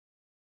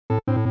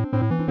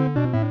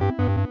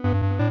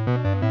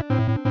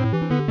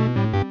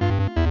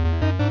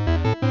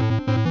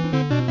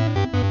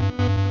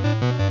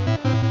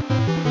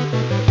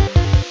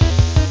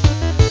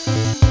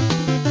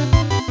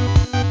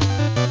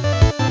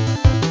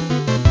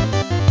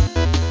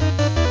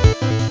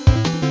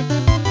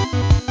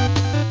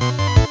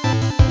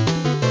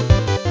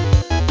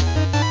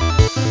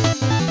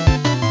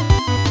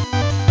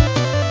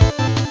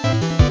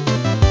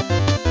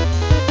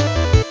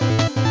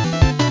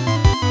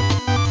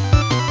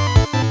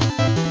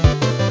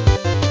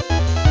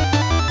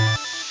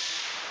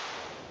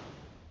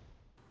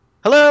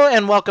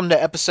and welcome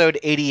to episode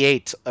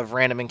 88 of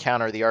Random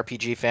Encounter, the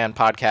RPG fan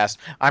podcast.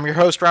 I'm your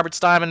host, Robert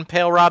Steinman,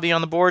 Pale Robbie on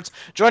the boards.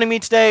 Joining me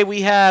today,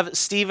 we have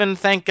Steven,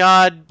 thank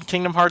God,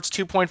 Kingdom Hearts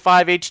 2.5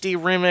 HD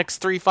Remix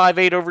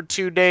 358 over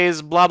 2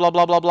 days, blah, blah,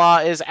 blah, blah, blah,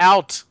 is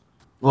out.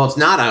 Well, it's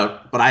not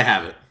out, but I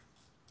have it.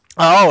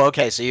 Oh,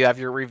 okay, so you have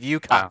your review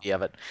Wow. copy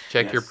of it.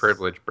 Check your Yes.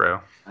 privilege,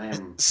 bro. I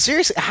am.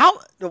 Seriously,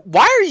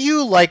 why are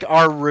you like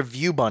our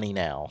review bunny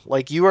now?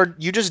 Like, you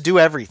just do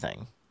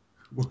everything.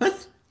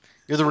 What?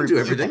 You're the I don't do review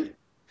bunny. everything.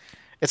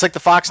 It's like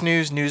the Fox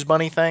News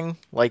bunny thing.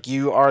 Like,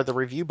 you are the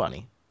review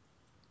bunny.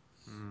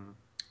 Mm.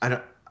 I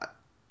don't.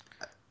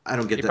 I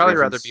don't get You'd that probably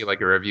rather reference. be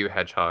like a review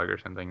hedgehog or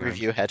something. Like,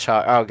 Review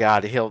hedgehog. Oh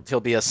god, he'll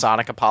be a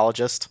Sonic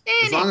apologist.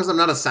 As long as I'm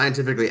not a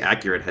scientifically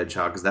accurate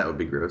hedgehog, because that would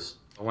be gross.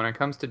 when it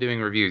comes to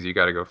doing reviews, you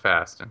got to go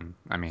fast. And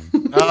I mean,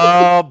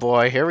 Oh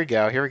boy, here we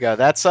go. Here we go.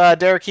 That's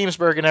Derek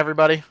Keemsbergen,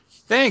 everybody.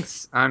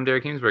 thanks. I'm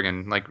Derek Kingsberg,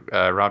 and like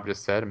Rob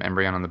just said, I'm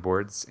Embryon on the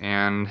boards.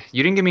 And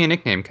you didn't give me a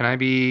nickname. Can I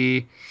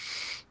be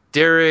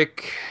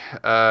Derek?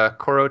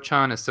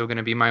 Koro-chan is still going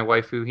to be my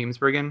waifu,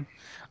 Heemsbergen.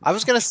 I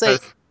was gonna say,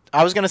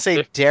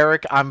 Because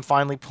Derek. I'm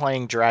finally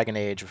playing Dragon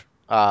Age.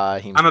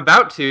 I'm Heemsbergen.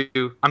 about to.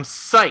 I'm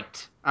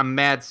psyched. I'm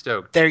mad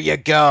stoked. There you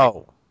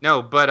go.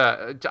 No, but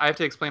I have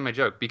to explain my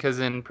joke because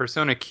in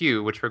Persona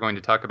Q, which we're going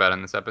to talk about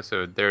in this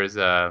episode, there's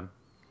a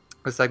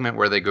segment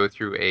where they go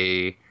through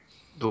a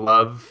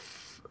love,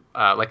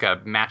 like a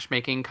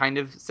matchmaking kind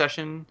of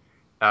session,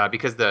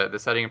 because the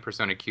setting of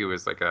Persona Q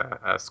is like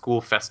a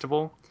school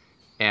festival,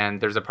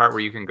 and there's a part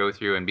where you can go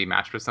through and be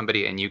matched with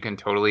somebody, and you can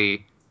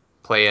totally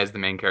play as the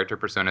main character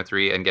Persona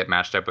 3 and get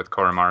matched up with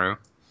Koromaru.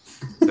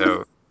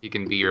 So he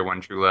can be your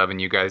one true love, and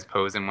you guys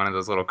pose in one of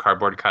those little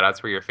cardboard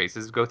cutouts where your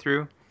faces go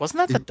through. Wasn't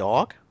that the Did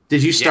dog?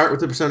 Did you Yeah, start with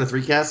the Persona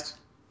 3 cast?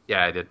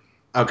 yeah, I did.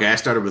 Okay, I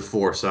started with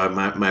 4, so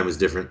mine was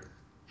different.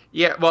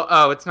 Yeah, well,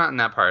 oh, it's not in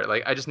that part.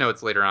 Like, I just know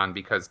it's later on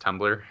because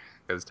Tumblr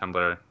spoils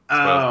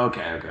Oh,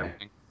 okay.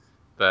 everything.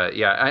 But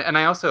yeah, and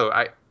I also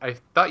I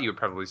thought you would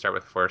probably start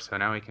with four, so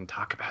now we can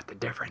talk about the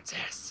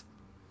differences.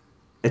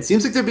 It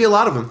seems like there'd be a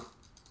lot of them.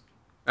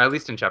 At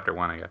least in chapter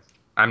one, I guess.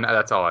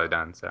 That's all I've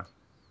done, so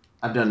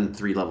I've done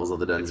 3 levels of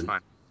the it's dungeon.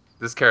 fun.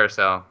 This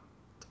carousel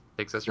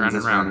takes us Sends round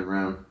and us round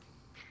round. and round.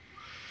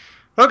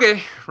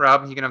 Okay,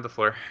 Rob, you can have the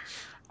floor.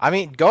 I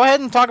mean, go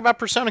ahead and talk about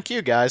Persona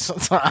Q, guys.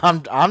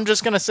 I'm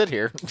just gonna sit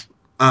here.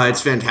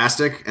 It's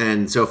fantastic,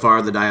 and so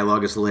far the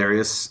dialogue is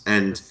hilarious,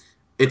 and Just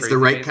it's the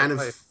crazy right days of kind of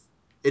life.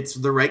 it's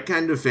the right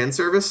kind of fan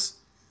service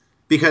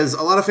because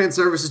a lot of fan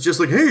service is just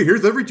like, hey,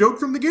 here's every joke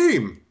from the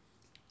game,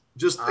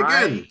 just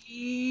again.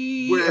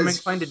 I am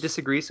inclined to Whereas,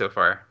 disagree so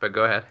far, but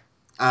go ahead.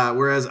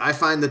 whereas I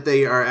find that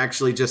they are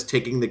actually just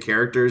taking the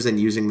characters and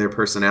using their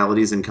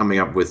personalities and coming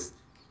up with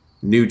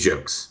new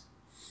jokes.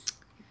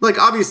 Like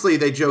obviously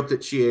they joke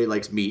that Chie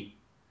likes meat,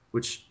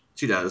 which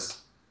she does,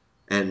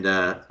 and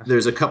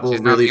there's a couple She's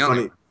not really the only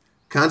funny.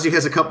 one. Kanji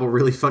has a couple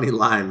really funny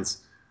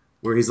lines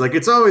where he's like,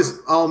 "It's always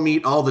all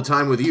meat all the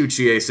time with you,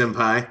 Chie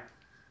senpai,"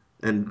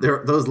 and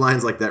those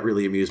lines like that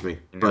really amuse me.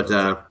 You know But what's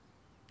up.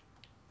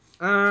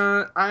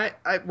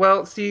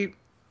 Well, see,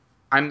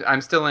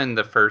 I'm still in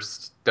the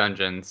first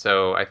dungeon,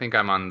 so I think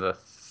I'm on the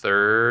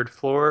third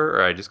floor,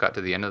 or I just got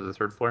to the end of the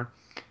third floor.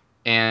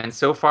 And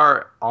so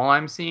far, all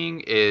I'm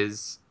seeing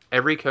is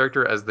every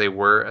character as they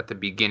were at the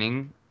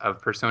beginning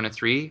of Persona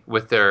 3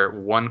 with their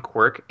one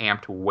quirk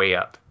amped way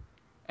up.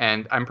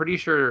 And I'm pretty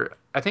sure,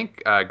 I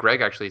think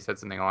Greg actually said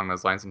something along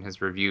those lines in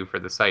his review for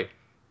the site.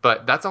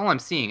 But that's all I'm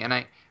seeing.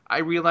 And I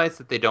realize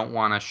that they don't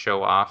want to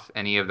show off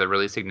any of the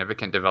really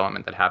significant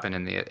development that happened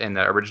in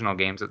the original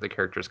games that the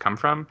characters come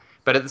from.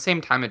 But at the same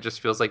time, it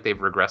just feels like they've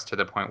regressed to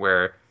the point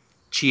where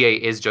Chie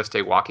is just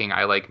a walking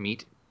I like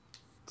meat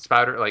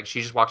spouter. Like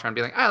she just walks around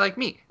being like, I like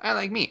meat, I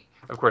like meat.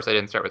 Of course, I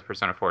didn't start with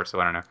Persona 4, so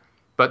I don't know.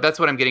 But that's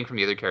what I'm getting from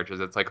the other characters.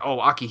 It's like, oh,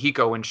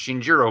 Akihiko and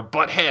Shinjiro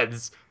butt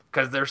heads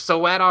because they're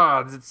so at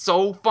odds. It's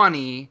so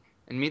funny.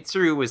 And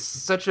Mitsuru is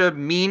such a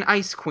mean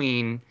ice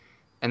queen.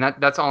 And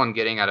that's all I'm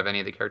getting out of any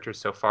of the characters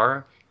so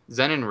far.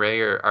 Zen and Rei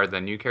are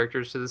the new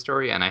characters to the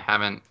story, and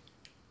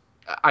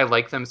I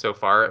like them so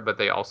far, but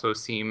they also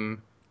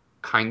seem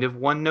kind of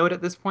one note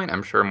at this point.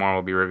 I'm sure more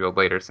will be revealed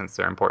later since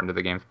they're important to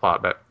the game's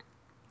plot, but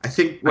I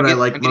think what I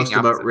like I'm getting most the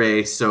about opposite.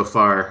 Ray so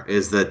far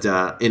is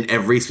that in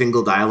every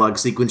single dialogue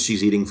sequence,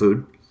 she's eating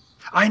food.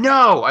 I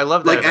know. I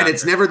love that Like, and about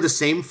it's her. never the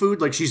same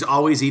food. Like, she's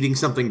always eating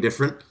something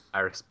different. I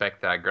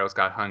respect that. Girls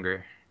got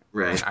hunger.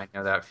 Right. I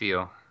know that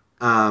feel.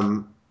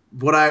 Um,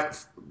 what I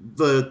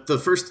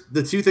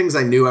the two things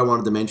I knew I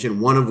wanted to mention.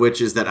 One of which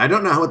is that I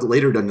don't know what the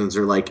later dungeons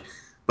are like,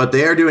 but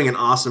they are doing an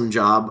awesome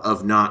job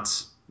of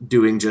not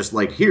doing just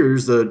like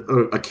here's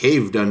a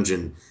cave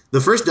dungeon. The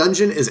first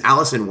dungeon is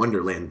Alice in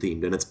Wonderland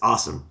themed, and it's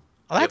awesome.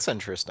 Oh, Yep. that's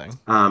interesting.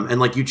 And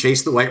like you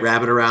chase the white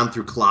rabbit around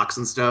through clocks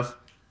and stuff.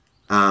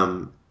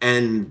 And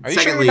Are you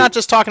sure you're not secondly,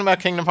 just talking about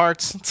Kingdom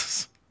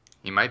Hearts?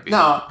 He might be.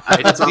 no,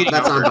 It's bleeding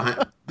that's on over.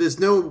 behind. There's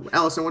no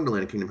Alice in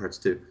Wonderland in Kingdom Hearts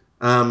 2.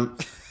 Um,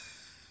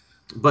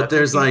 but That's in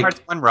there's Kingdom Hearts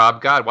like 1,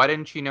 Rob. God, why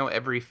didn't you know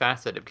every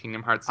facet of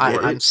Kingdom Hearts I,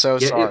 get lore? I'm it so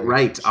get it sorry.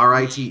 right,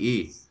 Rite.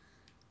 Jeez.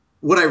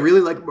 What I really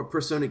like about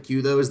Persona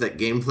Q though is that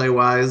gameplay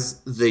wise,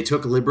 they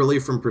took liberally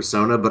from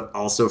Persona, but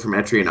also from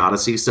Etrian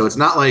Odyssey. So it's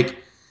not like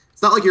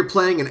you're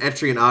playing an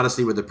Etrian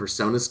Odyssey with a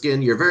Persona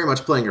skin. You're very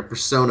much playing a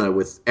Persona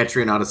with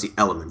Etrian Odyssey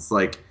elements.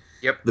 Like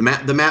Yep. the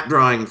map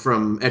drawing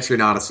from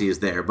Etrian Odyssey is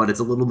there, but it's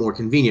a little more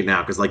convenient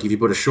now because like if you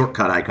put a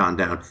shortcut icon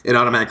down, it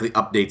automatically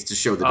updates to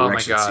show the Oh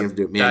my directions. So you have God,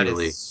 to do it that is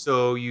manually.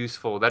 so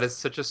useful. That is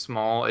such a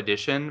small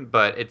addition,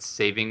 but it's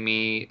saving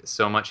me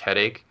so much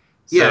headache.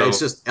 Yeah, it's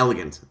So, just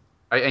elegant.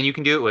 and you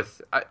can do it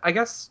with, I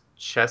guess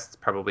chests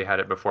probably had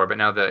it before, but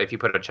now that if you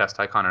put a chest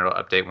icon, it'll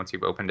update once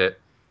you've opened it.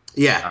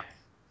 Yeah.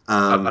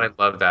 Uh, but I Um,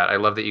 love that. I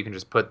love that you can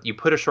just put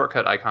a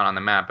shortcut icon on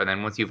the map, and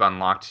then once you've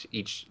unlocked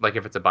each, like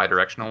if it's a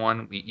bi-directional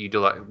one, you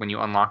do when you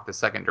unlock the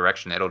second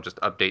direction, it'll just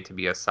update to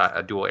be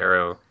a dual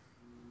arrow,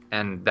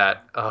 and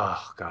that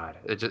oh god,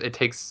 it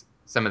takes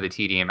some of the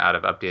tedium out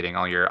of updating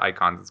all your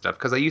icons and stuff.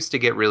 Because I used to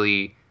get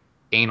really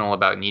anal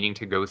about needing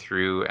to go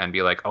through and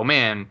be like, oh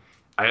man,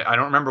 I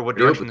don't remember what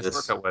already direction opened the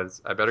this. shortcut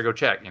was. I better go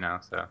check,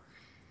 So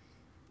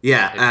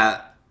Yeah,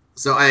 it,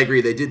 so I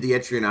agree. They did the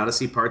Etrian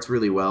Odyssey parts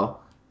really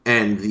well,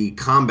 and the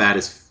combat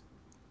is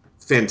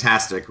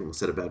fantastic. Almost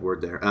said a bad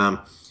word there.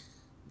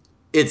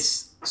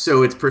 It's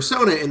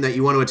Persona in that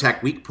you want to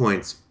attack weak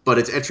points, but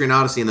it's Etrian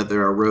Odyssey in that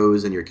there are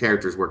rows and your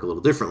characters work a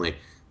little differently.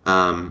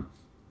 Um,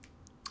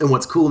 and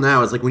what's cool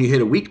now is like when you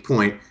hit a weak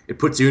point, it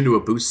puts you into a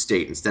boost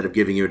state instead of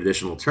giving you an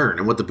additional turn.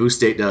 And what the boost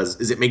state does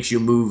is it makes you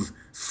move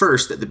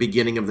first at the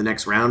beginning of the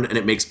next round, and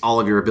it makes all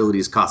of your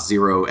abilities cost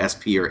 0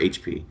 SP or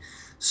HP.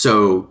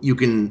 So you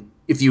can,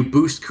 if you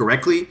boost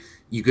correctly,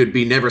 you could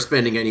be never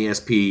spending any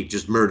SP,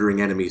 just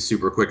murdering enemies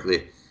super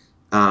quickly.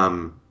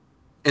 Um,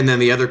 and then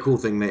the other cool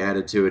thing they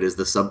added to it is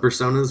the sub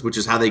personas, which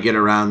is how they get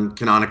around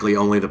canonically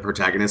only the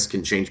protagonist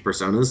can change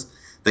personas.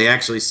 They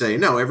actually say,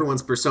 no,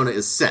 everyone's persona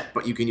is set,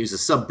 but you can use a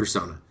sub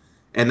persona.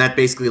 And that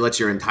basically lets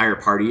your entire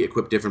party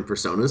equip different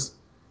personas.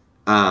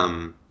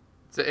 Um,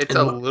 it's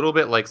a and little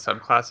bit like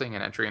subclassing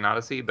in Entry and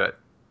Odyssey, but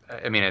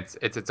I mean it's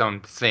its own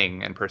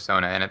thing in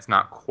Persona, and it's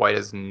not quite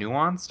as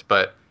nuanced.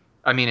 But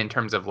I mean, in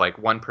terms of like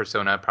one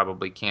persona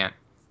probably can't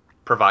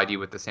provide you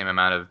with the same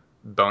amount of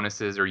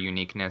bonuses or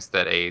uniqueness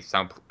that a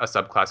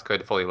subclass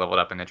could fully leveled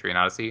up in Entry and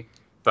Odyssey.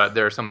 But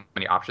there are so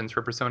many options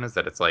for personas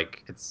that it's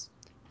like it's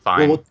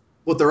well, fine.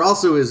 what there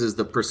also is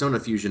the persona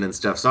fusion and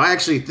stuff. So I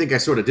actually think I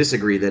sort of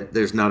disagree that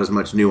there's not as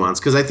much nuance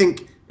because I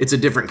think it's a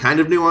different kind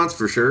of nuance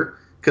for sure.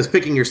 Because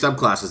picking your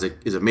subclass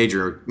is a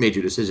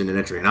major decision in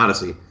Entry and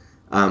Odyssey.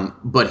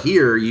 But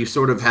here you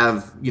sort of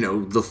have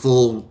the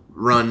full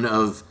run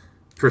of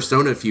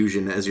persona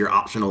fusion as your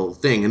optional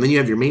thing, and then you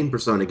have your main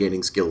persona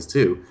gaining skills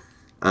too.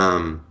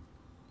 Um,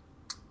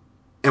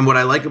 and what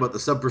I like about the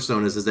sub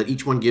personas is that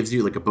each one gives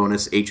you like a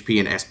bonus HP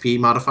and SP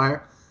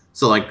modifier.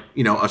 So like,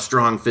 a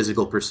strong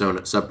physical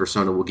persona sub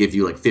persona will give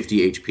you like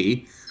 50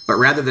 HP, but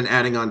rather than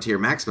adding on to your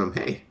maximum,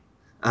 hey,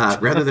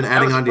 rather than That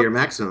adding was on to your appropriate.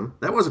 maximum,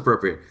 that was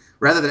appropriate.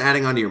 Rather than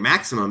adding on to your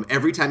maximum,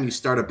 every time you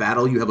start a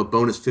battle, you have a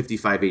bonus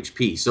 55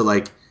 HP. So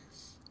like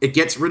it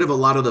gets rid of a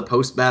lot of the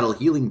post battle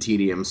healing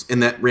tediums in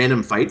that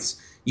random fights.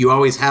 You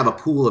always have a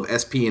pool of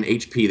SP and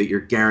HP that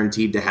you're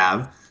guaranteed to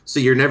have. So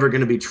you're never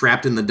going to be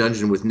trapped in the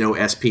dungeon with no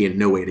SP and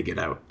no way to get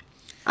out.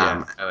 Yeah,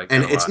 Um, I like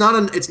and that a lot.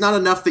 it's not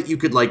enough that you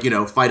could like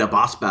fight a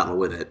boss battle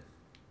with it,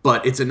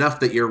 but it's enough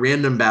that your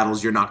random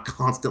battles you're not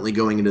constantly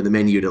going into the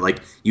menu to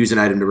like use an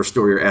item to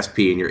restore your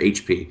SP and your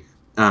HP.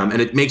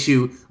 And it makes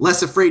you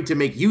less afraid to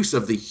make use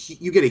of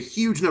you get a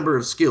huge number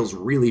of skills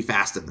really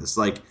fast in this.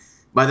 Like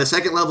by the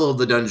second level of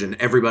the dungeon,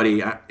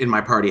 everybody in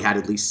my party had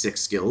at least 6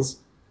 skills,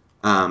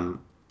 um,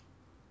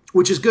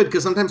 which is good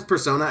because sometimes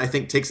Persona I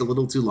think takes a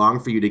little too long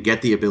for you to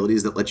get the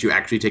abilities that let you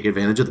actually take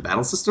advantage of the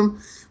battle system.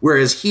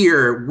 Whereas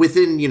here,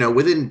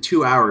 within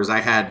 2 hours, I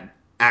had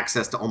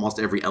access to almost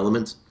every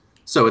element.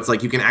 So it's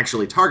like you can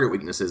actually target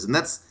weaknesses, and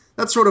that's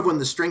sort of when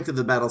the strength of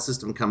the battle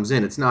system comes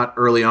in. It's not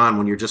early on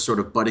when you're just sort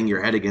of butting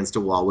your head against a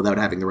wall without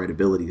having the right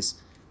abilities.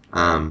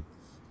 Right.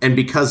 And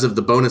because of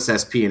the bonus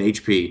SP and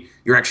HP,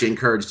 you're actually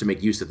encouraged to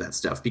make use of that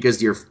stuff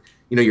because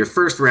your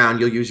first round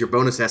you'll use your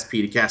bonus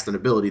SP to cast an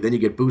ability, then you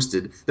get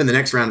boosted. Then the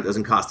next round it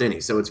doesn't cost any.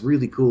 So it's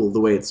really cool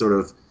the way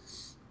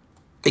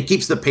it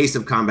keeps the pace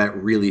of combat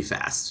really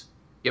fast.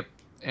 Yep.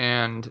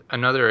 And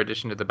another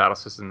addition to the battle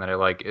system that I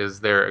like is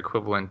their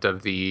equivalent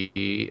of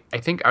I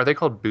think, are they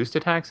called boost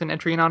attacks in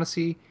Entry and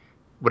Odyssey?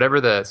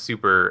 Whatever the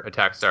super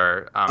attacks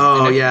are. In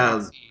Oh Entry and yeah,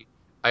 Odyssey,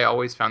 I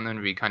always found them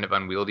to be kind of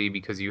unwieldy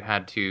because you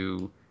had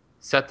to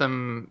set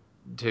them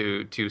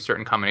to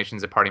certain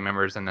combinations of party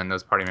members, and then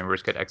those party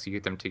members could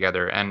execute them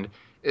together. And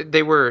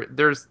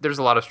there's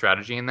a lot of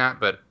strategy in that,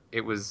 but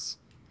it was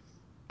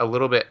a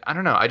little bit, I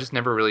don't know, I just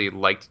never really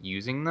liked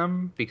using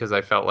them because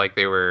I felt like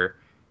they were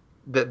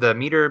the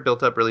meter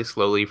built up really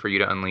slowly for you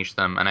to unleash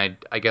them, and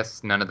I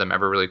guess none of them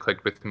ever really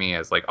clicked with me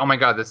as like, oh my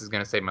god, this is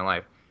going to save my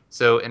life.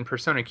 So in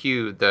Persona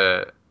Q,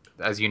 the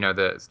as you know,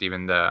 the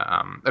Stephen, the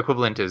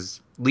equivalent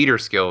is leader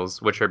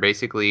skills, which are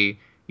basically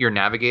your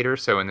navigator.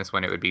 So in this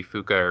one, it would be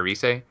Fuka or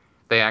Rise.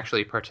 They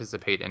actually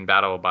participate in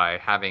battle by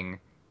having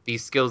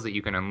these skills that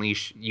you can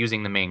unleash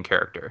using the main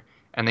character.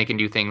 and they can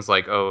do things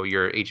like, oh,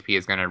 your HP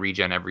is going to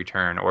regen every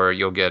turn, or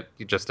you'll get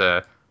just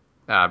a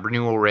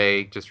renewal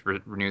ray, just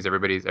renews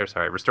everybody's, or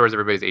sorry, restores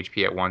everybody's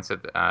HP at once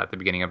at the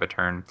beginning of a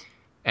turn.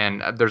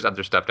 And there's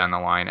other stuff down the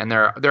line, and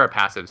there are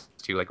passives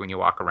too. Like when you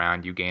walk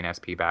around, you gain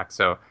SP back.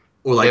 So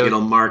Or like they,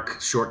 it'll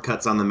mark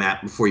shortcuts on the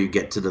map before you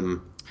get to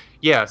them.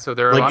 yeah, so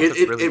there are Like lots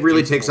of really it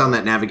really takes on useful.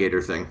 that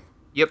navigator thing.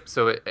 Yep.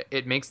 So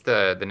it makes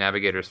the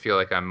navigators feel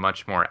like a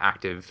much more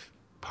active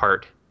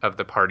part of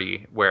the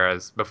party,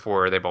 whereas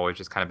before they've always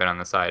just kind of been on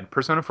the side.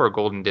 Persona 4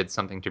 Golden did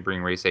something to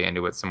bring Reise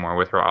into it some more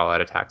with her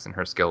all-out attacks and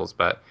her skills,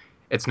 but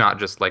it's not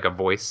just like a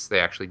voice; they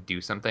actually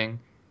do something.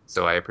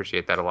 So I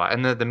appreciate that a lot,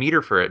 and the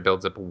meter for it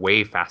builds up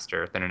way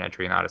faster than an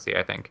Etrian Odyssey,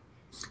 I think.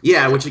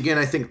 Yeah, which again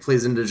I think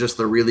plays into just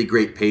the really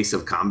great pace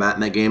of combat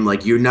in that game.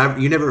 Like you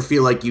never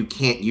feel like you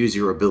can't use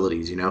your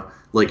abilities.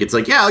 Like it's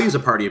like yeah, I'll use a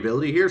party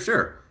ability here,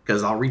 sure,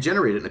 because I'll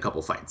regenerate it in a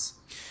couple fights.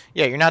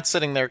 Yeah, you're not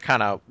sitting there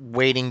kind of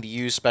waiting to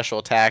use special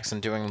attacks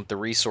and doing the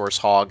resource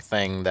hog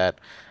thing that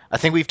I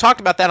think we've talked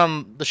about that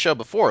on the show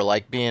before,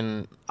 like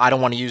being, I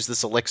don't want to use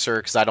this elixir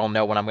because I don't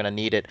know when I'm going to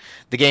need it.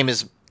 The game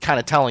is kind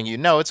of telling you,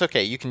 no, it's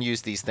okay. You can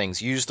use these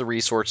things. Use the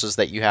resources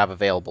that you have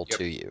available Yep.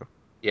 to you.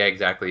 Yeah,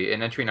 exactly. In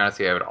Etrian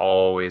Odyssey, I would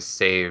always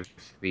save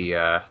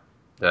the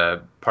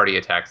party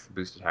attacks, the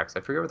boost attacks.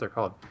 I forget what they're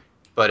called.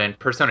 But in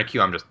Persona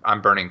Q,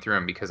 I'm burning through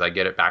them because I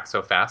get it back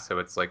so fast. So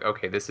it's like,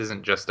 okay, this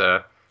isn't just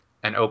a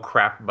an oh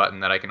crap button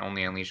that I can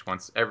only unleash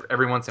once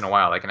every once in a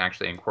while. I can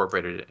actually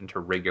incorporate it into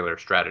regular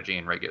strategy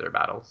and regular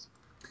battles.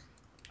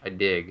 I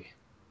dig.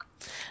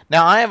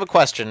 Now, I have a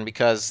question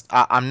because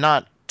I'm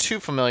not too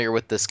familiar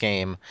with this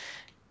game.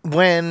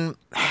 When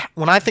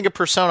when I think of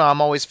Persona,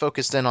 I'm always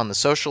focused in on the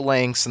social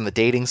links and the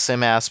dating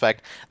sim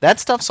aspect. That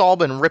stuff's all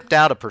been ripped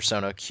out of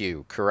Persona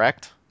Q,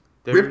 correct?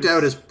 Ripped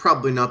out is There's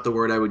probably not the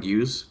word I would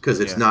use because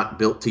it's yeah. not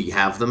built to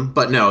have them.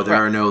 But no, there Right.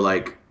 are no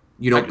like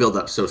you I don't can build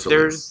up social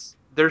links.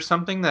 there's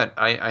something that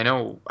I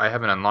know I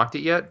haven't unlocked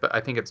it yet, but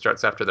I think it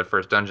starts after the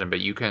first dungeon.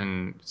 But you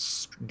can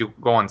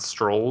go on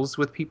strolls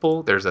with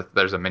people. There's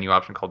a menu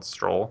option called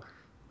stroll.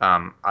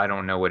 I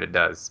don't know what it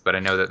does, but I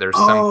know that there's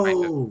some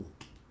kind of Oh,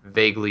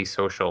 vaguely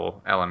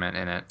social element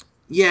in it.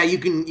 yeah, you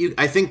can.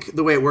 I think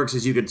the way it works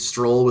is you could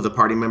stroll with a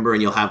party member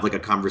and you'll have like a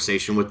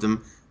conversation with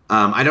them.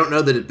 I don't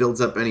know that it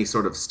builds up any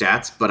sort of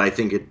stats, but I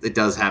think it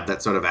does have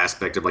that sort of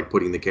aspect of like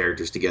putting the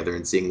characters together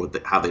and seeing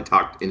how they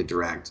talk and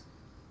interact.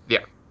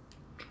 Yeah.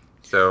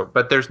 So,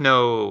 but there's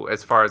no,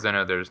 as far as I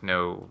know, there's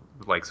no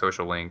like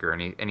social link or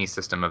any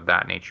system of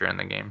that nature in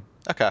the game.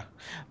 Okay,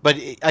 but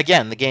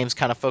again, the game's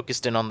kind of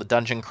focused in on the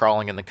dungeon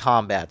crawling and the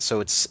combat, so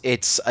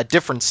it's a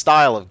different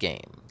style of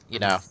game, you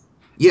know.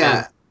 Yeah,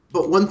 And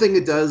but one thing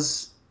it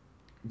does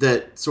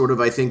that sort of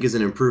I think is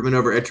an improvement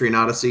over Etrian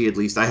Odyssey. At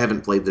least I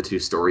haven't played the two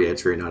story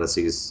Etrian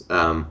Odysseys.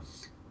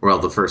 Well,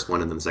 the first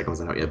one and then the second one's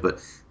not out yet. But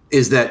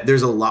is that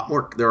there's a lot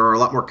more? There are a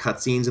lot more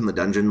cutscenes in the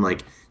dungeon.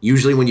 Like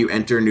usually when you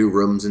enter new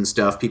rooms and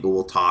stuff, people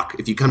will talk.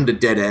 If you come to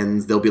dead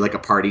ends, there'll be like a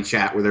party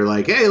chat where they're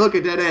like, "Hey, look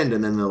at dead end,"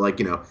 and then they'll like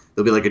there'll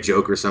be like a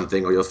joke or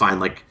something, or you'll find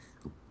like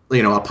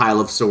a pile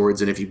of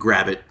swords, and if you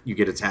grab it, you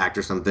get attacked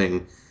or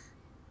something.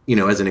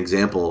 As an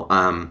example.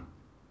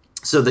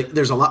 So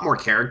there's a lot more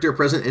character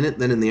present in it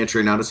than in the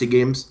Etrian Odyssey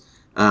games.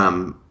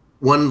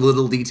 One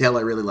little detail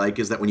I really like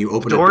is that when you the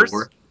open a doors,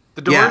 door,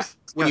 the yeah, doors,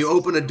 when you yes.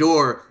 open a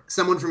door,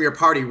 someone from your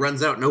party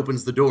runs out and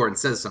opens the door and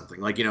says something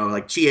like,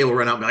 like Chie will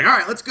run out and be like, "All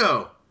right, let's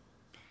go."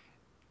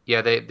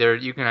 Yeah, there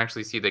you can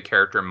actually see the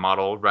character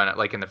model run it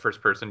like in the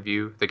first person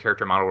view. The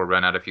character model will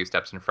run out a few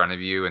steps in front of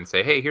you and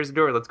say, "Hey, here's the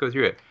door. Let's go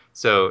through it."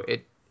 So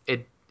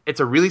it's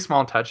a really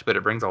small touch, but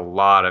it brings a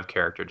lot of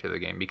character to the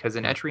game because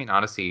in Etrian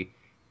Odyssey,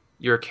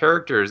 your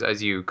characters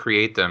as you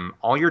create them,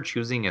 all you're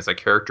choosing is a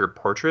character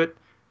portrait.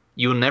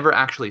 You'll never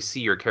actually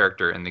see your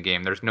character in the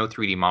game. There's no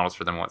 3D models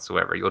for them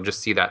whatsoever. You'll just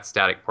see that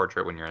static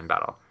portrait when you're in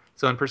battle.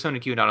 So in Persona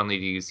Q, not only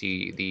do you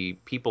see the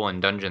people in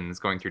dungeons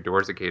going through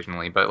doors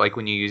occasionally, but like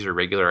when you use your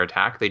regular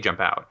attack, they jump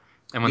out.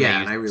 And when they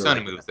Yeah, and use I really Persona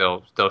like moves,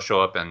 that. they'll show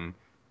up and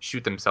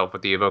shoot themselves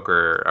with the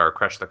evoker or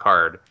crush the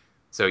card.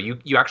 So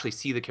you actually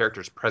see the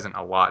characters present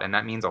a lot, and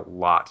that means a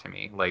lot to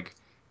me. Like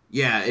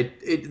Yeah,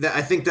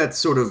 I think that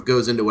sort of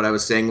goes into what I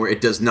was saying, where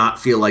it does not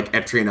feel like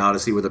Etrian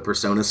Odyssey with a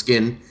Persona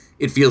skin.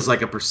 It feels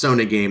like a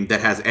Persona game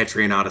that has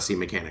Etrian Odyssey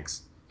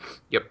mechanics.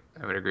 yep,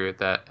 I would agree with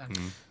that. And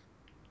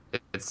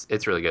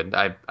it's really good.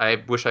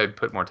 I wish I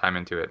put more time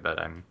into it, but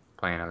I'm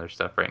playing other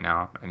stuff right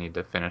now. I need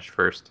to finish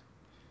first.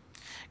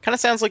 Kind of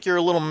sounds like you're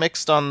a little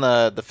mixed on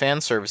the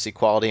fan service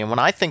equality. And when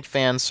I think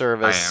fan I am,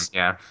 service,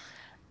 yeah,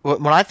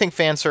 when I think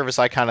fan service,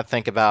 I kind of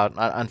think about,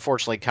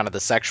 unfortunately, kind of the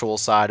sexual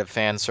side of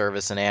fan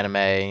service in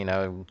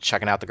anime.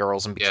 Checking out the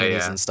girls in yeah, bikinis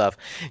yeah. and stuff.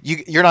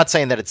 You're not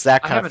saying that it's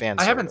that kind of fan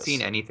I haven't seen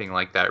service. anything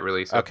like that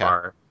really so Okay.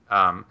 far.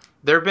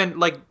 There have been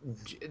like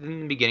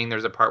in the beginning,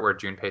 there's a part where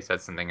Junpei said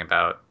something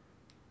about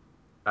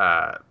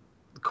uh,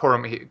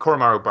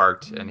 Koromaru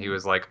barked, and he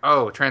was like,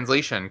 "Oh,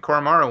 translation: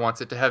 Koromaru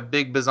wants it to have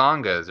big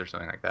bazongas or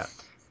something like that,"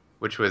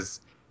 which was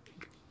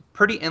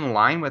pretty in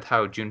line with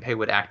how Junpei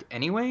would act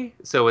anyway.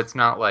 So it's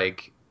not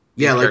like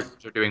Yeah, these like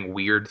characters are doing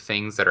weird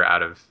things that are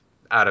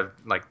out of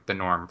like the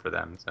norm for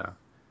them. So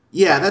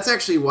Yeah, that's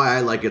actually why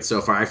I like it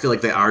so far. I feel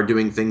like they are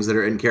doing things that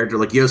are in character.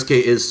 Like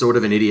Yosuke is sort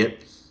of an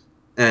idiot,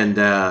 and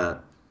That's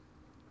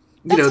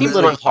a it's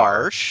little on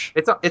par. harsh.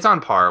 It's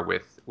on par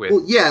with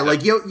well, yeah, the, like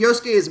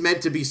Yosuke is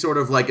meant to be sort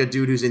of like a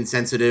dude who's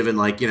insensitive and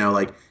like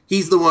like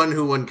he's the one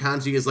who when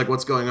Kanji is like,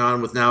 "What's going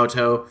on with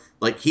Naoto?"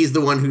 Like he's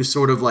the one who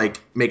sort of like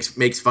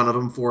makes fun of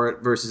him for it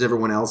versus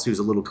everyone else who's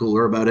a little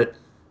cooler about it.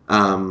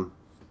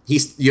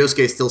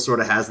 Yosuke still sort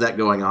of has that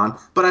going on,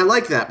 but I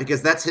like that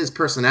because that's his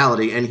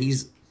personality, and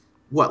he's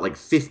what like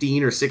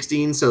 15 or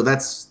 16, so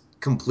that's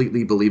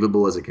completely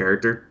believable as a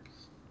character.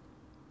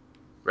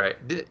 right.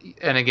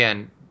 And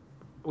again,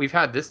 we've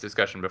had this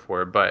discussion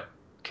before, but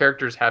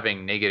characters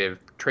having negative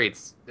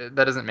traits, that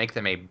doesn't make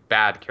them a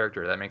bad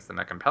character. That makes them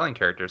a compelling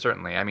character,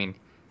 certainly. I mean,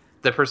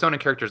 the Persona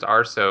characters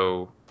are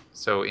so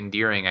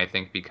endearing, I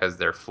think, because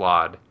they're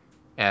flawed,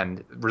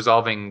 and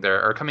resolving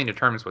their or coming to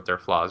terms with their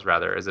flaws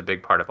rather is a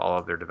big part of all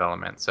of their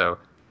development. So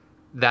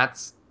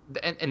that's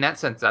in that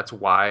sense, that's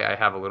why I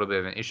have a little bit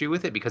of an issue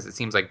with it, because it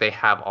seems like they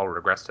have all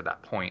regressed to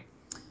that point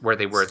where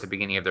they were at the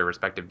beginning of their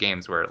respective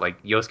games, where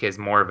like Yosuke is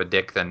more of a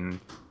dick than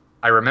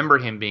I remember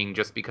him being,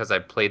 just because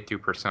I've played through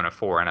Persona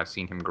 4 and I've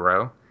seen him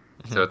grow.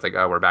 So Mhm. it's like,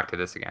 oh, we're back to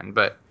this again.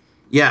 But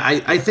Yeah, I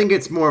yeah, think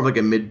it's more of like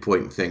a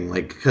midpoint thing.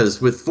 Like, because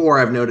with four,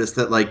 I've noticed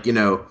that, like,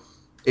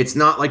 it's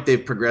not like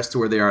they've progressed to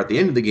where they are at the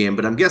end of the game,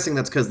 but I'm guessing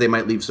that's because they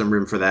might leave some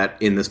room for that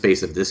in the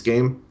space of this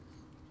game.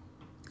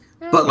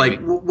 But, like,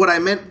 maybe. what I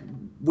meant,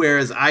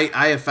 whereas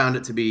I have found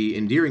it to be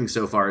endearing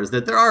so far, is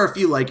that there are a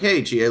few, like,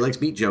 hey, Chie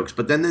likes meat jokes,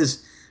 but then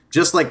there's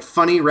just, like,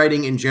 funny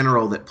writing in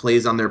general that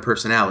plays on their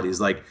personalities.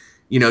 Like,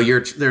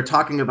 they're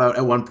talking about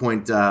at one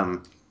point,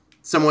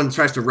 someone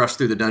tries to rush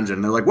through the dungeon.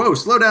 And they're like, whoa,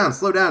 slow down.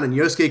 And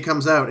Yosuke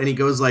comes out and he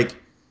goes, like,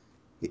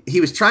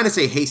 he was trying to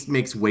say haste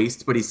makes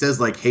waste, but he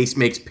says like haste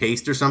makes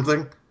paste or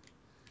something.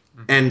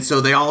 Hmm. And so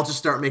they all just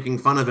start making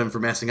fun of him for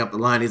messing up the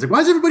line. He's like,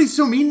 "Why is everybody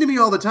so mean to me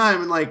all the time?"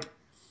 And like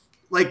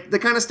the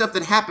kind of stuff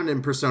that happened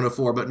in Persona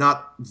 4, but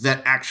not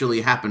that actually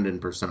happened in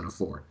Persona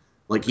 4.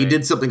 Like he Right.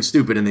 did something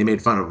stupid and they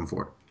made fun of him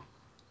for it.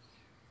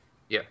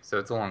 Yeah. So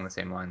it's along the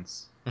same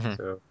lines. Mhm.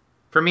 So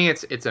for me,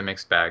 it's a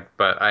mixed bag,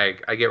 but I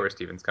get where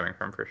Steven's coming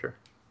from for sure.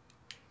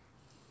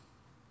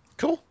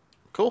 Cool.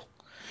 Cool.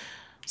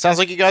 Sounds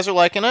like you guys are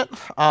liking it.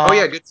 Oh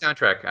yeah, good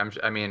soundtrack.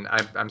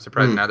 I'm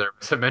surprised Mm, neither of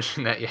us have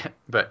mentioned that yet.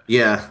 But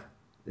yeah,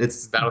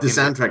 it's Battle the Themes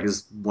is soundtrack great.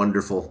 is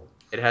wonderful.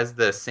 It has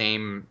the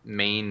same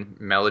main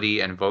melody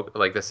and vocal,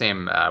 like the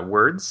same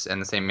words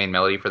and the same main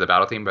melody for the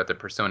battle theme, but the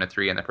Persona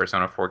 3 and the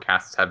Persona 4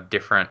 casts have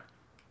different,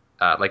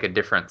 like a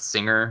different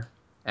singer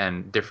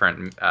and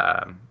different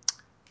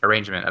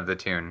arrangement of the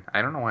tune.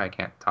 I don't know why I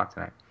can't talk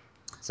tonight.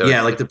 So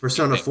Yeah, like it's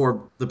interesting.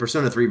 The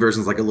Persona 3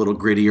 version is like a little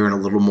grittier and a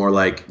little more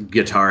like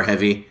guitar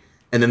heavy.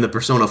 And then the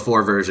Persona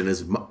 4 version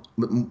is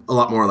a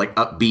lot more like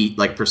upbeat,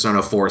 like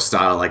Persona 4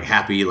 style, like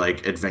happy,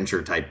 like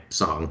adventure type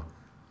song.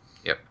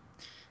 Yep,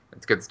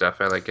 it's good stuff.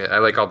 I like it. I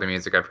like all the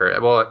music I've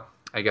heard. Well,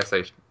 I guess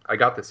I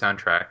got the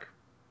soundtrack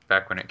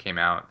back when it came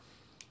out,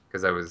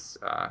 because I was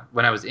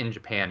when I was in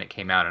Japan, it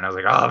came out, and I was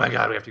like, oh my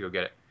god, we have to go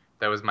get it.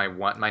 That was my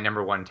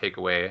number one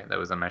takeaway that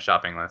was on my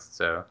shopping list.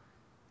 So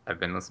I've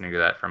been listening to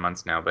that for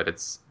months now. But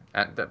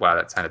wow,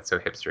 that sounded so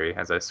hipstery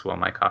as I swill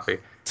my coffee.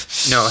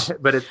 No,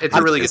 but it's a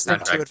I've really good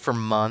listened to soundtrack, it for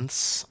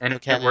months. and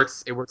Okay.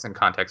 it works in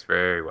context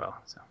very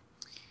well. So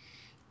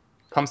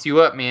pumps you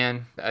up,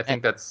 man. I And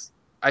think that's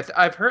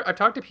I've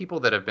talked to people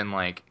that have been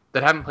like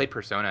that haven't played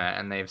Persona,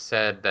 and they've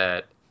said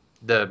that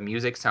the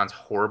music sounds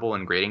horrible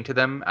and grating to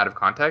them out of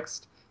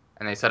context,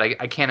 and they said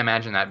I can't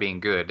imagine that being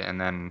good. And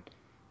then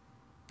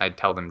I'd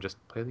tell them, just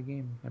play the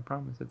game. I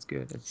promise it's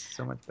good. It's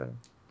so much better.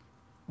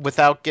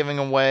 without giving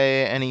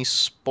away any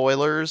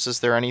spoilers,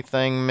 is there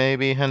anything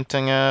maybe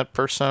hinting at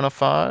Persona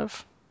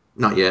 5?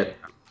 Not yet.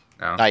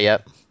 No, Not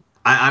yet.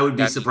 I would be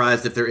yeah, I mean,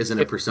 surprised if there isn't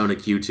a if Persona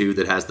Q2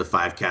 that has the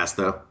 5 cast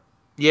though.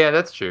 yeah,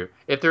 that's true.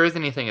 If there is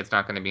anything, it's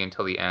not going to be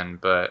until the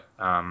end. But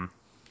I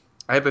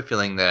have a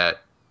feeling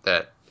that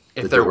The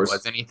if there was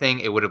doors. anything,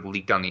 it would have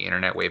leaked on the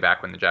internet way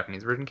back when the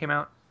Japanese version came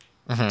out.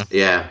 Hmm.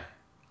 Yeah.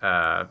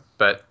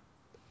 But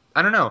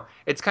I don't know.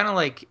 It's kind of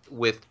like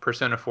with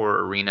Persona 4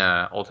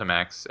 Arena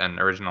Ultimax and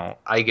original.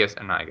 I guess,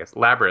 and not I guess,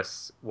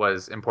 Labris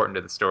was important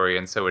to the story,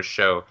 and so was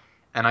Show.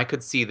 And I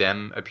could see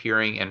them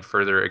appearing in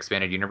further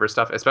expanded universe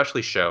stuff,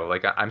 especially Show.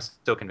 Like I'm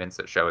still convinced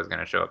that Show is going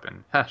to show up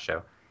in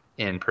Show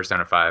in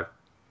Persona 5.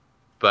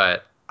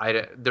 But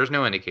there's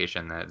no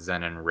indication that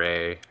Zen and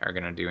Ray are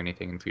going to do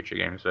anything in future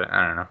games. But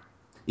I don't know.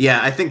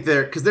 Yeah, I think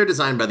they're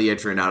designed by the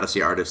Etrian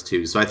Odyssey artist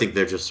too, so I think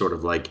they're just sort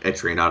of like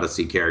Etrian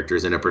Odyssey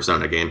characters in a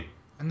Persona game.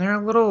 And they're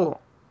a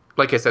little,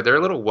 like I said, they're a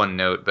little one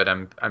note, but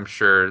I'm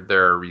sure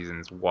there are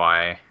reasons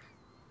why.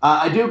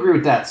 I do agree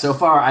with that. So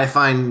far, I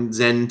find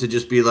Zen to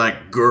just be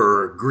like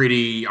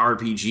gritty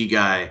RPG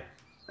guy,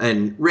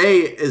 and Ray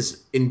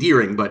is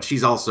endearing, but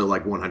she's also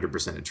like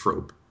 100% a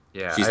trope.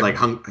 Yeah, She's like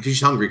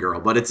she's hungry girl,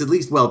 but it's at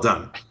least well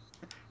done.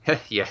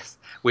 yes,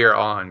 we are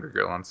all Hungry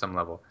Girl on some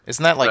level.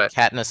 Isn't that like But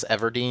Katniss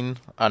Everdeen?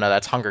 Oh no,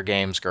 that's Hunger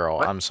Games girl.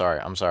 what? I'm sorry.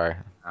 I'm sorry.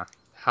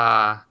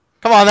 Ha.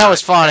 Come on, that No,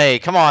 was funny.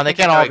 Come on, they think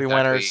I can't know all be exactly.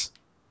 winners.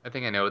 I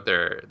think I know what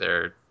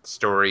their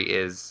story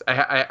is.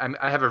 I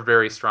have a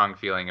very strong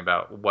feeling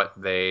about what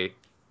they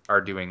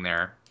are doing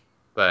there,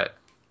 but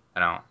I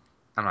don't.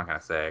 I'm not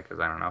gonna say because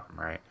I don't know if I'm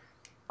right.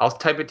 I'll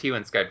type it to you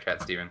in Skype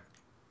chat, Steven.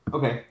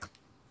 Okay.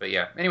 But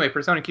yeah. Anyway,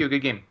 Persona Q, good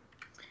game.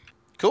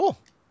 Cool.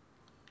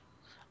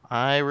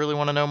 I really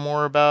want to know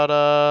more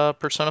about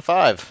Persona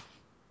 5.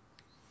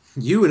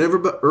 You and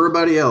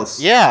everybody else.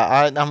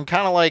 Yeah, I'm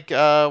kind of like,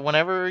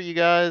 whenever you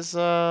guys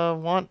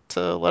want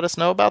to let us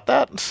know about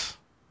that.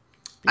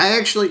 I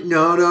actually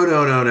no.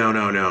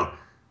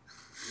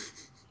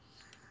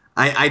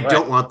 I What?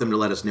 don't want them to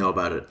let us know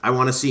about it. I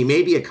want to see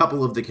maybe a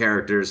couple of the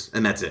characters,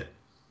 and that's it.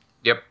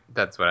 Yep,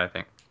 that's what I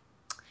think.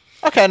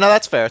 Okay, no,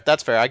 that's fair.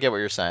 That's fair. I get what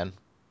you're saying.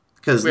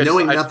 Because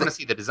knowing I just nothing, want to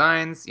see the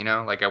designs.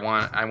 Like I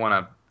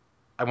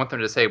want them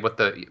to say what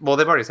the well,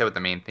 they've already said what the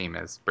main theme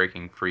is: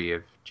 breaking free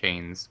of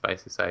chains by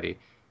society.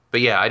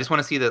 But yeah, I just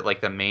want to see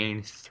the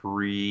main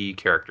three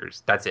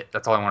characters. That's it.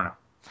 That's all I want to know.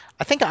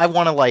 I think I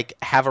want to like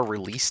have a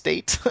release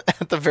date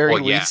at the very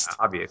Well, yeah, least.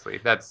 obviously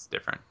that's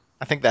different.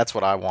 I think that's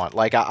what I want.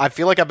 Like, I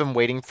feel like I've been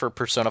waiting for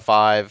Persona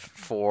 5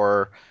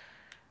 for.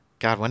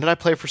 God, when did I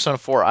play Persona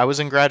 4? I was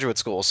in graduate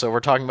school, so we're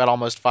talking about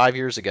almost 5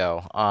 years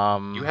ago.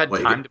 You had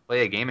wait, time to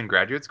play a game in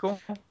graduate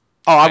school? Oh,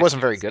 I Nice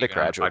wasn't to meet very you, good at Steven,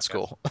 on the graduate podcast.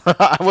 school.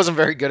 I wasn't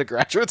very good at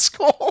graduate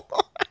school.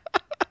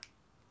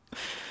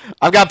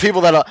 I've got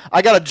people that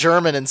I got a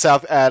German in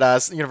South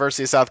at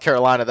University of South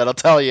Carolina that'll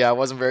tell you I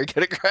wasn't very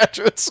good at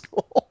graduate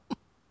school.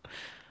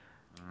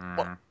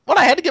 Mm, When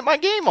I had to get my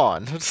game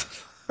on.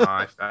 oh,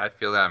 I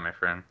feel that, my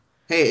friend.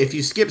 hey, if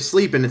you skip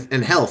sleep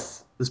and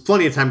health, there's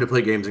plenty of time to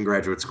play games in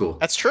graduate school.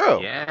 That's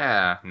true.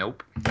 Yeah,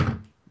 nope.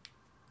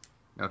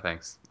 No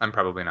thanks. I'm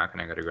probably not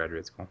going to go to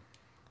graduate school.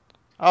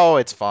 Oh,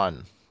 it's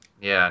fun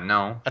Yeah,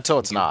 no. until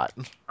it's You not.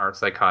 are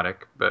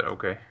psychotic, but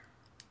okay.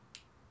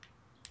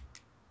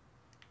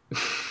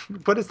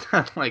 What is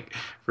that like?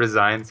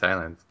 Resigned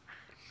silence.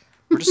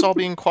 We're just all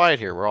being quiet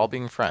here. We're all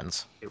being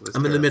friends. It was I'm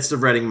in the terrible. midst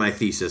of writing my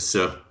thesis,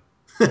 so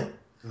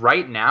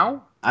Right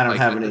now? I don't Like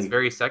have at this any.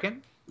 very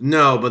second?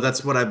 No, but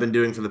that's what I've been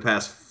doing for the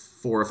past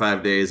 4 or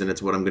 5 days, and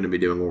it's what I'm going to be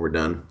doing when we're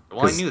done. Well,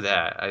 I Because knew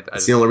that. I it's the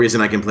just only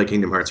reason I can play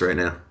Kingdom Hearts right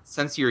now.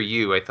 since you're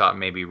you, I thought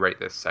maybe right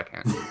this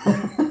second.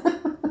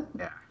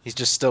 Yeah. He's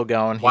just still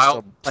going. He's While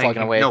still playing plugging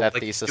King, away at no, that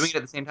like he's doing thesis. it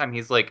at the same time.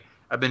 He's like,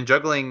 I've been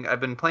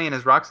playing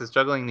as Roxas,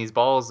 juggling these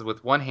balls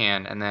with one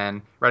hand, and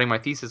then writing my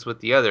thesis with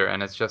the other,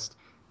 and it's just,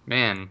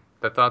 man,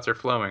 the thoughts are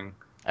flowing.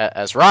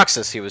 As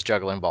Roxas, he was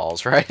juggling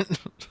balls, right?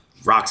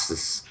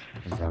 Roxas.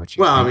 Is that what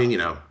you Well, I think?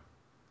 mean,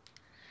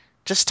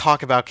 Just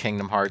talk about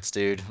Kingdom Hearts,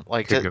 dude.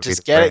 Like, Could go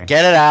just either way.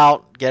 get it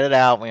out, get it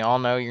out. We all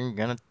know you're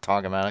gonna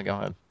talk about it. Go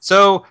ahead.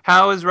 So,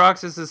 how is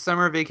Roxas's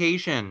summer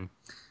vacation?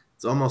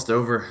 it's almost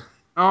over.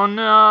 Oh Oh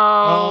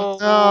no!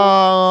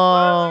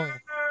 no!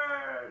 Spoilers!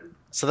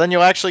 So then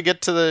you'll actually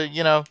get to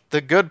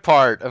the good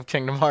part of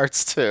Kingdom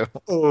Hearts 2.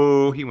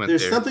 Oh, he went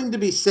There's there. something to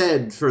be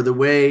said for the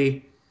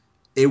way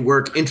a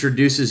work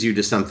introduces you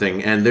to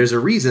something, and there's a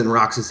reason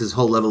Roxas's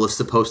whole level is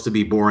supposed to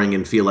be boring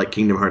and feel like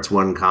Kingdom Hearts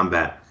 1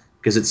 combat,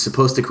 because it's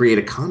supposed to create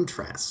a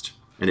contrast,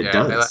 and it Yeah,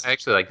 does. I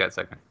actually like that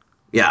segment.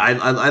 Yeah,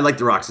 I like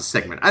the Roxas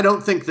segment. I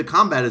don't think the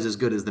combat is as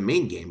good as the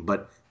main game,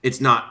 but it's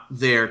not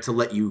there to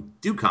let you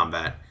do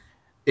combat.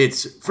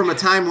 It's from a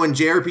time when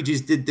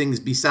JRPGs did things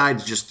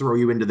besides just throw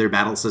you into their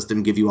battle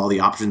system, give you all the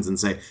options, and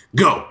say,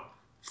 go,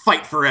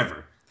 fight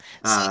forever.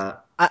 See, Uh,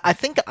 I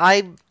think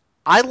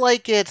I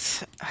like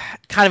it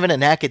kind of in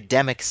an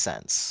academic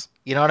sense.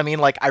 You know what I mean?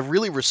 Like, I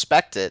really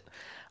respect it.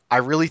 I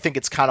really think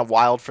it's kind of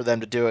wild for them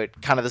to do it,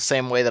 kind of the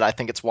same way that I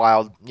think it's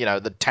wild,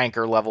 the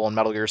tanker level in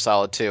Metal Gear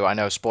Solid 2. I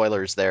know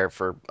spoilers there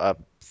for a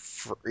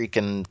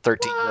freaking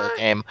 13-year-old What?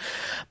 game.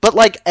 But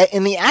like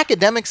in the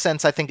academic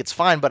sense, I think it's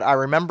fine. But I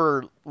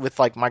remember with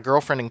like my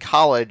girlfriend in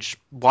college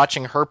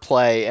watching her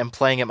play and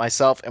playing it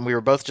myself, and we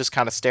were both just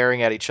kind of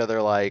staring at each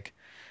other like,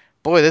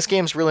 boy, this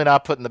game's really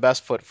not putting the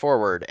best foot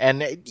forward.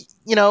 And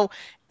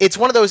it's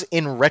one of those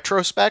in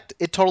retrospect,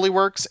 it totally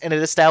works and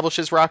it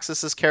establishes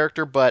Roxas's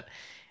character, but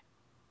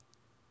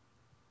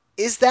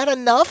is that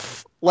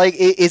enough? Like,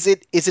 is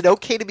it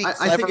okay to be I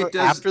think clever it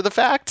does. after the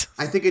fact?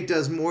 I think it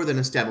does more than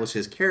establish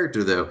his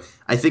character, though.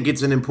 I think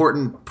it's an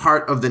important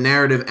part of the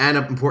narrative and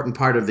an important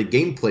part of the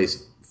gameplay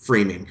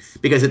framing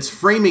because it's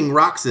framing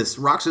Roxas.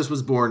 Roxas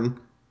was born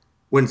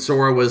when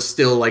Sora was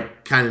still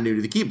like kind of new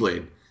to the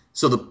Keyblade,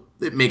 so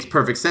it makes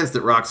perfect sense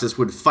that Roxas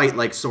would fight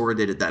like Sora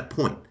did at that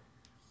point.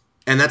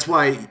 And that's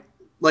why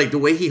like the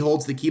way he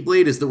holds the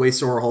Keyblade is the way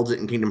Sora holds it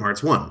in Kingdom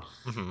Hearts 1.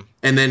 Mm-hmm.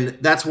 And then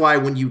that's why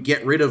when you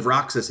get rid of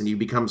Roxas and you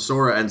become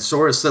Sora and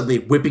Sora's suddenly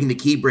whipping the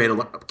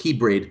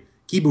Keyblade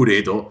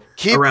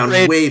Keep around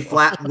great. way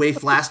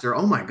faster.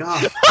 Oh my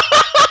gosh.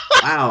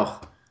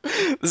 Wow.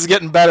 This is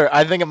getting better.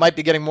 I think it might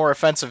be getting more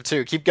offensive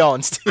too. Keep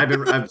going, Steve.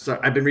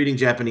 I've been reading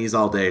Japanese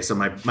all day, so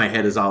my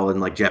head is all in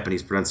like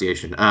Japanese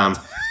pronunciation.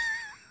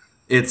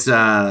 It's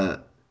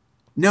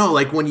no,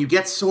 like when you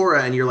get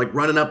Sora and you're like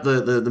running up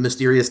the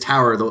mysterious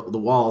tower, the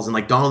walls, and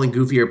like Donald and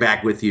Goofy are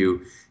back with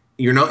you.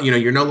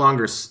 you're no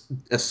longer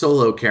a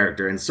solo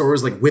character, and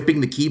Sora's like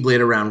whipping the Keyblade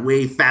around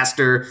way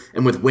faster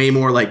and with way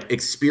more like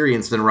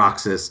experience than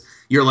Roxas.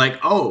 You're like,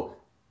 oh,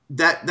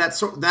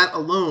 that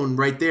alone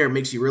right there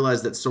makes you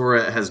realize that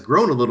Sora has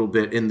grown a little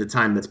bit in the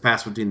time that's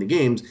passed between the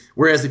games.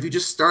 Whereas if you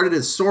just started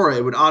as Sora,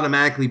 it would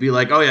automatically be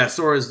like, oh yeah,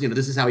 Sora's,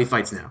 this is how he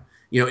fights now.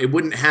 It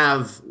wouldn't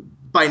have,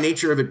 by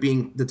nature of it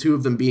being the two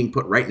of them being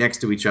put right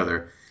next to each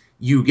other,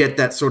 you get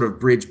that sort of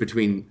bridge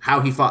between how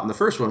he fought in the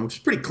first one, which is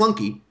pretty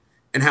clunky,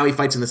 and how he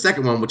fights in the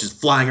second one, which is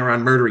flying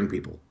around murdering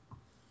people.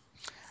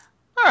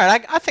 All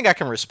right, I think I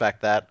can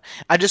respect that.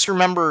 I just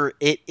remember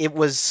it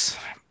was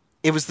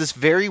this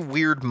very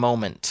weird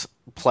moment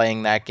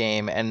playing that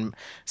game and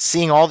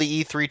seeing all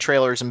the E3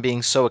 trailers and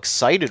being so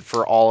excited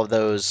for all of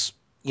those,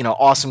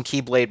 awesome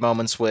Keyblade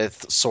moments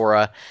with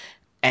Sora.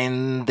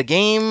 And the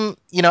game,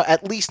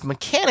 at least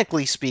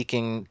mechanically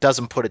speaking,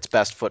 doesn't put its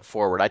best foot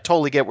forward. I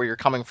totally get where you're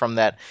coming from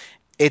that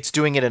it's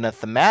doing it in a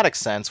thematic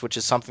sense, which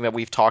is something that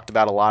we've talked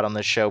about a lot on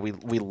this show.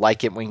 We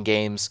like it when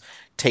games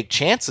take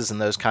chances in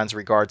those kinds of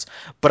regards,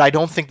 but I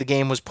don't think the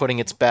game was putting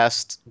its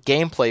best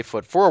gameplay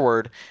foot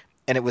forward,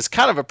 and it was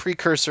kind of a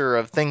precursor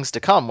of things to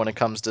come when it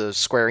comes to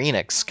Square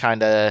Enix,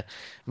 kind of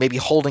maybe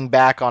holding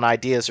back on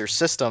ideas or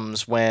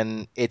systems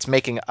when it's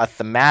making a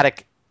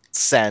thematic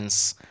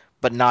sense,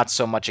 but not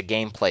so much a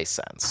gameplay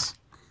sense,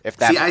 if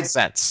that See, makes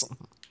sense.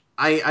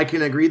 I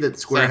can agree that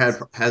Square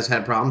Sense. has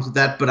had problems with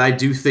that, but I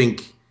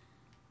think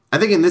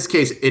in this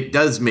case it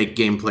does make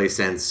gameplay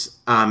sense.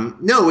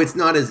 No, it's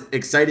not as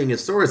exciting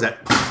as Sora's at.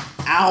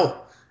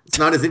 Ow! It's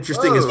not as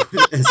interesting as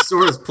Whoa. as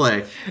Sora's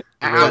play, It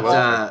really but was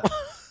Ow.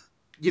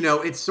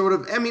 me. it's sort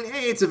of. I mean, A,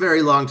 it's a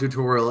very long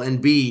tutorial,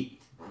 and B,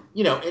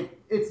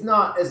 it's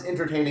not as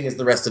entertaining as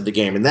the rest of the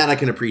game, and that I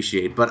can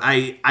appreciate. But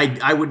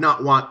I would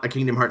not want a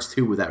Kingdom Hearts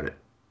 2 without it,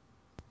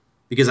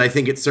 because I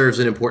think it serves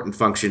an important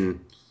function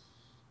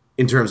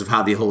in terms of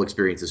how the whole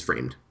experience is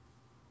framed.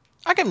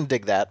 I can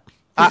dig that.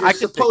 Because you're I can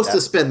dig supposed that.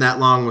 to spend that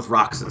long with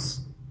Roxas.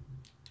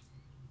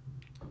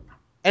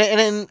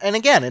 And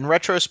again, in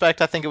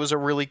retrospect, I think it was a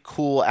really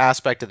cool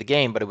aspect of the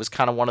game, but it was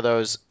kind of one of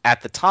those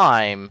at the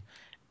time.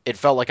 It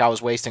felt like I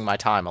was wasting my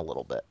time a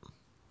little bit.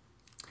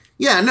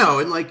 Yeah, no,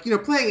 and like,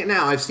 playing it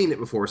now, I've seen it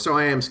before, so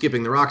I am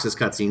skipping the Roxas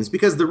cutscenes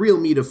because the real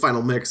meat of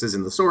Final Mix is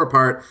in the Sora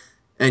part.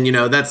 And,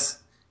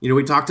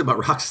 we talked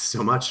about Roxas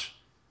so much.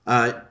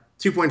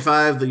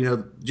 2.5,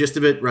 the gist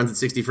of it runs at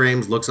 60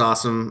 frames, looks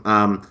awesome.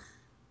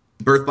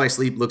 Birth by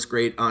Sleep looks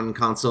great on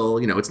console.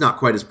 It's not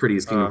quite as pretty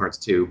as Kingdom Uh, Hearts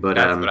 2, but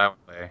that's what I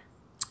would play.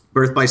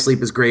 Birth by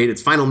Sleep is great.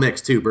 It's Final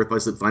Mix too. Birth by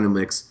Sleep Final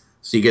Mix,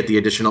 so you get the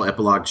additional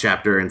epilogue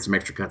chapter and some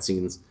extra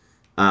cutscenes.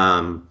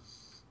 Um,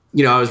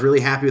 I was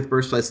really happy with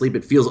Birth by Sleep.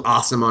 It feels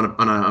awesome on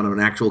an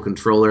actual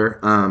controller.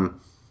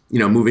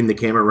 Moving the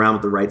camera around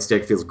with the right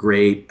stick feels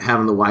great.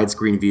 Having the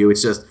widescreen view,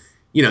 it's just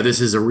this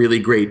is a really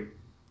great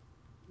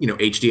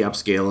HD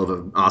upscale of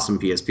an awesome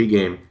PSP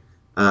game.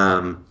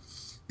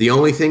 The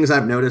only things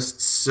I've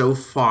noticed so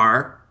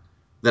far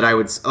that I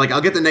would like, I'll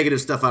get the negative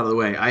stuff out of the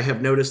way. I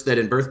have noticed that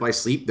in Birth by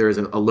Sleep, there is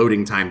a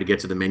loading time to get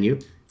to the menu.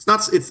 It's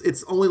not.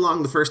 It's only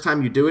long the first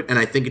time you do it, and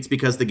I think it's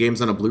because the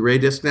game's on a Blu-ray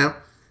disc now.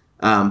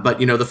 But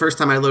the first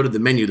time I loaded the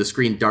menu, the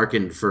screen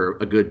darkened for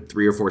a good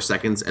 3 or 4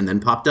 seconds and then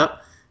popped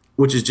up,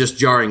 which is just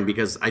jarring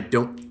because I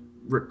don't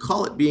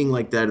recall it being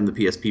like that in the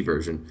PSP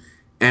version.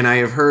 And I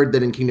have heard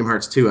that in Kingdom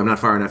Hearts 2, I'm not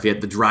far enough yet,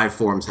 the drive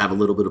forms have a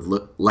little bit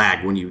of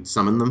lag when you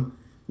summon them.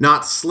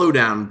 Not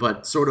slowdown,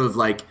 but sort of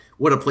like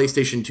what a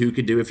PlayStation 2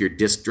 could do if your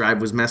disk drive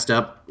was messed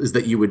up, is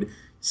that you would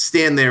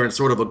stand there in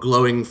sort of a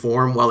glowing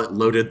form while it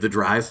loaded the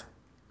drive.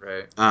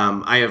 Right.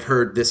 I have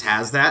heard this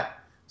has that.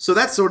 So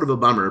that's sort of a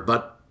bummer,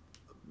 but,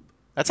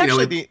 That's you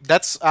know, actually it, the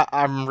that's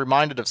I'm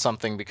reminded of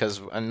something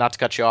because, and not to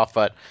cut you off,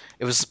 but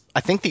it was,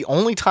 I think, the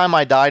only time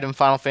I died in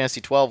Final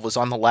Fantasy 12 was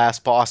on the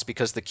last boss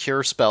because the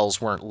cure spells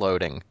weren't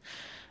loading.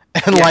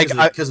 And yeah, like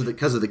because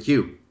of the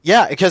queue.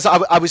 yeah, because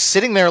I was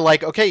sitting there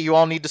like, okay, you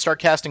all need to start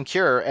casting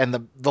cure, and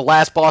the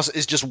last boss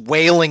is just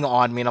wailing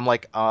on me, and I'm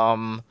like,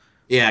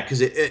 Yeah,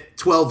 because it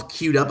 12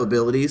 queued up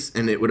abilities,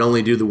 and it would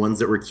only do the ones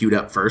that were queued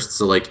up first.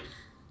 So like,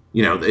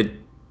 it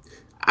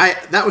I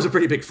that was a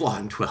pretty big flaw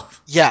in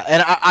 12. yeah,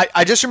 and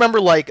I just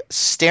remember like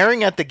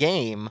staring at the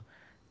game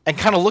and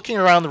kind of looking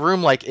around the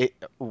room like,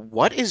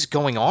 what is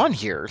going on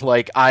here?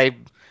 Like I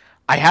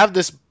have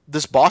this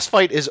boss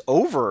fight is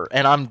over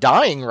and I'm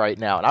dying right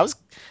now, and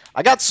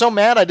I got so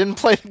mad I didn't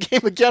play the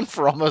game again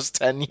for almost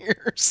 10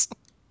 years.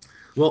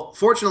 Well,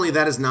 fortunately,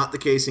 that is not the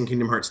case in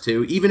Kingdom Hearts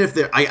 2. Even if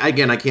I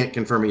can't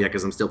confirm it yet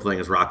because I'm still playing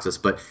as Roxas,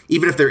 but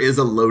even if there is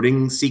a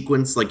loading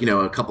sequence, like,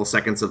 a couple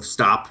seconds of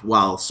stop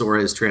while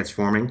Sora is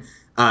transforming,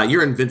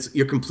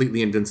 you're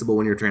completely invincible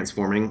when you're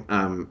transforming.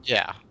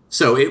 Yeah.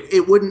 So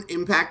it wouldn't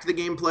impact the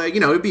gameplay.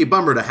 It'd be a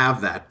bummer to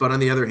have that. But on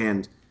the other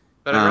hand,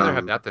 But I'd rather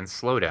have um, that than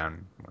slowdown.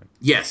 Like,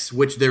 yes,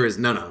 which there is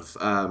none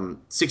of.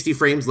 60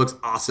 frames looks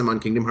awesome on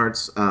Kingdom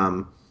Hearts.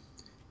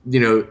 You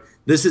know,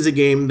 this is a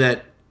game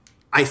that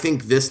I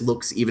think this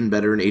looks even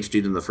better in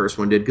HD than the first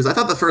one did, because I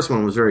thought the first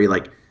one was very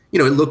like,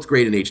 it looked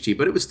great in HD,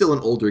 but it was still an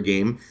older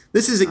game.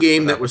 This is a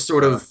game that that was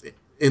sort of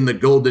in the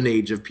golden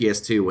age of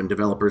PS2 when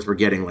developers were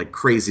getting like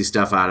crazy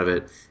stuff out of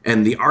it.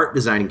 And the art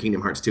design in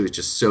Kingdom Hearts 2 is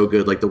just so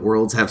good. Like the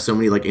worlds have so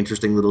many like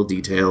interesting little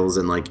details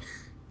and like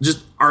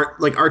just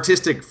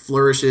artistic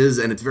flourishes,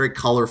 and it's very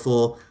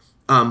colorful.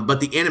 But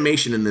the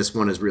animation in this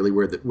one is really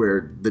where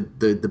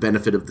the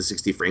benefit of the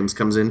 60 frames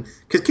comes in,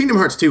 because Kingdom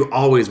Hearts 2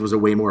 always was a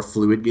way more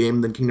fluid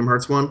game than Kingdom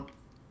Hearts 1,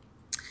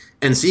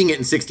 and seeing it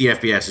in 60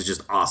 FPS is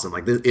just awesome.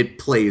 Like it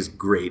plays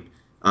great,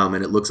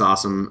 and it looks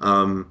awesome.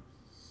 And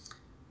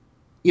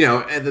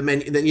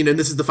then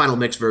this is the final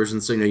mix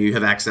version, so you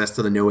have access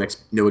to the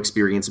no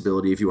experience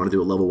ability if you want to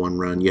do a level 1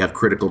 run. You have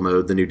critical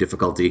mode, the new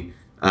difficulty.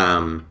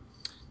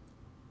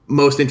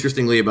 Most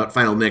interestingly about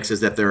Final Mix is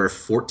that there are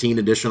 14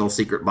 additional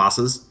secret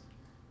bosses.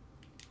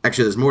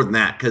 Actually, there's more than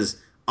that,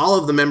 because all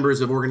of the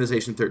members of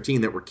Organization 13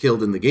 that were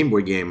killed in the Game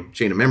Boy game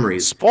Chain of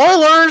Memories.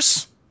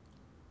 Spoilers.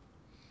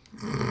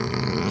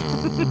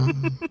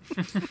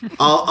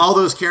 all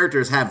those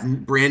characters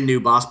have brand new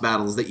boss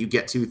battles that you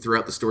get to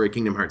throughout the story of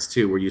Kingdom Hearts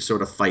 2, where you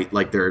sort of fight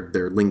like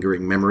their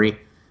lingering memory,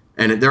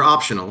 and they're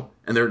optional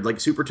and they're like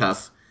super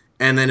tough.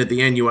 And then at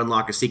the end, you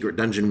unlock a secret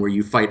dungeon where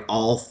you fight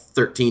all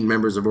 13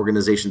 members of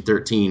Organization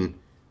 13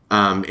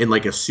 in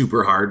like a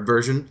super hard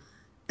version.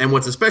 And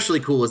what's especially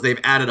cool is they've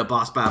added a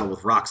boss battle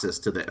with Roxas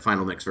to the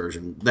Final Mix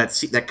version. That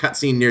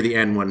cutscene near the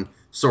end when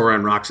Sora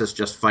and Roxas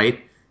just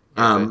fight.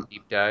 The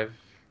deep dive.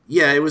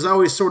 Yeah, it was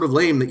always sort of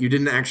lame that you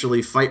didn't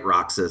actually fight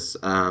Roxas.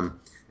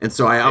 And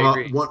so I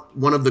agree.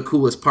 one of the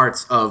coolest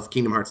parts of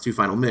Kingdom Hearts 2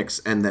 Final Mix,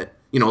 and that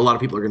a lot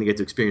of people are going to get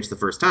to experience the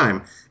first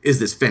time, is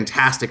this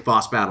fantastic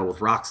boss battle with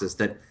Roxas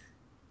that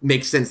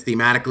makes sense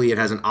thematically. It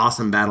has an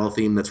awesome battle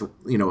theme that's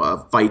a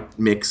fight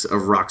mix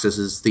of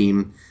Roxas's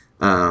theme,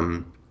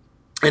 and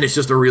it's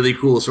just a really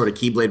cool sort of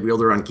Keyblade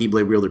wielder on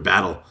Keyblade wielder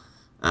battle.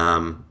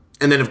 And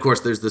then of course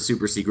there's the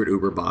super secret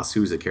Uber boss,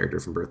 who's a character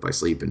from Birth by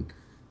Sleep, and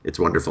it's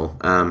wonderful.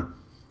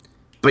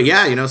 But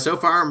yeah, so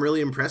far I'm really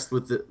impressed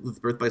with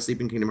Birth by Sleep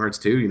and Kingdom Hearts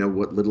 2.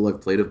 What little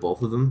I've played of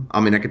both of them. I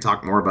mean, I could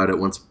talk more about it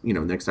once,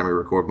 next time we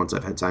record, once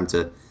I've had time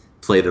to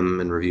play them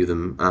and review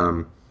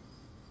them.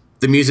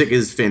 The music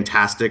is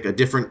fantastic. A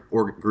different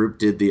group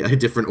did a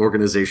different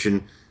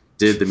organization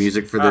did the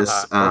music for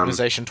this.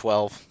 Organization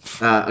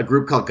 12. A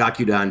group called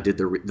Gakudan did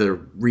the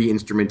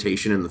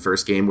re-instrumentation in the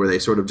first game, where they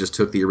sort of just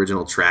took the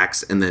original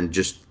tracks and then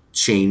just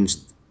changed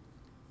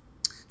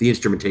the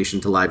instrumentation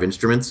to live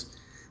instruments.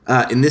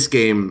 In this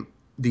game,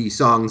 the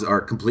songs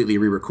are completely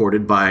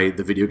re-recorded by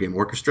the video game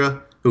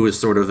orchestra, who is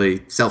sort of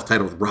a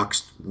self-titled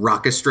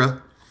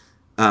rockestra.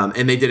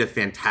 And they did a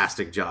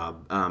fantastic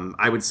job.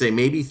 I would say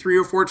maybe 3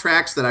 or 4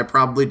 tracks that I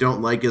probably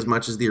don't like as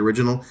much as the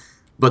original,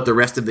 but the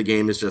rest of the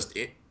game is just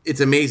it's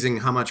amazing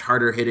how much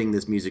harder hitting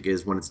this music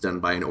is when it's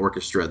done by an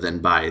orchestra than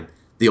by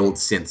the old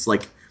synths.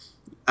 Like,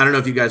 I don't know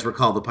if you guys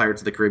recall the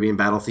Pirates of the Caribbean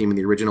battle theme in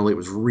the original. It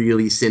was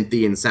really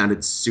synthy and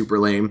sounded super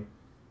lame.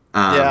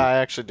 Yeah, I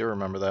actually do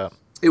remember that.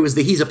 It was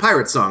the He's a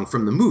Pirate song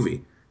from the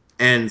movie.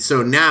 And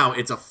so now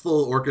it's a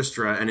full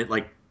orchestra, and it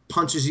like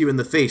punches you in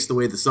the face the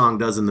way the song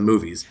does in the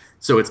movies.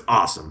 So it's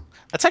awesome.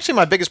 That's actually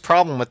my biggest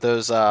problem with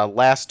those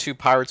last 2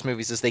 Pirates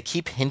movies is they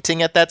keep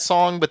hinting at that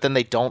song, but then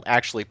they don't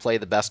actually play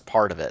the best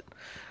part of it.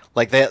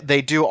 Like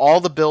they do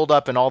all the build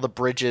up and all the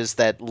bridges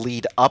that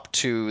lead up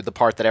to the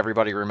part that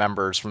everybody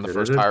remembers from the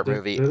first Pirate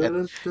movie.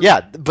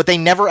 Yeah, but they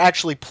never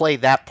actually play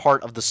that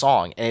part of the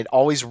song, and it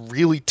always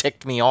really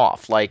ticked me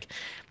off. Like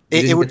You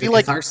it didn't would get be the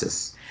like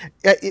catharsis.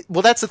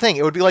 well, that's the thing.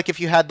 It would be like if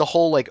you had the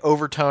whole like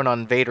overtone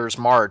on Vader's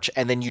march,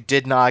 and then you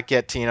did not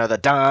get to the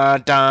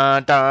dun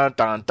dun dun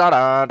dun dun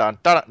dun dun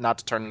dun. Not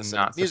to turn this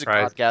into a Not music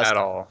surprised podcast. at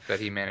all that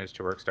he managed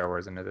to work Star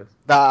Wars into this.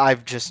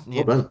 I've just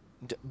Well done.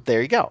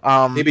 there you go.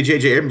 Maybe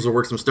J.J. Abrams will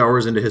work some Star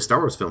Wars into his Star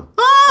Wars film.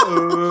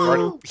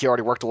 He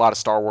already worked a lot of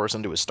Star Wars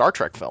into his Star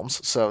Trek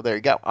films, so there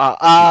you go.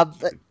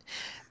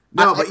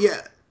 No, but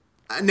yeah,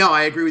 no,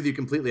 I agree with you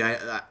completely.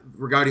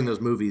 Regarding those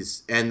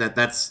movies, and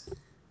that's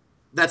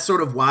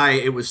sort of why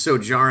it was so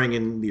jarring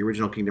in the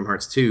original Kingdom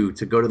Hearts 2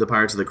 to go to the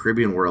Pirates of the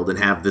Caribbean world and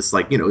have this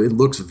it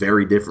looks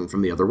very different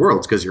from the other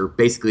worlds, because you're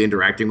basically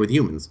interacting with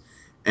humans,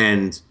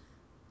 and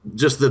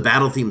just the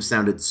battle theme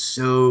sounded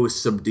so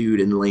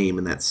subdued and lame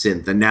in that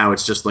synth, and now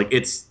it's just like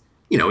it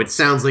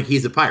sounds like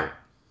he's a pirate.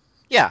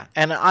 Yeah,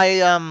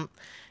 and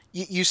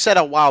you said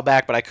a while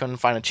back, but I couldn't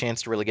find a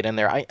chance to really get in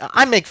there.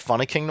 I make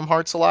fun of Kingdom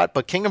Hearts a lot,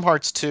 but Kingdom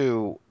Hearts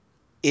 2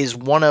 is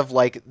one of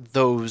like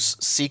those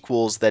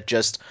sequels that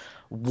just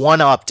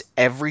one-upped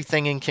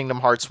everything in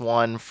Kingdom Hearts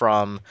 1,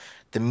 from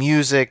the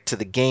music to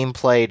the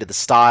gameplay to the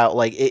style.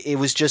 Like it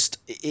was just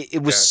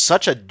it was Yeah,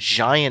 such a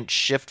giant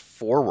shift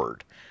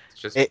forward.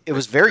 It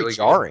was it's very really good.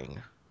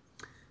 jarring.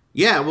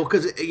 Yeah, well,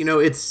 because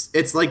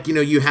it's like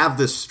you have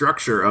this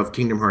structure of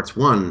Kingdom Hearts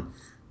 1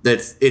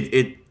 that's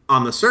it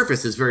on the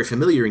surface is very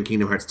familiar in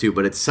Kingdom Hearts 2,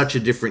 but it's such a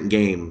different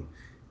game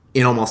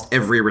in almost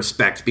every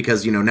respect,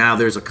 because now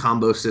there's a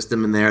combo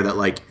system in there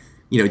that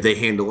they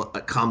handle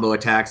combo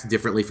attacks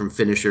differently from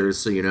finishers.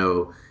 So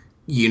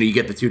you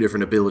get the 2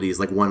 different abilities.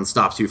 Like, one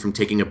stops you from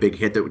taking a big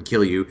hit that would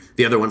kill you,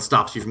 the other one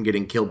stops you from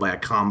getting killed by a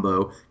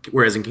combo.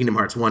 Whereas in Kingdom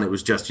Hearts 1, it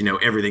was just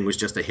everything was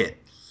just a hit.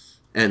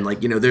 And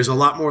like, there's a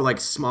lot more like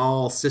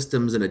small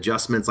systems and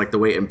adjustments, like the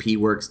way MP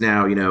works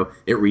now. You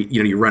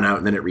run out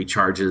and then it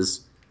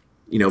recharges.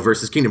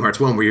 Versus Kingdom Hearts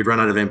 1 where you'd run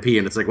out of MP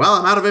and it's like, well,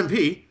 I'm out of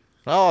MP.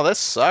 Oh, this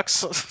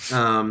sucks.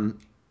 Um,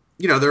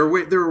 there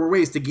were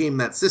ways to game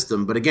that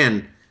system, but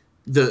again,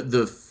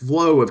 the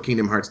flow of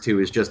Kingdom Hearts 2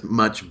 is just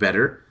much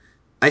better.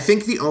 I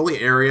think the only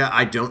area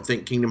I don't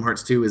think Kingdom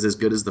Hearts 2 is as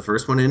good as the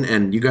first one in,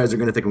 and you guys are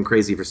going to think I'm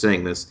crazy for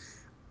saying this,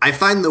 I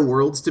find the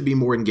worlds to be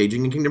more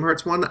engaging in Kingdom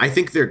Hearts 1. I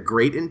think they're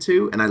great in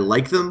 2, and I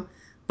like them,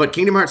 but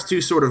Kingdom Hearts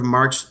 2 sort of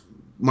marked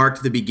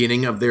the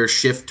beginning of their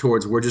shift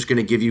towards we're just going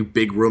to give you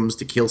big rooms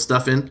to kill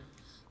stuff in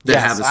that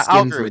have Yes, a I'll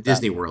skin agree from a with that.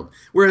 Disney World.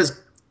 Whereas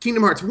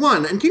Kingdom Hearts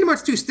 1 and Kingdom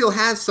Hearts 2 still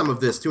has some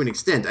of this to an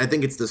extent. I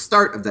think it's the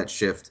start of that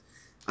shift.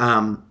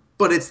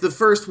 But it's the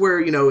first where,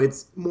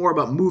 it's more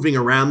about moving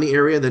around the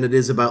area than it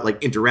is about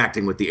like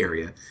interacting with the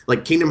area.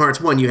 Like Kingdom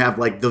Hearts 1, you have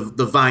like the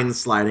vines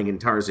sliding in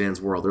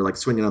Tarzan's world, or like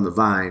swinging on the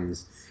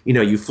vines.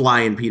 You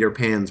fly in Peter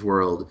Pan's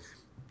world.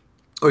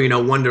 Or,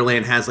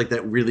 Wonderland has like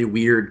that really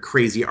weird,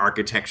 crazy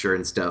architecture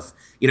and stuff.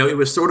 It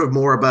was sort of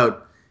more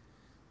about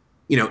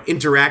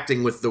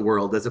interacting with the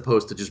world as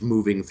opposed to just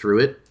moving through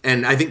it.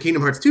 And I think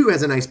Kingdom Hearts 2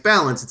 has a nice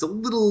balance. It's a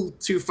little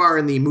too far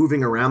in the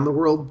moving around the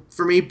world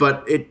for me,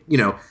 but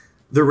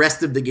the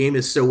rest of the game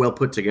is so well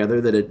put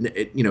together that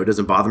it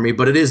doesn't bother me.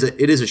 But it is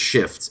a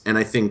shift, and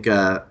I think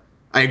I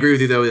agree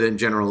with you though that in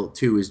general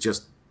 2 is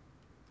just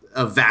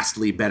a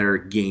vastly better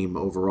game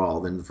overall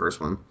than the first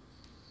one.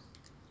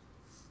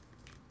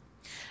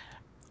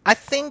 I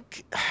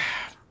think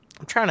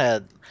I'm trying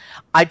to.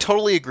 I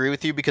totally agree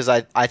with you because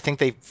I think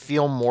they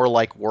feel more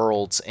like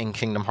worlds in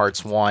Kingdom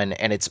Hearts 1,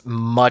 and it's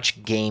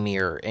much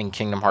gamier in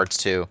Kingdom Hearts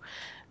 2.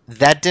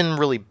 That didn't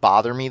really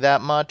bother me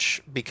that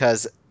much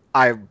because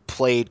I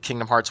played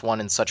Kingdom Hearts 1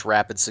 in such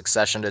rapid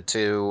succession to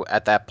 2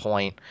 at that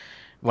point.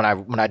 When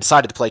I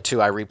decided to play 2,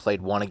 I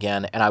replayed 1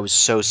 again, and I was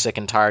so sick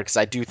and tired because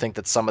I do think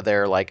that some of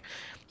their like,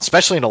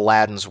 especially in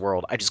Aladdin's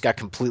world, I just got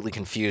completely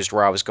confused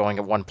where I was going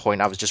at one point.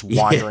 I was just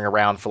Yeah. wandering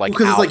around for Well, like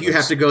because it's like you have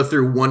hours. to go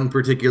through one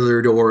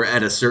particular door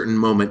at a certain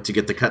moment to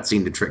get the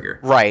cutscene to trigger.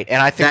 Right, and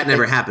I think That that they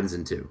never happens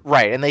in 2.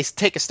 right, and they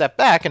take a step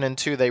back, and in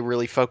 2 they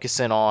really focus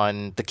in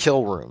on the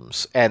kill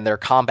rooms and their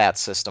combat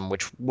system,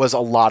 which was a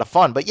lot of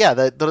fun. But yeah,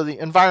 the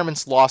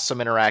environments lost some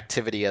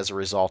interactivity as a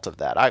result of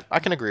that. I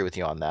can agree with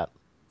you on that.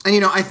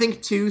 And I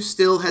think 2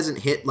 still hasn't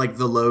hit like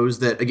the lows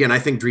that again I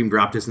think Dream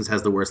Drop Distance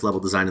has the worst level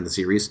design in the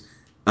series.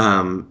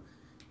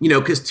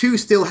 Because 2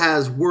 still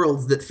has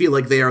worlds that feel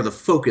like they are the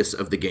focus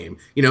of the game.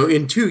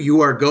 In 2 you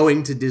are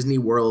going to Disney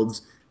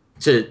worlds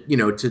you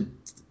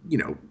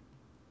know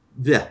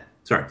yeah,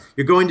 sorry.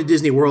 You're going to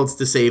Disney worlds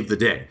to save the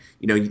day.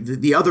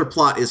 The other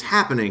plot is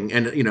happening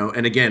and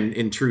and again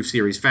in true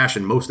series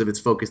fashion most of it's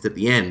focused at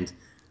the end,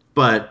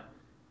 but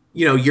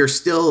you're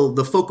still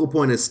the focal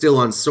point is still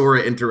on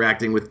Sora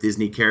interacting with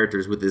Disney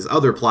characters with this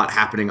other plot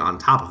happening on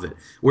top of it.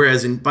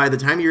 Whereas by the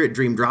time you're at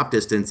Dream Drop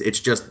Distance, it's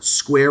just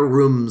square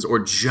rooms or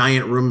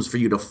giant rooms for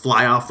you to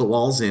fly off the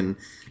walls in.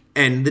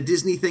 And the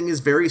Disney thing is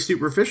very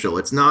superficial.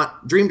 It's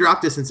not Dream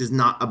Drop Distance is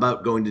not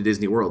about going to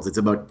Disney worlds. It's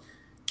about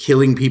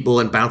killing people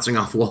and bouncing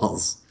off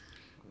walls.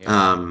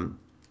 Yeah. Um,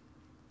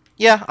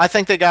 Yeah, I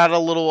think they got a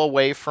little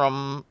away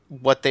from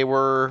what they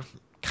were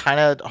kind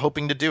of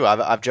hoping to do.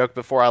 I've joked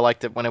before I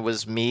liked it when it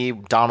was me,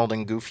 Donald,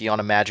 and Goofy on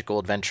a magical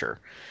adventure.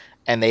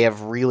 And they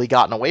have really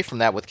gotten away from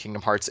that with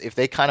Kingdom Hearts. If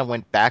they kind of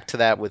went back to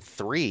that with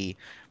 3,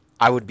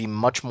 I would be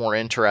much more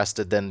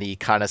interested than the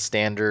kind of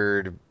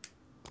standard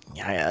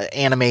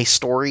anime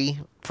story,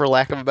 for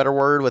lack of a better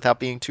word, without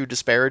being too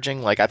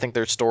disparaging. Like, I think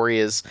their story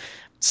is,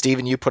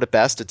 Steven, you put it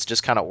best, it's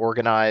just kind of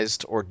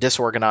organized or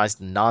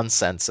disorganized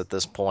nonsense at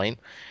this point.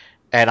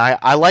 And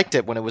I liked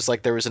it when it was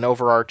like there was an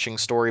overarching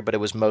story, but it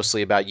was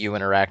mostly about you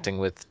interacting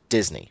with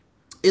Disney.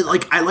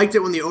 I liked it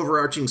when the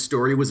overarching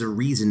story was a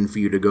reason for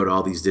you to go to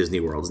all these Disney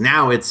worlds.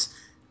 Now it's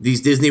these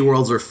Disney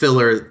worlds are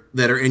filler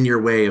that are in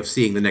your way of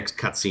seeing the next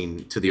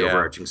cutscene to the Yeah,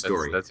 overarching that's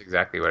story. that's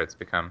exactly what it's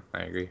become.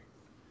 I agree.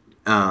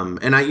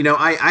 And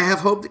I have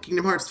hope that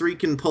Kingdom Hearts 3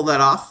 can pull that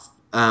off.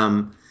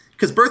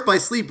 Because Birth by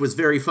Sleep was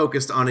very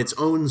focused on its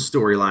own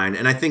storyline,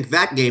 and I think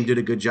that game did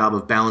a good job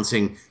of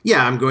balancing.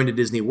 Yeah, I'm going to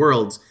Disney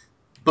worlds,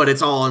 but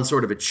it's all on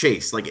sort of a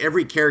chase. Like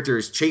every character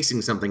is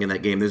chasing something in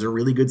that game. There's a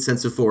really good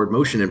sense of forward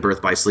motion in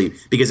Birth by Sleep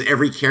because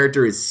every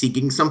character is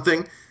seeking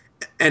something,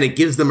 and it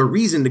gives them a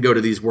reason to go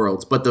to these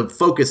worlds. But the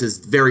focus is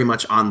very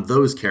much on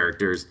those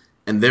characters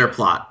and their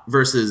plot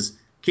versus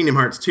Kingdom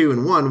Hearts 2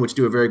 and 1, which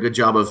do a very good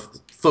job of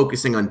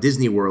focusing on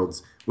Disney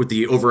worlds with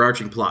the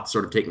overarching plot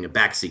sort of taking a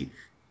backseat.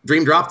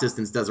 Dream Drop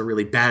Distance does a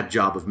really bad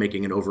job of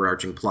making an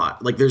overarching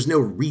plot. Like, there's no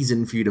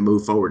reason for you to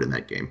move forward in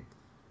that game.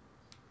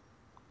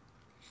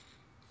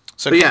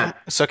 So But yeah,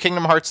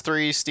 Kingdom Hearts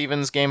 3,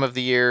 Steven's Game of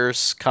the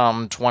Years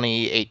come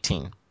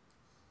 2018.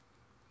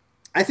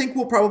 I think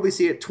we'll probably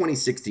see it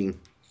 2016.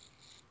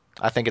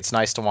 I think it's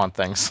nice to want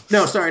things.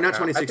 No, sorry, not I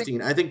think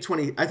 2016.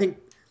 I think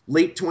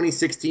late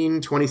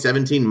 2016,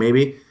 2017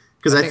 maybe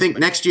because I I think think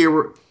next year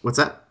we're what's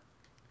that?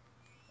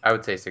 I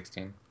would say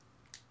 16.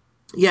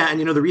 Yeah, and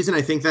the reason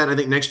I think that I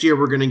think next year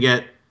we're going to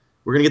get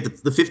We're gonna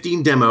get the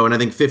 15 demo, and I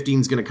think 15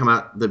 is gonna come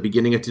out the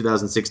beginning of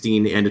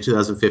 2016, the end of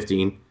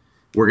 2015.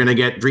 We're gonna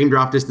get Dream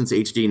Drop Distance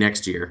HD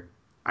next year.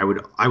 I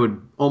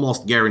would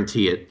almost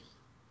guarantee it.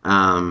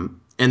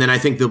 And then I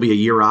think there'll be a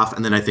year off,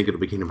 and then I think it'll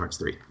be Kingdom Hearts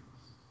 3.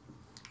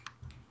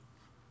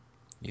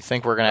 You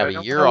think we're gonna have I a don't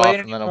want year to wait off,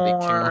 and then it'll be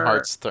Kingdom anymore.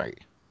 Hearts 3?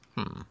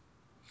 Hmm.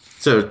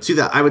 So to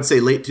that, I would say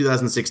late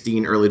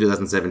 2016, early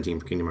 2017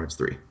 for Kingdom Hearts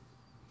 3.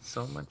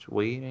 So much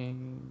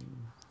waiting.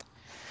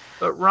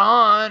 But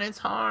Ron, it's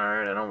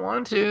hard. I don't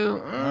want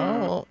to.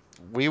 Oh,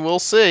 we will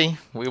see.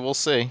 We will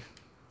see.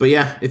 But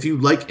yeah, if you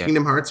like Yeah.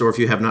 Kingdom Hearts or if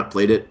you have not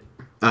played it,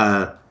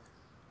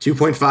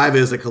 2.5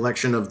 is a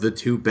collection of the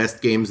two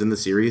best games in the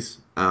series.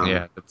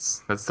 Yeah, that's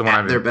the one At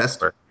I've their been best.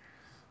 for.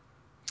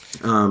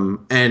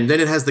 And then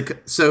it has the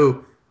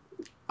so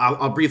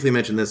I'll briefly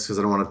mention this because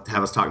I don't want to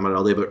have us talking about it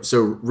all day. But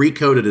so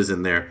Recoded is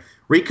in there.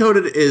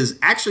 Recoded is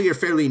actually a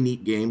fairly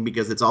neat game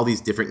because it's all these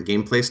different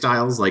gameplay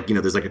styles. Like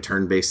there's like a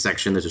turn-based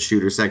section, there's a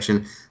shooter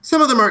section.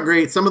 Some of them aren't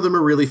great, some of them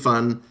are really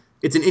fun.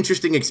 It's an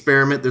interesting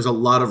experiment. There's a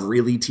lot of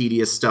really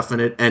tedious stuff in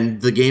it,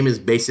 and the game is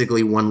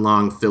basically one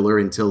long filler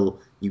until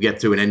you get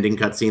to an ending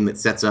cutscene that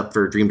sets up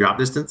for Dream Drop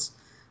Distance.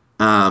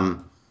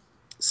 Um,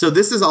 so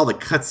this is all the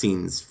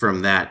cutscenes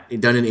from that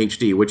done in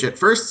HD, which at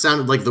first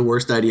sounded like the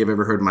worst idea I've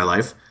ever heard in my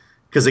life.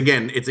 Because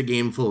again, it's a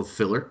game full of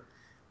filler.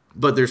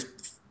 But there's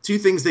two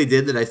things they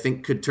did that I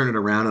think could turn it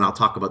around, and I'll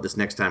talk about this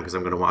next time because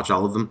I'm going to watch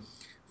all of them.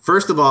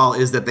 First of all,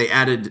 is that they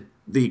added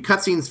the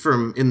cutscenes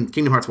from in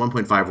Kingdom Hearts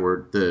 1.5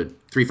 were the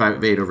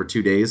 358 over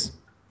 2 days,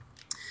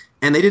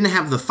 and they didn't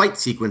have the fight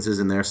sequences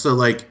in there. So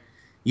like,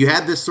 you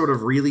had this sort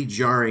of really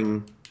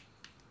jarring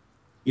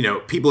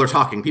people are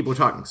talking.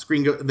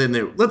 Screen go, then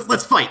they,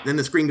 let's fight. Then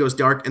the screen goes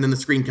dark, and then the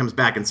screen comes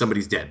back, and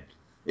somebody's dead.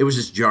 It was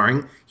just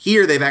jarring.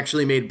 Here, they've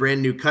actually made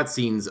brand new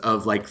cutscenes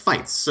of like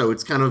fights, so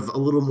it's kind of a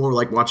little more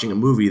like watching a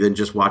movie than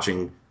just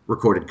watching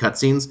recorded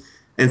cutscenes.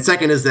 And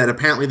second is that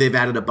apparently they've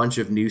added a bunch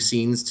of new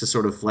scenes to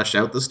sort of flesh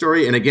out the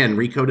story. And again,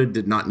 Recoded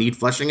did not need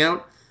fleshing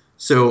out,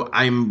 so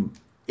I'm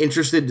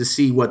interested to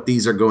see what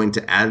these are going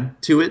to add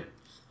to it.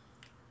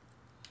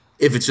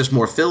 If it's just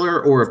more filler,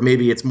 or if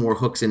maybe it's more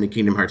hooks into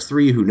Kingdom Hearts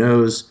 3, who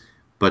knows?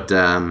 But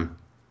I'll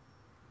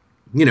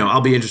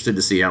be interested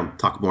to see. I'll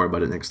talk more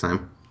about it next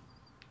time.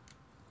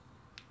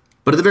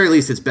 But at the very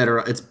least, it's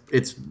better.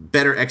 It's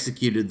better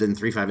executed than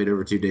 358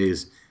 over 2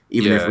 days,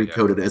 even if Yeah, yeah.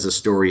 Recoded as a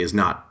story is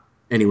not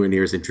anywhere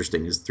near as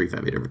interesting as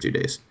 358 over 2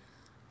 days.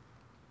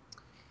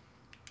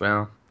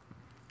 Well,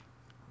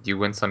 you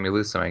win some, you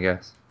lose some, I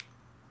guess.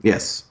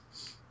 Yes,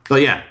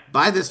 but yeah,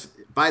 buy this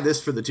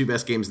for the two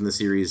best games in the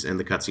series and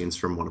the cutscenes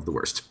from one of the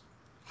worst.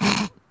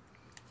 A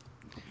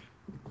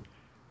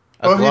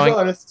glowing,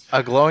 Honest.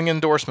 a glowing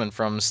endorsement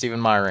from Stephen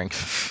Meyering.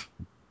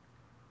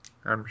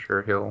 I'm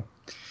sure he'll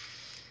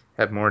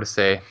have more to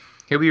say.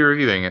 He'll be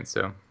reviewing it, so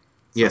it's only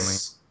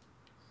Yes,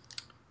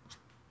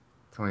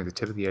 it's only the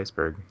tip of the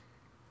iceberg.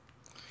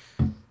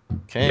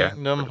 Yeah.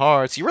 Kingdom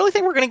Hearts. You really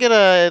think we're gonna get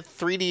a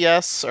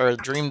 3DS or a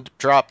Dream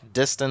Drop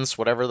Distance,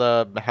 whatever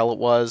the hell it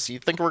was? You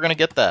think we're gonna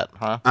get that,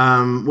 huh?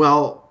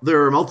 Well,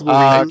 there are multiple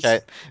reasons.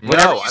 Okay. No,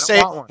 I don't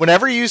want one.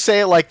 Whenever you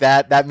say it like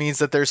that, that means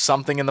that there's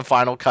something in the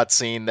final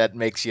cutscene that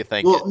makes you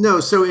think it. Well, no.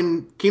 So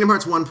in Kingdom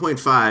Hearts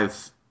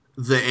 1.5,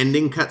 the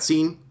ending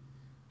cutscene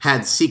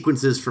had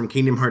sequences from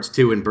Kingdom Hearts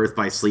 2 and Birth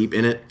by Sleep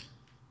in it,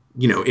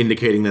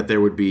 indicating that there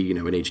would be, an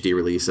HD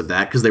release of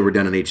that because they were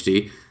done in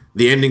HD.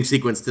 The ending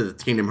sequence to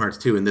the Kingdom Hearts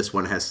 2 and this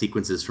one has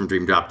sequences from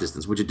Dream Drop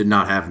Distance, which it did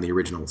not have in the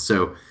original.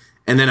 So,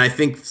 and then I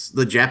think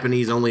the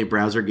Japanese only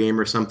browser game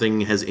or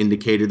something has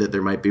indicated that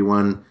there might be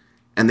one.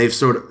 And and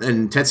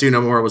Tetsuya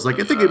Nomura was like,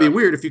 I think it'd be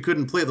weird if you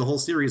couldn't play the whole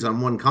series on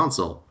one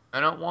console. I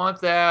don't want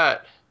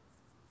that.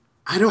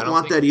 I I don't don't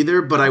want think that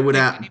either, I but don't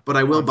think but anybody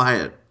I will wants buy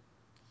that. it.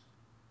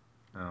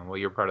 Oh, well,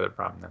 you're part of the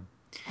problem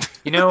then.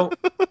 You know,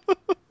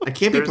 I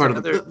can't be there's part of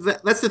another.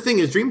 That's the thing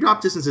is Dream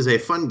Drop Distance is a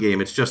fun game.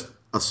 It's just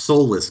a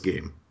soulless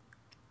game.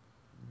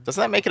 Doesn't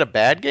that make it a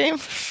bad game?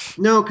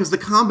 No, because the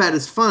combat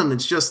is fun.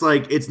 It's just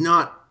like it's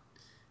not.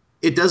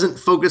 It doesn't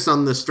focus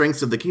on the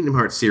strengths of the Kingdom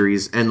Hearts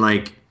series, and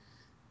like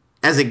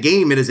as a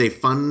game, it is a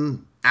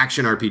fun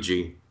action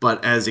RPG.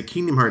 But as a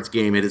Kingdom Hearts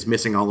game, it is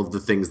missing all of the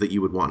things that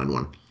you would want in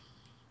one.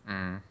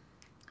 Mm,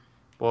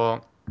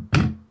 well,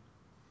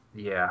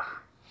 yeah.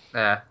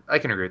 I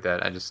can agree with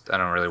that. I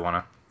don't really want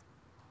to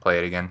play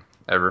it again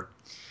ever.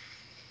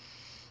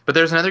 But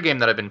there's another game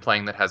that I've been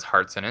playing that has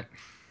hearts in it,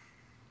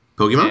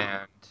 Pokemon.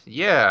 and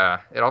yeah,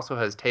 it also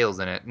has tails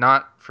in it.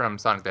 Not from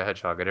Sonic the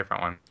Hedgehog, a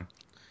different one.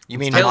 You It's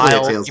mean I'd Tails of play a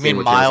mile? Hearts. Tails You game mean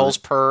with Tails in miles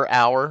it. per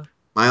hour?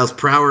 Miles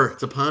per hour.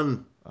 It's a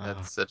pun. Oh,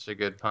 That's such a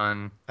good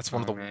pun. that's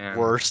one of Oh the man,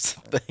 worst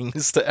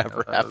things to I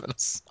ever love happen to I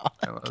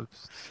Sonic. love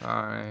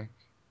Sonic.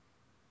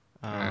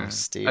 Oh, I don't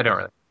Steven.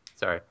 really.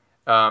 Sorry.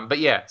 But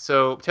yeah,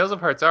 so Tales of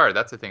Hearts R,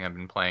 that's the thing I've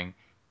been playing.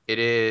 It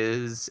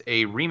is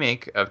a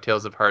remake of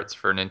Tales of Hearts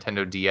for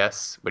Nintendo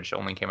DS, which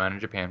only came out in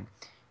Japan.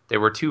 There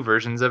were two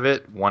versions of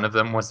it. One of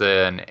them was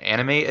an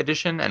anime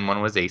edition, and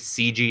one was a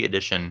CG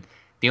edition.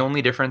 The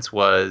only difference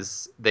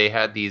was they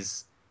had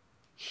these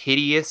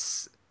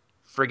hideous,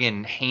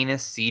 friggin'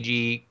 heinous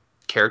CG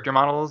character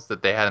models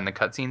that they had in the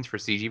cutscenes for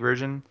CG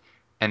version,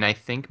 and I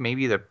think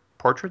maybe the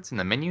portraits in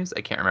the menus.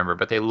 I can't remember,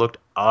 but they looked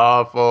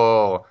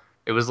awful.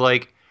 It was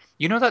like,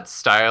 you know, that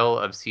style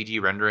of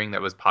CG rendering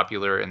that was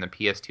popular in the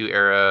PS2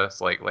 era,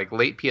 so like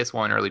late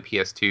PS1, early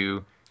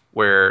PS2,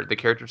 where the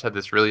characters had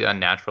this really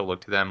unnatural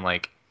look to them.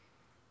 Like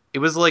it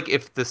was like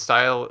if the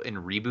style in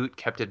Reboot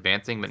kept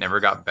advancing but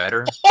never got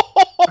better.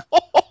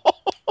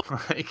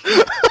 Like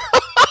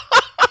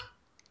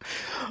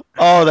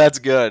Oh, that's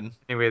good.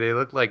 anyway, they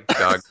look like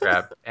dog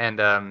crap, and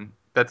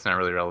that's not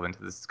really relevant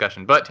to this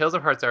discussion. But Tales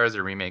of Hearts R is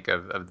a remake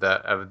of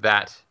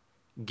that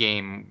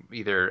game,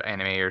 either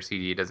anime or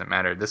CD. It doesn't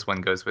matter. This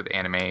one goes with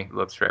anime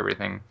looks for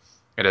everything.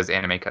 It has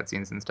anime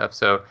cutscenes and stuff.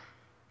 So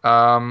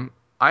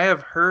I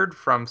have heard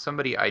from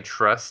somebody I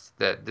trust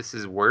that this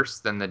is worse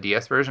than the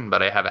DS version,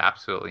 but I have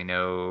absolutely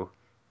no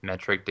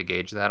metric to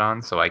gauge that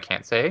on, so I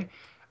can't say.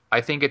 I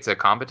think it's a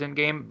competent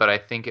game, but I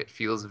think it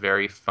feels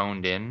very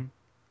phoned in.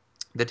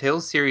 The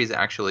Tales series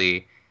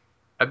actually,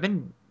 I've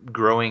been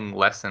growing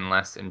less and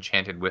less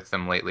enchanted with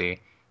them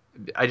lately.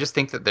 I just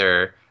think that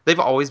they've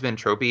always been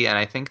tropey, and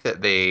I think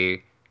that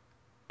they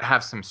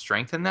have some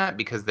strength in that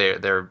because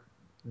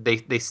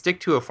they stick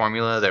to a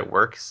formula that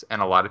works,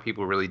 and a lot of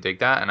people really dig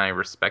that, and I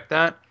respect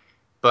that.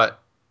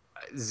 But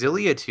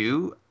Zillia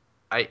 2,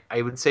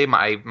 I would say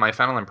my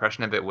final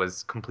impression of it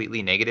was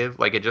completely negative.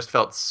 Like it just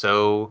felt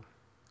so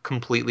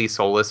completely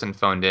soulless and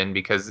phoned in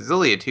because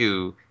Zillia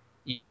 2,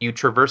 you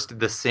traversed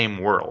the same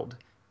world.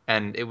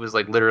 And it was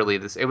like literally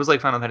this. It was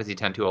like Final Fantasy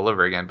X-2 all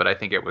over again, but I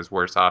think it was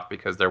worse off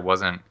because there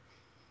wasn't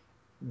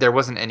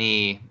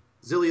any.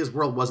 Zillia's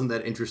world wasn't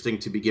that interesting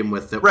to begin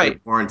with that Right.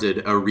 it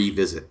warranted a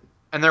revisit.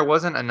 And there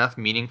wasn't enough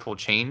meaningful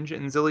change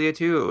in Zillia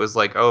 2. It was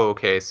like, oh,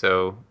 okay,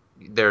 so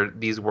there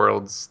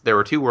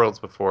were two worlds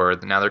before,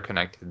 now they're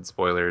connected,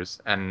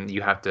 spoilers, and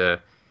you have to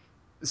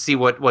see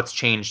what's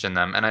changed in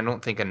them. And I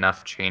don't think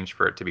enough changed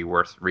for it to be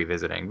worth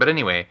revisiting. But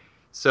anyway,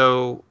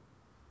 so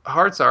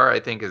Hearts R, I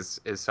think, is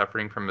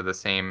suffering from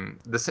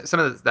some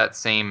of that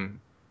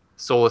same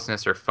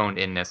soullessness or phoned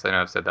inness. I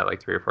know I've said that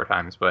like three or four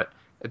times, but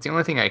it's the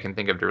only thing I can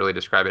think of to really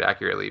describe it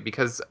accurately.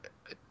 Because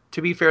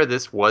to be fair,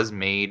 this was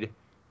made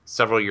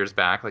several years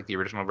back, like the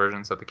original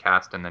version. So the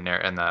cast and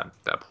the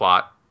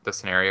plot, the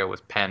scenario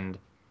was penned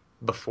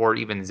before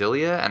even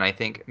Zillia, and I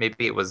think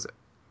maybe it was.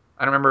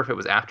 I don't remember if it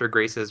was after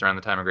Graces or around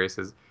the time of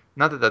Graces.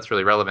 Not that that's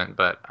really relevant,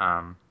 but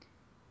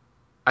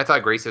I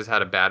thought Graces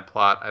had a bad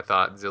plot. I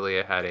thought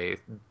Zillia had a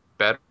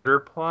better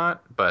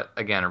plot, but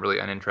again, a really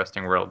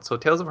uninteresting world. So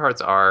Tales of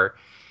Hearts R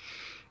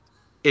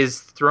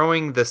is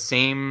throwing the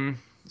same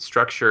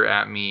structure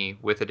at me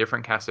with a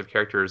different cast of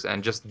characters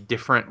and just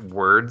different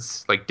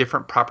words, like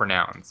different proper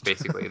nouns,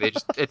 basically.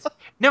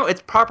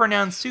 It's proper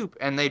noun soup,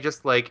 and they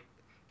just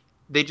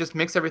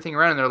mix everything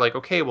around and they're like,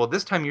 okay, well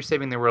this time you're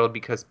saving the world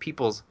because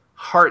people's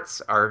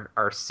hearts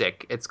are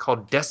sick. It's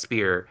called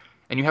Despear,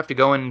 and you have to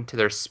go into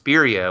their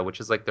spiria, which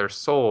is like their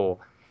soul,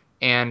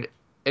 and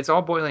it's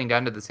all boiling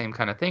down to the same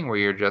kind of thing where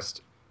you're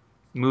just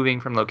moving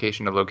from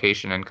location to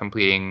location and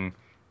completing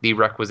the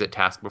requisite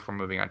task before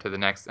moving on to the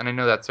next. And I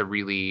know that's an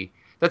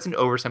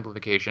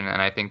oversimplification,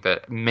 and I think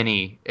that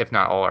many, if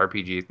not all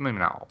RPGs, maybe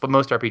not all, but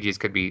most RPGs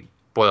could be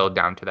boiled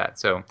down to that.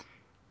 So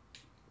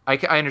I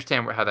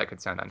understand how that could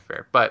sound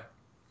unfair, but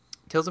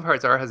Tales of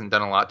Hearts R hasn't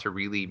done a lot to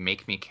really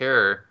make me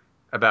care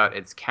about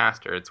its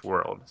cast or its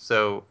world.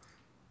 So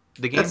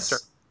the game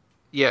start. That's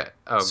Yeah.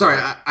 Oh, go sorry,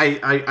 ahead.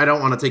 I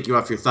don't want to take you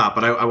off your thought,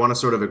 but I want to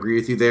sort of agree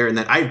with you there in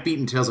that I've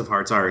beaten Tales of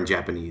Hearts R in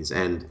Japanese,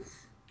 and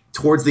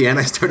towards the end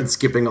I started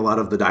skipping a lot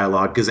of the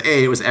dialogue because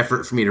A, it was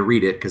effort for me to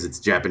read it because it's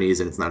Japanese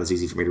and it's not as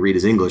easy for me to read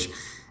as English,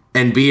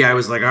 and B, I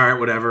was like, all right,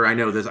 whatever, I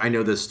know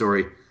this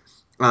story.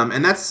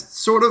 And that's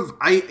sort of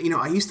I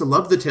used to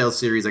love the Tales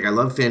series. Like I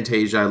love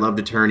Fantasia, I loved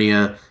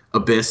Eternia,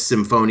 Abyss,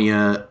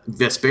 Symphonia,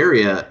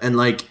 Vesperia, and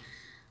like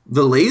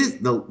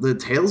the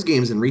Tales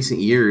games in recent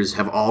years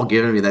have all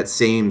given me that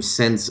same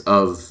sense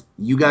of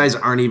you guys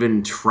aren't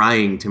even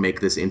trying to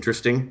make this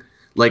interesting.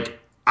 Like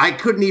I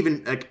couldn't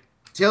even like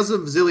Tales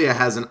of Zillia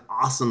has an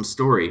awesome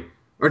story,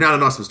 or not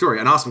an awesome story,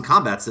 an awesome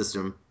combat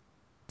system,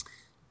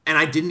 and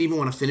I didn't even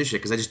want to finish it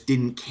because I just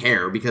didn't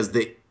care because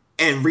the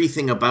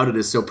everything about it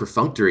is so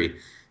perfunctory.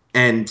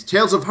 And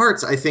Tales of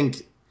Hearts, I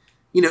think,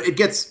 it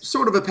gets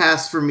sort of a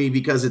pass for me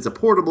because it's a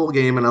portable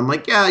game, and I'm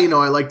like, yeah,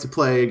 I like to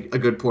play a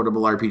good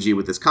portable RPG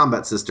with this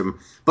combat system.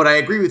 But I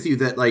agree with you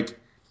that like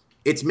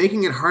it's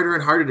making it harder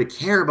and harder to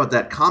care about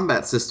that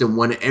combat system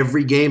when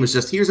every game is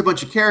just here's a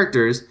bunch of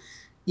characters.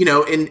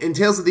 In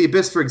Tales of the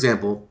Abyss, for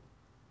example,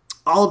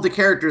 all of the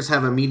characters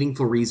have a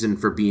meaningful reason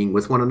for being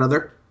with one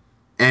another,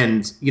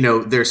 and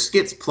their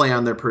skits play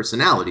on their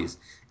personalities,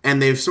 and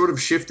they've sort of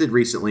shifted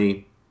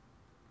recently.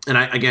 And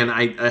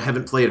I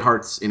haven't played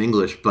Hearts in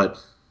English,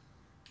 but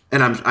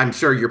and I'm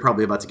sure you're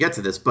probably about to get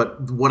to this, but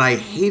what I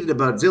hated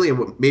about Zillion,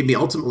 what made me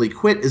ultimately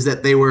quit, is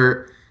that they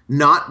were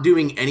not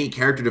doing any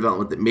character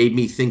development that made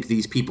me think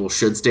these people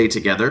should stay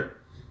together.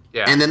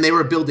 Yeah. And then they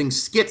were building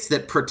skits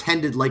that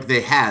pretended like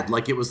they had,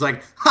 like it was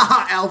like,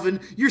 haha,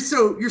 Alvin, you're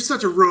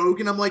such a rogue,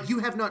 and I'm like, you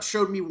have not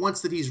showed me once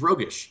that he's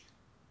roguish.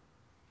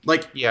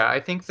 Like Yeah, I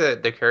think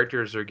that the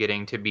characters are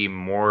getting to be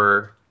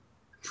more.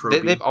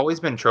 They've tropey. always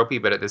been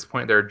tropey, but at this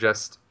point, they're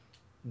just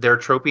their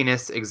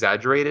tropiness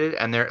exaggerated,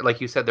 and they're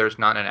like you said, there's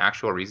not an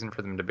actual reason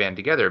for them to band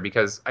together.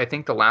 Because I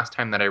think the last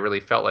time that I really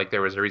felt like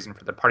there was a reason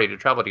for the party to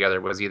travel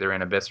together was either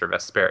in Abyss or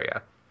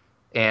Vesperia.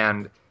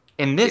 And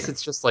in this, Yeah.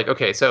 it's just like,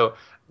 okay, so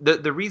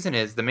the reason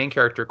is the main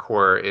character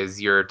core is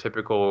your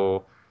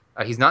typical.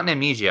 He's not an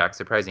amnesiac,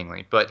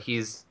 surprisingly, but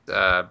he's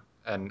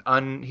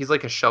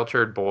like a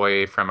sheltered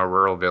boy from a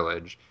rural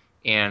village.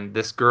 And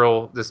this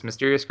girl, this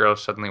mysterious girl,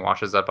 suddenly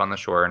washes up on the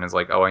shore and is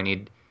like, "Oh, I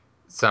need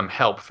some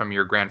help from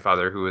your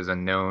grandfather, who is a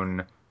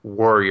known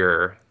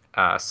warrior,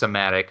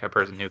 somatic, a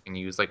person who can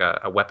use like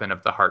a weapon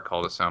of the heart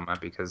called a soma,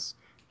 because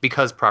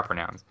proper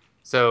nouns."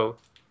 So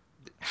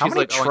How she's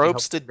many like, "Oh, I need help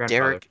tropes with your did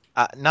grandfather." Derek?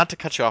 Not to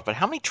cut you off, but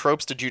how many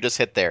tropes did you just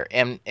hit there?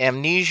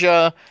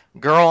 Amnesia,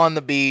 girl on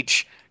the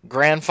beach,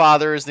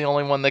 grandfather is the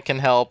only one that can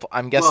help.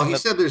 I'm Well, guessing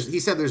that. he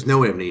said there's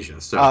no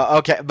amnesia. So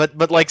Okay,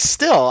 but like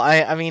still,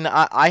 I mean,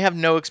 I have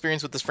no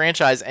experience with this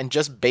franchise, and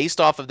just based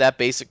off of that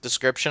basic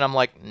description, I'm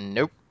like,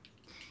 nope.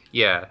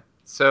 Yeah.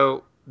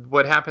 So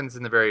what happens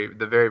in the very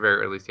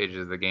early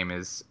stages of the game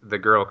is the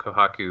girl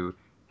Kohaku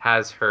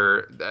has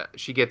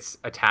she gets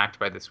attacked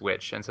by this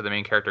witch, and so the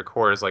main character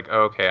Core is like,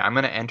 oh, okay, I'm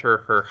gonna enter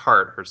her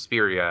heart, her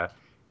spiria,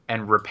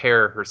 and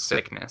repair her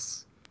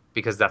sickness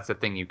because that's the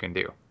thing you can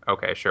do.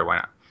 Okay, sure, why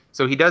not?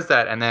 So he does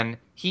that, and then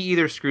he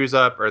either screws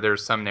up or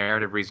there's some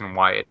narrative reason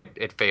why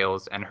it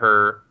fails, and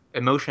her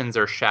emotions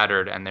are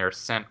shattered and they're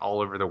sent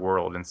all over the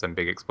world in some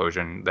big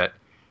explosion that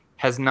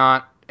has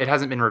not it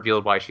hasn't been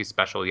revealed why she's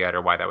special yet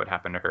or why that would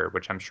happen to her,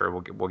 which I'm sure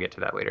we'll get to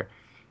that later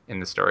in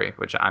the story,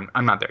 which I'm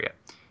not there yet.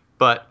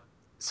 But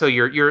so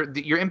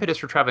your impetus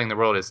for traveling the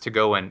world is to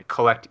go and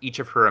collect each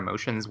of her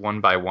emotions one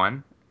by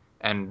one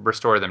and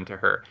restore them to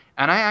her.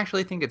 And I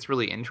actually think it's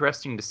really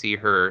interesting to see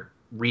her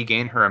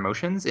regain her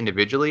emotions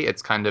individually.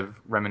 It's kind of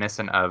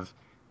reminiscent of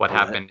what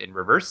Colette. happened in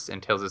reverse in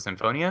Tales of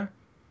Symphonia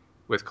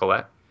with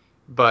Colette.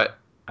 But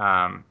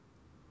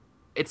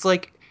it's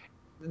like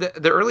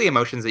the early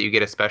emotions that you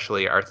get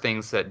especially are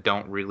things that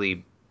don't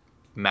really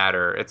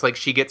matter. It's like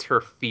she gets her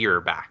fear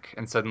back,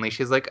 and suddenly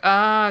she's like,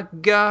 "Ah,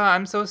 God,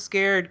 I'm so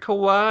scared,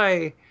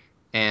 kawaii."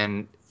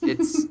 And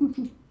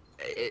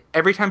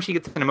every time she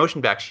gets an emotion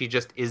back, she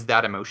just is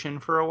that emotion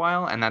for a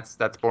while, and that's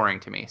boring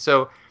to me.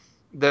 So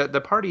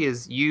the party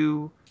is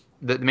you,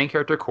 the main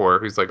character Core,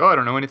 who's like, "Oh, I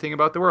don't know anything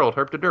about the world.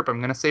 Herp de derp.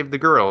 I'm gonna save the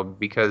girl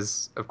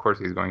because of course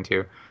he's going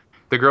to."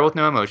 The girl with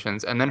no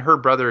emotions, and then her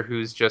brother,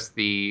 who's just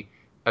the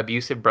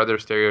abusive brother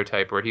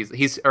stereotype, where he's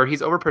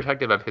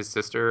overprotective of his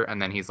sister, and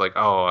then he's like,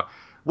 "Oh,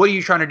 what are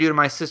you trying to do to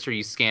my sister,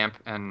 you scamp?"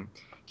 And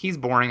he's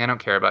boring. I don't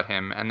care about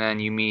him. And then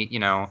you meet,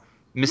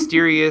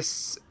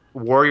 mysterious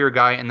warrior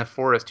guy in the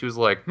forest who's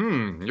like,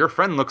 your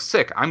friend looks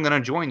sick. I'm gonna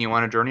join you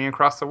on a journey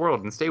across the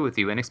world and stay with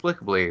you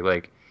inexplicably."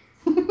 Like,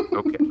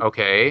 okay,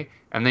 okay.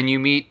 And then you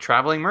meet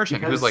traveling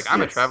merchant who's like, Because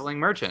 "I'm a yes. traveling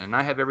merchant and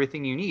I have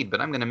everything you need,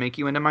 but I'm gonna make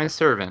you into my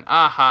servant."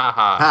 Ah ha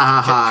Ha ha.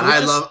 ha ha! Can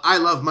And we just I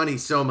love money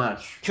so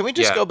much. can we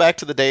just Yeah. go back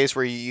to the days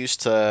where you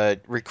used to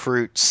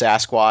recruit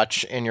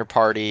Sasquatch in your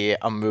party,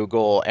 a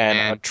Moogle, and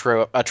And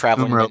a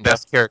traveling Umro, ninja?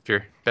 best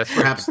character. Best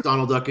character. Perhaps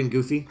Donald Duck and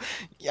Goofy.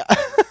 Yeah.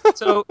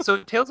 So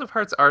Tales of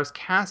Hearts R's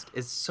cast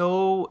is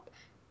so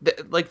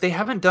like they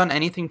haven't done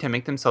anything to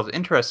make themselves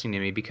interesting to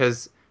me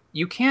because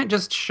you can't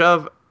just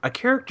shove a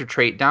character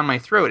trait down my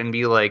throat and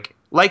be like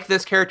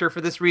this character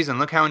for this reason.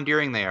 Look how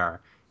endearing they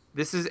are.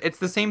 It's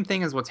the same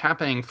thing as what's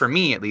happening for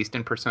me at least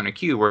in Persona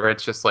Q, where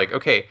it's just like,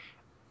 okay,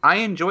 I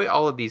enjoy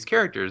all of these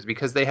characters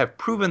because they have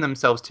proven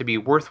themselves to be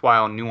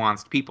worthwhile,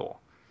 nuanced people.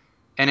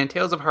 And in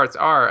Tales of Hearts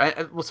R,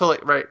 well, so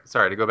like, right,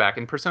 sorry to go back.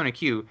 In Persona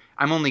Q,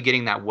 I'm only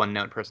getting that one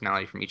note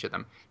personality from each of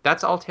them.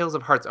 That's all Tales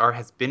of Hearts R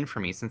has been for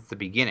me since the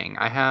beginning.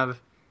 I have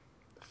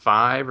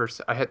I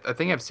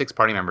think I have six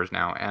party members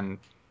now, and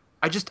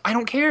I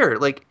don't care.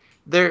 Like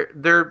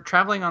they're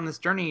traveling on this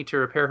journey to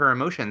repair her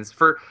emotions.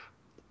 For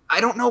I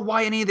don't know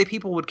why any of the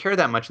people would care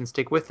that much and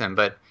stick with them,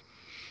 but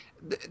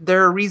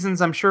there are reasons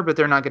I'm sure, but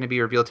they're not going to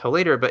be revealed till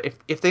later. But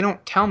if they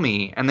don't tell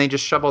me and they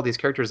just shove all these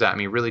characters at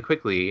me really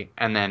quickly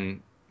and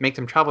then make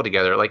them travel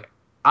together, like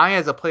I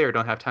as a player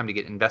don't have time to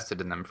get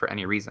invested in them for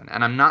any reason,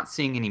 and I'm not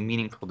seeing any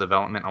meaningful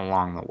development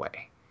along the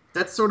way.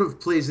 That sort of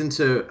plays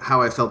into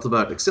how I felt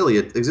about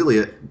Exilia,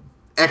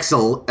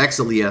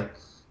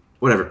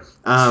 whatever.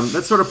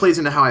 That sort of plays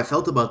into how I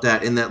felt about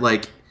that. In that,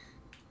 like,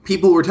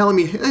 people were telling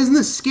me, "Isn't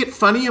this skit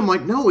funny?" I'm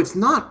like, "No, it's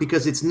not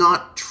because it's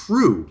not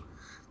true."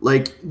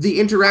 Like the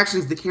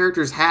interactions the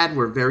characters had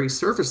were very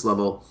surface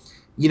level.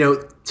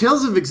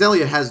 Tales of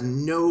Exelia has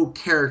no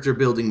character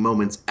building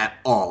moments at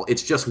all.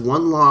 It's just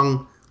one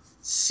long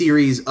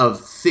series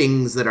of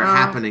things that are Um,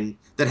 happening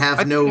that I have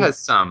think it no. has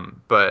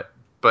some, but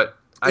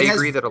I It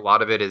agree has that a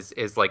lot of it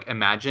is like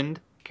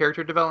imagined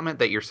character development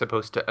that you're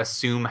supposed to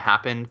assume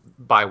happened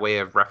by way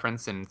of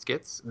reference in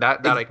skits.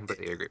 That I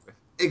completely agree with.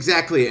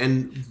 exactly,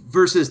 and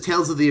versus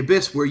Tales of the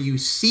Abyss, where you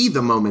see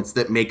the moments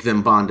that make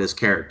them bond as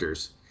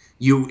characters.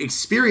 You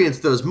experience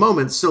those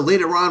moments, so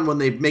later on, when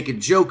they make a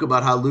joke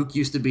about how Luke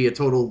used to be a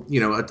total,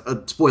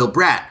 a spoiled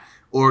brat,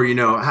 or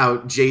how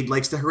Jade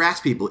likes to harass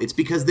people. It's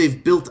because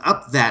they've built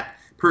up that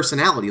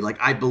personality. Like,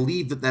 I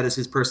believe that is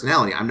his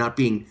personality. I'm not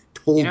being You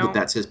told that know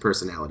that's his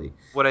personality.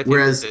 what I think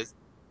this Whereas,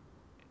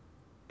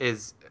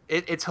 is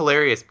it's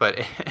hilarious,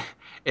 but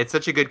it's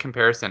such a good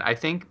comparison. I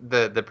think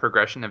the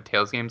progression of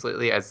Tales games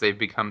lately, as they've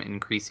become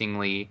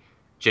increasingly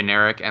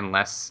generic and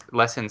less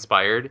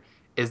inspired,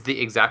 is the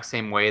exact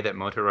same way that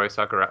Motoi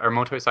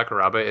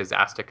Sakuraba is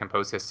asked to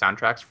compose his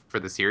soundtracks for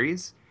the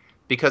series,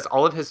 because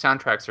all of his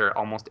soundtracks are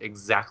almost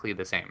exactly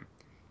the same.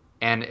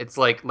 And it's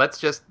like let's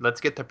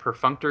get the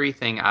perfunctory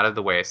thing out of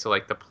the way. So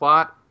like the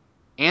plot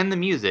and the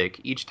music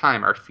each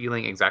time are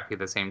feeling exactly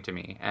the same to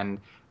me. And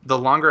the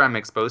longer I'm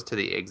exposed to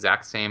the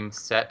exact same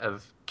set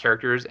of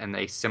characters in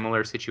a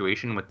similar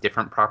situation with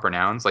different proper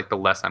nouns, like the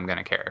less I'm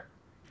gonna care.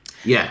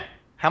 yeah,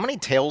 How many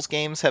Tales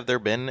games have there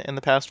been in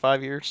the past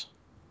 5 years?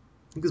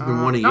 I think it's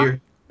been one a Not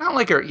year. not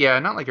like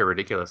a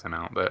ridiculous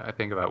amount, but I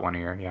think about one a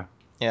year. Yeah.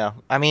 Yeah,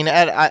 I mean,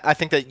 I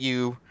think that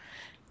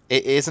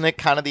isn't it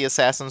kind of the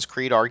Assassin's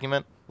Creed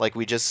argument? Like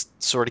we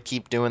just sort of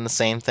keep doing the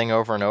same thing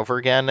over and over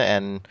again,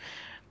 and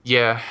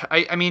Yeah.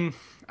 I mean,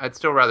 I'd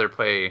still rather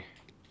play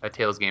a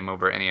Tales game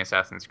over any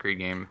Assassin's Creed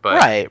game, but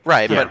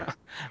right, Yeah. but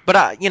But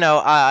I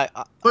no,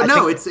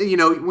 think it's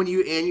when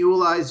you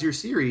annualize your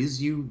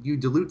series, you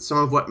dilute some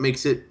of what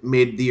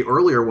made the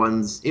earlier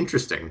ones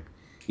interesting.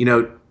 You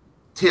know,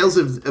 Tales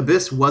of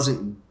Abyss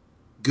wasn't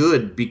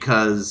good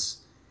because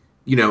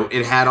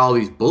it had all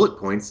these bullet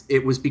points.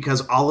 It was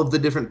because all of the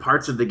different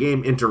parts of the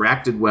game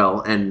interacted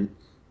well, and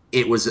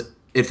it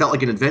felt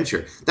like an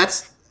adventure.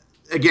 That's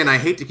again, I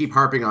hate to keep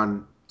harping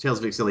on Tales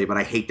of Exilia, but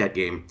I hate that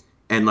game.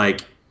 And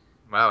like,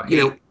 wow, you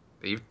know, hate.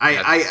 You've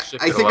That's I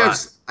shifted a think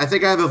lot. I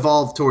think I've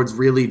evolved towards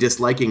really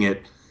disliking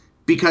it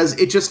because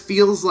it just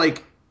feels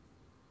like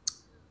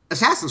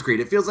Assassin's Creed.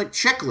 It feels like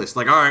checklist.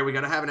 Like, all right, we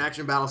got to have an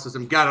action battle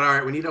system. Got it. All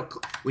right,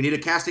 we need a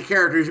cast of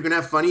characters who are gonna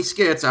have funny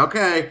skits.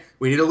 Okay,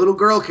 we need a little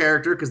girl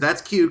character because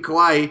that's cute,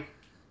 kawaii.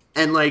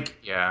 And like,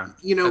 Yeah.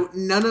 That,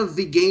 none of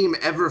the game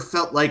ever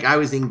felt like I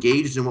was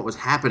engaged in what was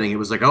happening. It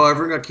was like, oh,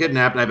 everyone got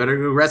kidnapped. I better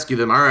go rescue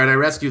them. All right, I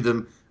rescued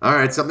them. All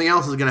right, something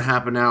else is gonna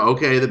happen now.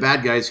 Okay, the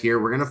bad guy's here.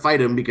 We're gonna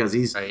fight him because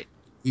right.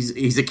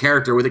 he's a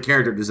character with a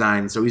character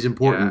design, so he's Yeah.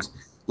 important. And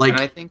I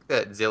Like, think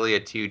that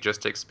Xillia 2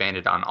 just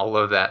expanded on all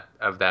of that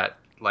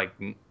like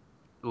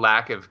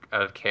lack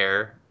of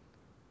care,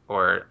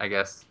 or I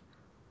guess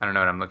I don't know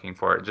what I'm looking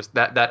for. Just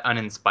that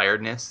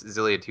uninspiredness.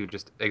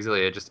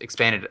 Xillia just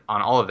expanded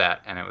on all of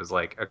that, and it was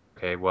like,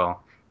 okay,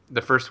 well,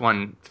 the first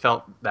one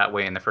felt that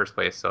way in the first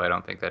place, so I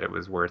don't think that it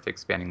was worth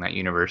expanding that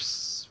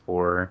universe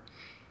for.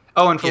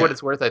 Oh, and for what yeah,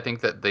 it's worth, I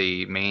think that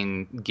the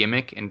main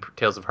gimmick in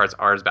Tales of Hearts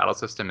R's battle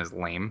system is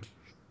lame,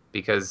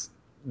 because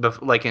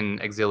like in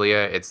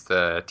Exilia, it's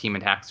the team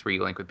attacks where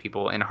you link with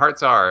people. In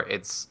Hearts R,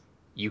 it's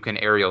you can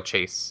aerial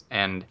chase,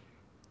 and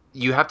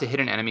you have to hit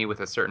an enemy with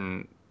a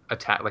certain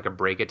attack, like a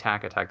break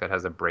attack that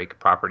has a break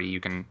property. You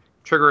can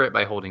trigger it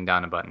by holding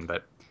down a button,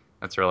 but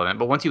that's irrelevant.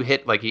 But once you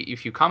hit, like,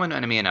 if you calm an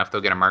enemy enough,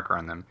 they'll get a marker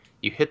on them.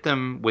 You hit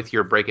them with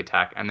your break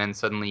attack, and then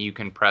suddenly you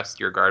can press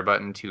your guard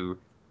button to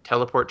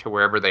teleport to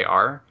wherever they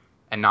are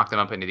and knock them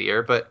up into the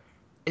air. But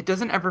it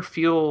doesn't ever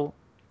feel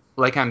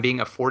like I'm being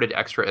afforded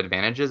extra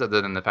advantages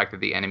other than the fact that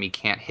the enemy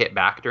can't hit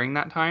back during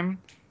that time.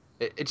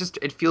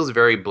 It feels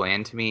very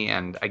bland to me,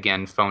 and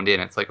again phoned in.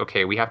 It's like,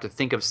 okay, we have to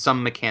think of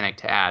some mechanic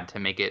to add to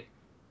make it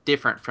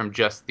different from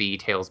just the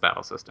Tails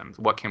battle systems.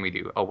 What can we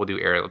do? Oh, we'll do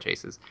aerial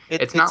chases.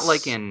 It's not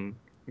like it's in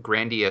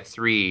Grandia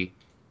 3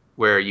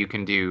 where you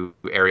can do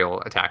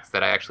aerial attacks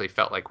that I actually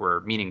felt like were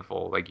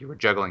meaningful, like you were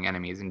juggling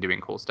enemies and doing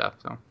cool stuff.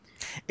 So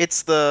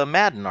it's the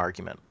Madden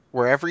argument,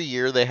 where every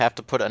year they have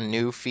to put a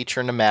new feature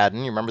into Madden.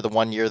 You remember the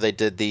one year they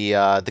did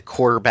the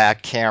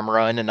quarterback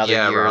camera, and another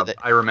yeah, year Rob, that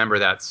I remember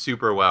that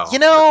super you well. The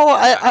know,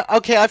 quarterback.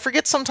 okay, I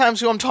forget sometimes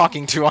who I'm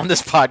talking to on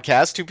this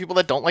podcast. Two people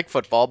that don't like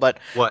football, but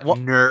What what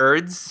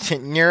nerds?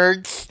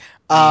 nerds.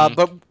 Mm.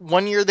 But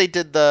one year they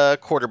did the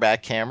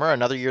quarterback camera.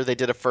 Another year they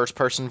did a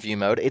first-person view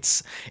mode.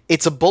 It's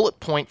a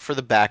bullet point for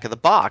the back of the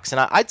box, and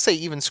I'd say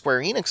even Square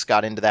Enix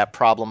got into that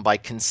problem by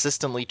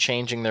consistently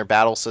changing their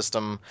battle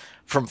system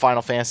from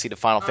Final Fantasy to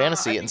Final I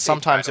Fantasy, and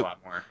think they tried sometimes a it lot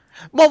more.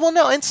 well,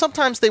 no, and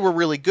sometimes they were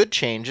really good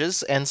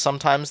changes, and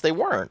sometimes they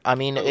weren't. I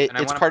mean, Oh, and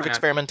I it's want to part of point out too,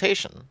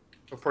 experimentation.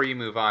 before you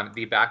move on,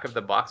 the back of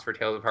the box for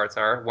Tales of Hearts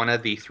are one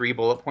of the three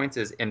bullet points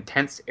is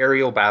intense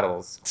aerial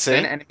battles.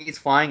 Send See? enemies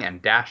flying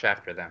and dash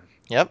after them.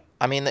 Yep.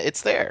 I mean,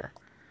 it's there.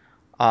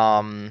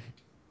 Um,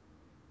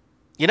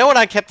 you know what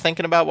I kept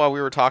thinking about while we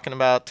were talking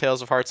about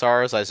Tales of Hearts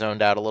R as I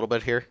zoned out a little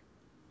bit here?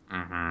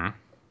 Mm-hmm.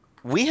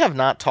 We have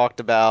not talked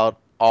about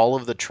all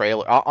of the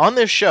trailer on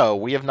this show.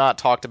 We have not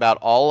talked about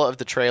all of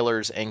the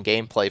trailers and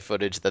gameplay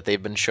footage that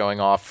they've been showing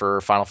off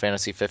for Final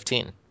Fantasy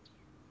 15.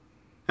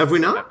 have we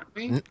not?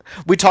 Haven't we?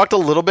 We talked a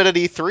little bit at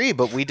E3,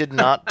 but we did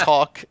not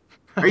talk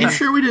Are you in.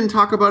 sure we didn't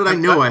talk about it? I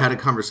know But I had a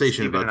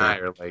conversation Steven about and I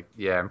that. are like,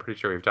 yeah, I'm pretty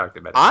sure we've talked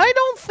about it I then.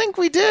 don't think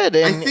we did. I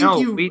And think No,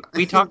 you. I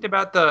we talked think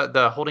about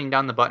the holding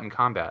down the button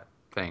combat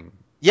thing.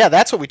 yeah,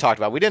 that's what we talked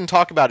about. We didn't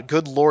talk about.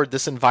 Good lord,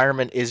 this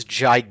environment is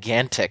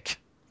gigantic.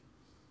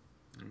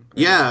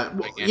 Yeah,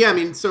 well, yeah. I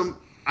Gigantic. mean, so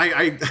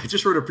I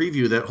just wrote a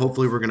preview that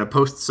hopefully we're going to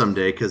post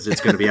someday because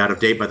it's going to be out of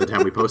date by the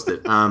time we post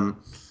it.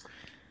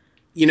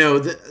 You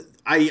know,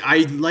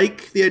 I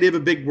like the idea of a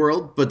big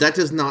world, but that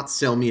does not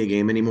sell me a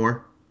game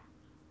anymore.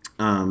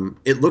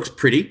 It looks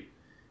pretty,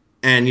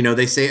 and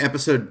they say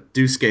episode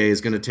Duske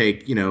is going to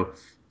take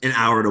an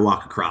hour to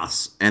walk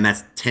across, and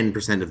that's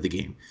 10% of the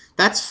game.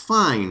 That's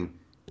fine,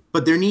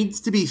 but there needs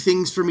to be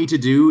things for me to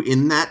do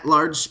in that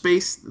large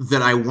space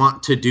that I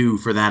want to do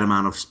for that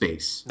amount of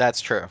space.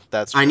 That's true.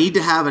 That's I true. need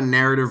to have a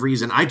narrative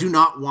reason. I do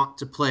not want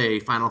to play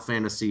Final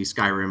Fantasy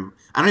Skyrim.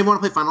 I don't even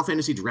want to play Final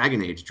Fantasy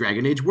Dragon Age.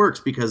 Dragon Age works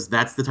because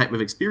that's the type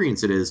of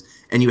experience it is,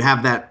 and you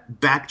have that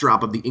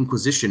backdrop of the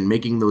Inquisition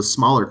making those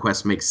smaller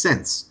quests make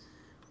sense.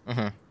 Hmm.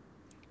 No,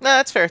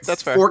 that's fair.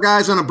 That's fair. Four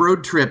guys on a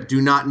road trip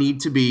do not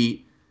need to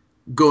be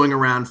going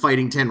around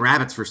fighting 10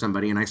 rabbits for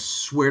somebody, and I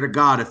swear to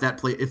God,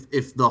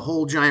 if the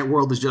whole giant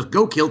world is just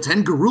go kill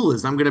 10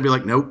 gorillas, I'm gonna be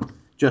like, nope,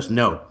 just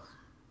no.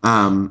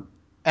 Um,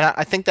 And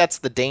I think that's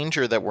the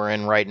danger that we're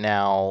in right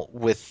now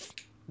with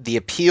the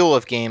appeal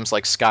of games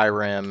like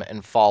Skyrim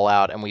and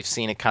Fallout, and we've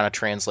seen it kind of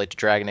translate to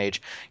Dragon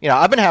Age.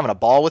 I've been having a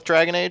ball with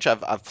Dragon Age.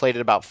 I've played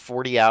it about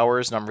 40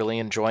 hours, and I'm really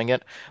enjoying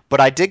it. But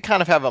I did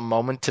kind of have a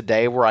moment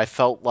today where I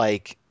felt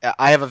like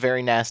I have a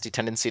very nasty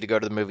tendency to go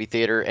to the movie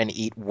theater and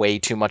eat way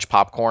too much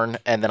popcorn,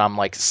 and then I'm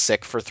like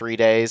sick for 3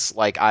 days.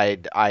 Like I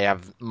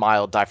have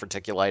mild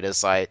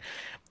diverticulitis.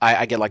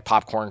 I get like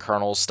popcorn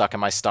kernels stuck in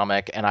my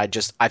stomach, and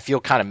I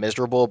feel kind of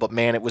miserable. But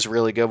man, it was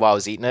really good while I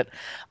was eating it.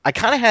 I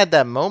kind of had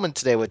that moment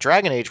today with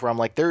Dragon Age where I'm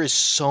like, there is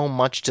so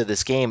much to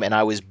this game, and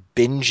I was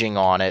binging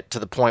on it to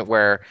the point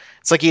where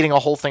it's like eating a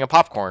whole thing of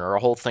popcorn or a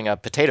whole thing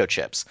of potato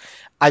chips.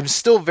 I'm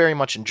still very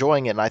much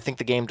enjoying it, and I think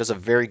the game does a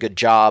very good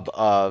job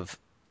of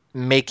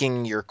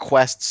making your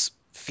quests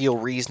feel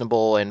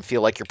reasonable and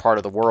feel like you're part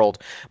of the world.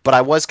 But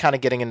I was kind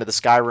of getting into the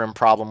Skyrim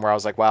problem where I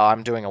was like, wow,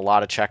 I'm doing a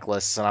lot of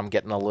checklists and I'm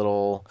getting a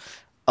little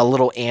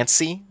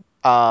antsy.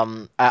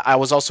 I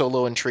was also a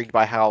little intrigued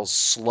by how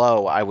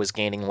slow I was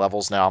gaining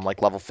levels now. I'm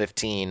like level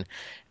 15,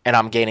 and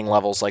I'm gaining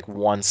levels like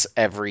once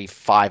every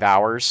 5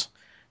 hours.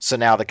 So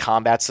now the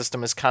combat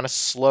system is kind of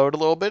slowed a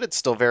little bit. It's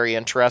still very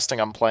interesting.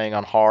 I'm playing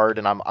on hard,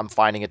 and I'm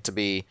finding it to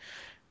be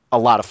a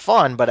lot of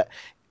fun. But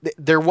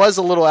there was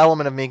a little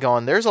element of me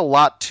going, "There's a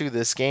lot to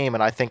this game,"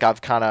 and I think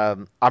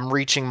I'm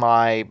reaching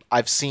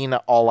I've seen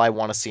all I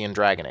want to see in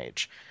Dragon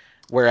Age.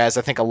 Whereas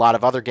I think a lot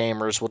of other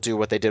gamers will do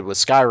what they did with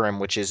Skyrim,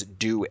 which is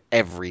do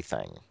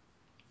everything.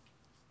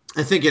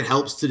 I think it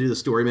helps to do the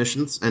story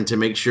missions and to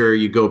make sure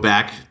you go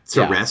back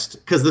to Yeah. rest.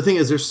 Because the thing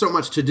is, there's so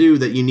much to do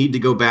that you need to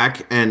go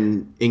back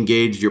and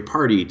engage your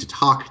party to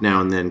talk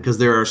now and then. Because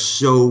there are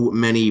so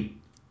many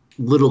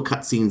little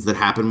cutscenes that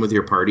happen with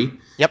your party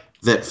Yep.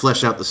 that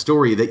flesh out the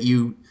story that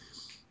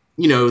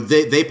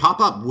they pop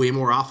up way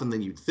more often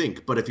than you'd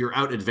think. But if you're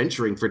out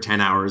adventuring for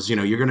 10 hours,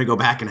 you're going to go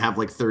back and have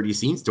like 30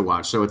 scenes to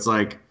watch. So it's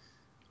like,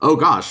 oh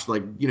gosh,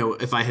 like,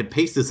 if I had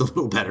paced this a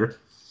little better.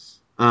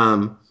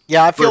 Um,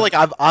 Yeah, I feel like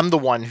but I'm the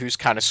one who's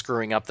kind of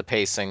screwing up the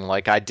pacing.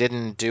 Like I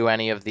didn't do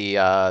any of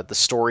the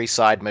story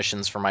side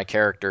missions for my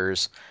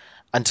characters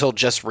until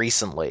just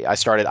recently.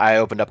 I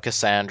opened up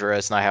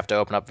Cassandra's, and I have to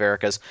open up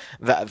Varric's.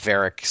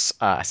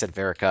 I said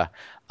Verica.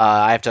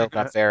 I have to open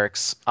up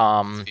Varric's.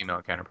 His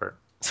female counterpart.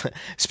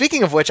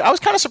 Speaking of which, I was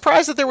kind of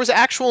surprised that there was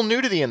actual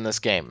nudity in this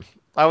game.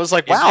 I was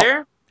like, Is wow, there?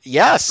 oh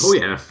yes,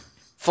 yeah.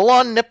 full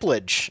on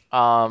nipplage.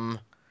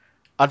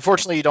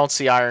 Unfortunately, you don't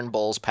see Iron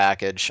Bull's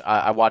package.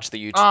 I watched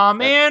the YouTube. Aw,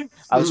 man.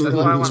 That's why I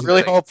I was wanted to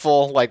really play.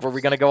 hopeful. Like, were we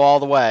going to go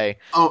all the way?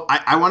 Oh,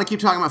 I want to keep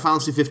talking about Final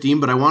Fantasy 15,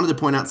 but I wanted to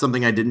point out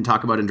something I didn't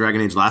talk about in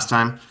Dragon Age last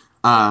time.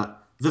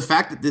 The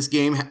fact that this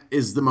game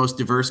is the most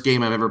diverse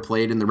game I've ever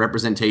played, and the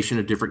representation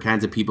of different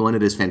kinds of people in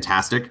it is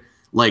fantastic.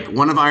 Like,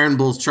 one of Iron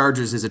Bull's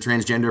charges is a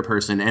transgender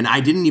person, and I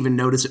didn't even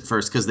notice at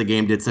first because the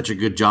game did such a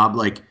good job,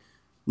 like,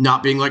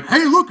 not being like,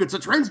 hey, look, it's a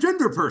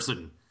transgender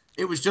person.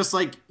 It was just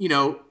like,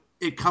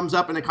 it comes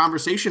up in a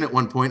conversation at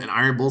one point, and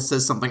Iron Bull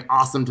says something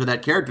awesome to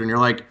that character, and you're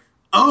like,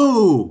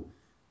 oh,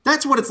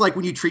 that's what it's like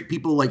when you treat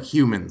people like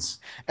humans.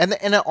 And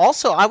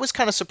also, I was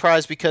kind of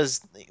surprised because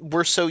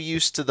we're so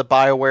used to the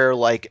Bioware,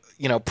 like,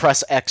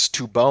 press X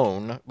to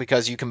bone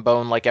because you can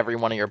bone like every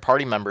one of your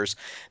party members.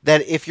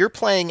 That if you're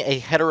playing a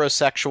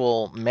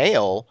heterosexual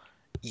male,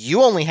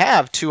 you only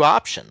have two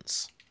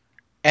options,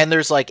 and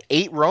there's like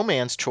eight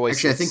romance Actually, I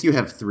think choices. you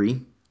have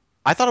three.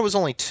 I thought it was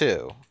only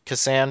two.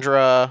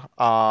 Cassandra.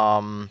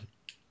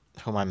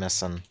 Who am I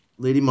missing?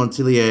 Lady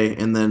Montilier,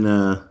 and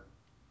then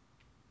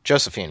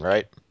Josephine,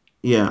 right?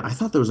 yeah, I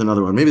thought there was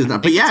another one. Maybe there's I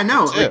not, but think it's yeah, only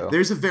no, like two.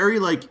 there's a very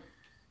like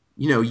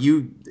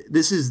you.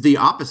 This is the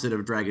opposite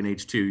of Dragon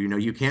Age 2.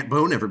 You can't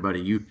bone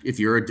everybody. If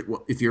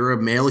you're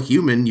a male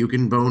human, you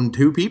can bone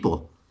two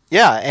people,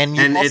 Yeah, and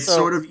you and it's also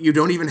sort of you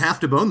don't even have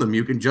to bone them.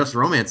 You can just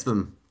romance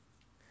them.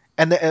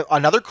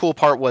 another cool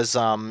part was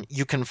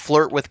you can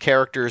flirt with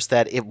characters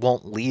that it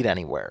won't lead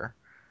anywhere.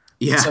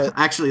 Yeah, So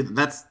actually,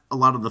 that's a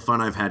lot of the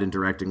fun I've had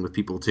interacting with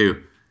people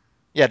too.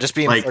 Yeah, just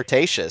being Like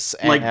flirtatious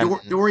like and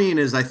Dorian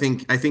is I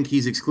think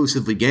he's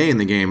exclusively gay in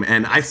the game,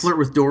 and I yes. flirt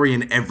with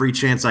Dorian every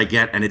chance I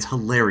get, and it's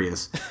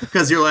hilarious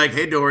because you're like,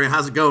 "Hey Dorian,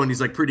 how's it going?"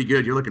 He's like, "Pretty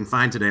good. You're looking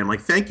fine today." I'm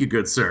like, "Thank you,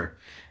 good sir."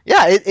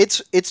 Yeah,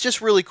 it's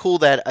just really cool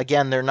that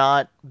again they're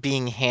not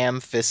being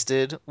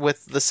ham-fisted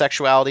with the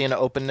sexuality and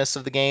openness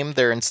of the game.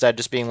 They're instead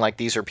just being like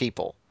these are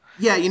people.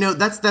 Yeah,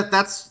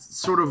 that's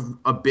sort of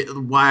a bit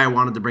why I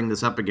wanted to bring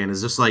this up again.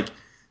 Is just like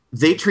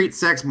they treat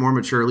sex more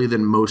maturely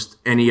than most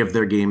any of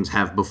their games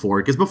have before.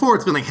 Because before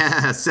it's been like,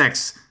 ha,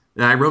 sex.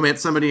 I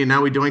romance somebody and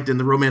now we doinked and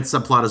the romance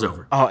subplot is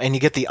over. Oh, and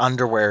you get the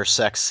underwear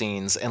sex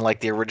scenes in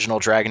like the original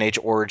Dragon Age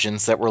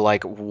Origins that were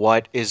like,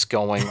 what is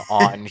going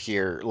on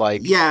here?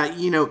 Like, Yeah,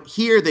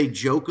 here they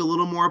joke a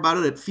little more about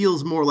it. It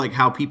feels more like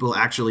how people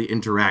actually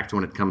interact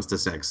when it comes to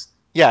sex.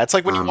 yeah, it's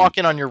like when you Um, walk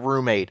in on your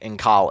roommate in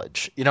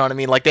college. You know what I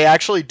mean? Like they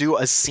actually do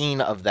a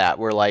scene of that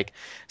where like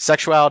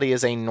sexuality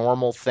is a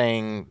normal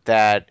thing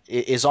that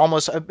is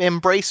almost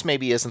embrace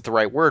maybe isn't the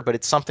right word, but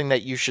it's something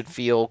that you should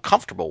feel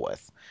comfortable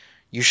with.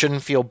 You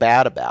shouldn't feel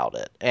bad about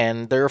it.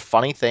 And there are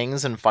funny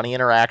things and funny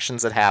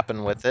interactions that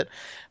happen with it.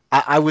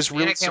 I was Man,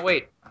 really I can't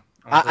wait.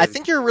 I want to I play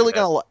think you're through really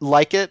that. gonna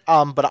like it.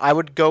 But I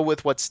would go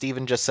with what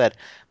Steven just said.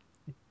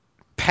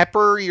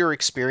 Pepper your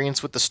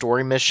experience with the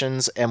story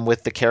missions and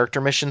with the character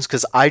missions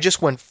because I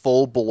just went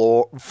full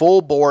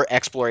bore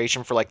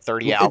exploration for like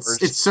 30 well,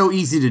 it's hours. so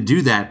easy to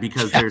do that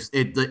because Yeah,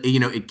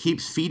 it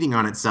keeps feeding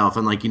on itself,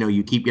 and like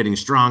you keep getting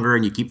stronger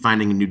and you keep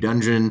finding a new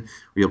dungeon, or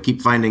you'll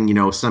keep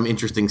finding some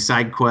interesting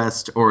side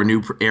quest or a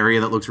new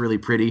area that looks really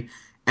pretty,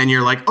 and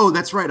you're like, oh,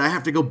 that's right, I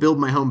have to go build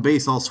my home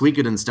base all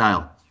Suikoden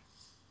style.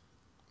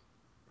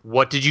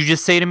 What did you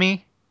just say to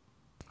me?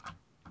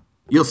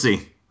 You'll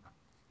see.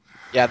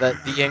 yeah. The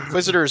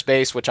Inquisitor's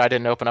base, which I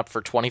didn't open up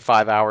for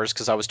 25 hours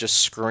because I was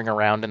just screwing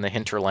around in the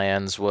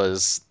hinterlands,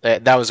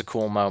 that was a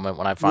cool moment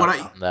when I What finally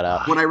I opened that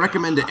up. what I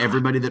recommend to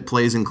everybody that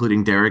plays,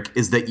 including Derek,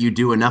 is that you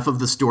do enough of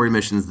the story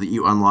missions that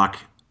you unlock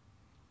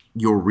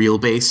your real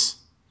base.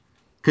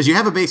 Because you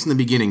have a base in the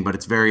beginning, but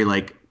it's very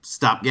like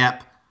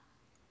stopgap.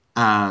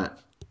 Uh,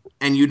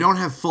 and you don't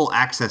have full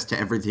access to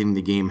everything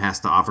the game has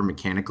to offer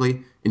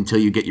mechanically until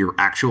you get your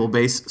actual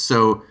base.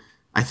 So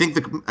I think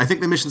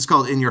the mission's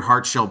called "In Your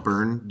Heart Shall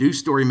Burn." Do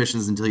story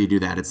missions until you do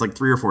that. It's like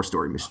 3 or 4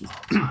 story missions.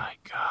 Oh my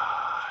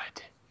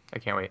god. I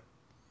can't wait.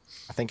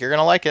 I think you're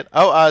gonna like it.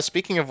 Oh,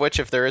 speaking of which,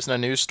 if there isn't a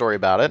news story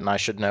about it, and I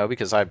should know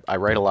because I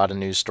write a lot of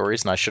news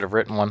stories, and I should have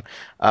written one.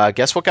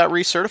 Guess what got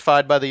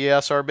recertified by the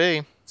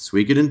ESRB?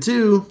 Suikoden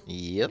 2.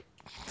 Yep.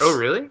 Oh,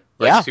 really?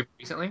 Like Yeah. super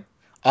recently?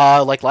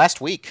 Like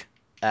last week,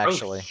 Oh,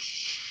 actually.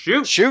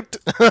 shoot. Shoot.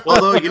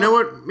 Although You you know know,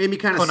 what made me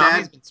kind of Konami's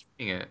sad? been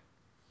streaming it.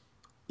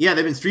 Yeah,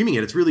 they've been streaming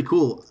it. It's really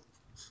cool.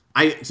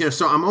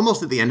 So I'm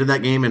almost at the end of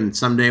that game, and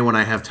someday when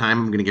I have time,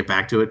 I'm gonna get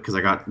back to it because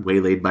I got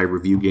waylaid by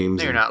review games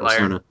No, you're and not, liar.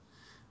 Persona.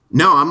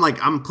 No,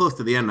 I'm close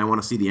to the end. I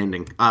want to see the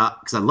ending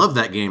because I love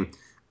that game.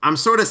 I'm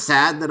sort of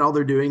sad that all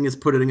they're doing is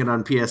putting it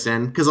on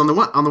PSN because on the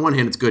one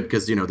hand it's good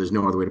because there's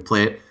no other way to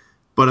play it,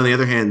 but on the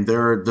other hand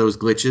there are those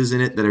glitches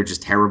in it that are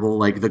just terrible.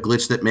 Like the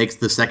glitch that makes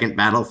the second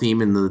battle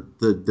theme in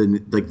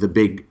the like the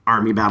big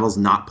army battles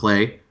not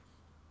play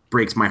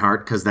breaks my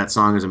heart because that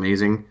song is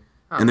amazing.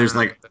 Oh And man, there's I don't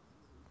like get that.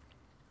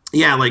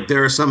 yeah, like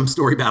there are some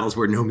story battles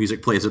where no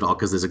music plays at all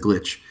because there's a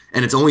glitch,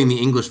 and it's only in the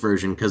English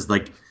version because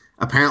like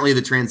apparently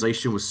the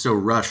translation was so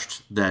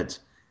rushed that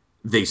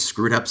they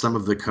screwed up some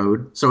of the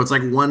code. So it's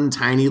like one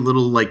tiny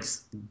little like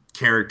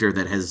character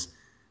that has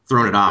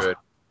thrown it Oh, off. good.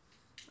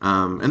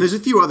 And there's a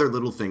few other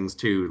little things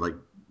too, like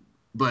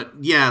but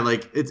yeah,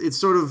 like it's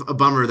sort of a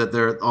bummer that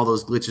there all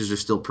those glitches are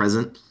still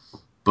present.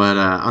 But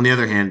on the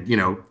other hand,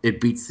 it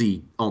beats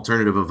the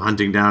alternative of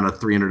hunting down a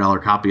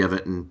 $300 copy of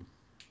it and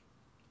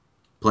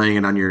playing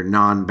it on your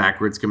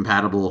non-backwards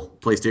compatible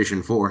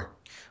PlayStation 4.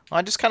 Well,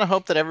 I just kind of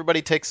hope that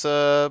everybody takes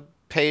a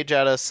page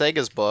out of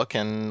Sega's book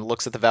and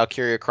looks at the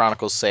Valkyria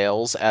Chronicles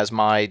sales as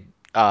my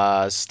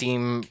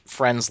Steam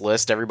friends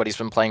list. Everybody's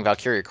been playing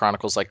Valkyria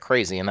Chronicles like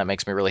crazy, and that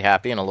makes me really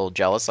happy and a little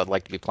jealous. I'd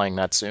like to be playing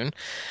that soon.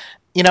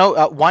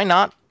 Why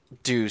not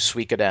do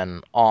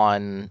Suikoden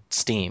on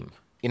Steam?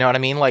 You know what I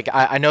mean? Like,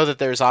 I know that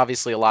there's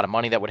obviously a lot of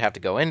money that would have to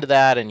go into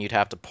that, and you'd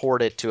have to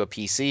port it to a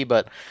PC,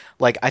 but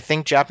like, I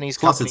think Japanese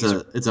Plus, it's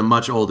companies a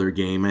much older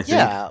game, I think.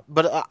 yeah,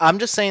 but I'm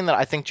just saying that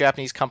I think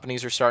Japanese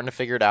companies are starting to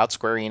figure it out.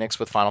 Square Enix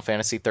with Final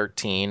Fantasy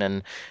 13,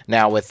 and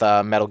now with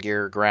Metal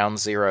Gear Ground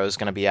Zero is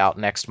going to be out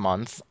next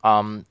month.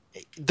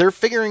 They're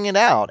figuring it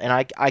out, and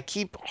I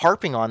keep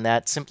harping on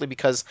that simply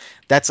because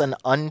that's an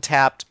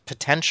untapped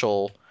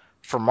potential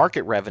for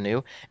market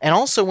revenue. And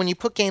also, when you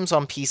put games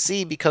on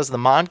PC because of the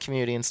mod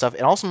community and stuff,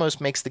 it also most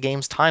makes the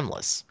games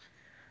timeless.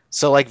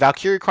 So, like,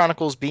 Valkyria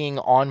Chronicles being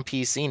on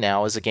PC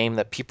now is a game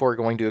that people are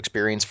going to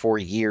experience for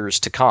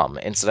years to come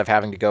instead of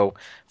having to go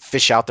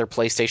fish out their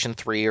PlayStation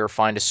 3 or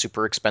find a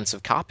super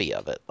expensive copy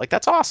of it. Like,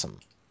 that's awesome.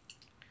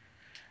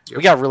 We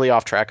Yep. got really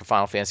off track of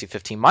Final Fantasy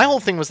 15. My whole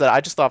thing was that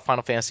I just thought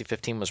Final Fantasy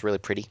 15 was really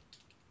pretty.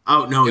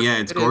 Oh no, Yep. yeah,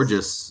 it's It is.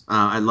 gorgeous.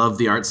 I love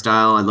the art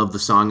style. I love the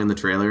song in the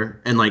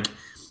trailer, and like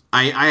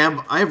I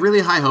have really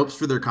high hopes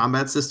for their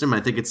combat system. I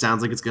think it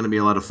sounds like it's going to be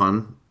a lot of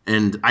fun,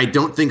 and I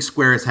don't think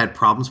Square has had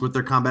problems with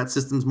their combat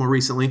systems more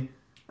recently.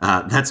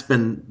 That's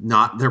been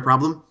not their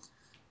problem.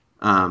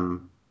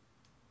 Um,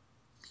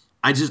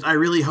 I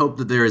really hope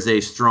that there is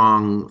a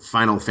strong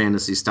Final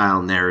Fantasy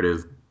style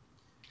narrative,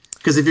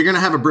 because if you're going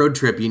to have a road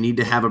trip, you need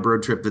to have a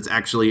road trip that's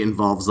actually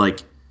involves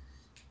like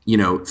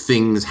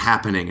things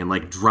happening and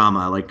like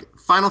drama. Like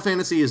Final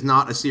Fantasy is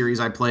not a series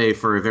I play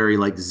for a very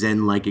like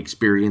zen like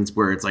experience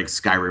where it's like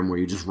Skyrim where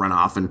you just run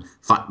off and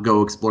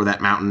go explore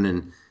that mountain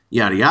and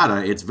yada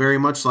yada. It's very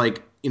much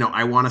like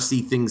I want to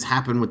see things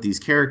happen with these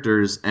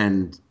characters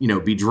and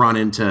be drawn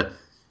into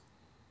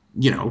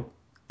you know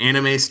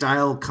anime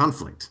style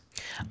conflict.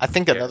 I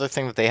think Yeah. another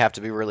thing that they have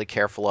to be really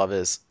careful of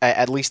is,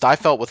 at least I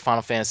felt with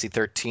Final Fantasy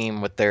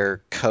 13 with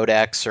their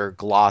codex or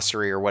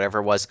glossary or whatever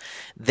it was,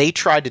 they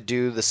tried to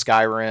do the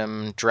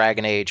Skyrim,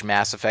 Dragon Age,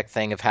 Mass Effect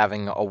thing of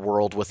having a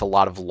world with a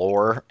lot of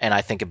lore, and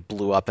I think it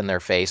blew up in their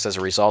face as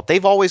a result.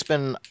 They've always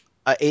been,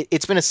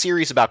 it's been a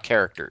series about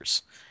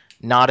characters,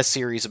 not a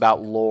series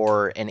about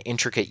lore and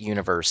intricate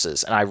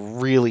universes, and I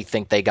really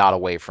think they got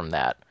away from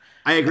that.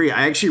 I agree.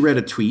 I actually read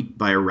a tweet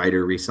by a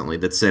writer recently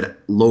that said,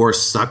 "Lore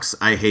sucks.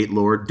 I hate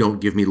lore. Don't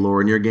give me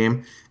lore in your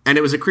game." And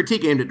it was a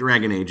critique aimed at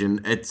Dragon Age,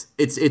 and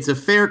it's a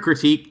fair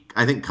critique.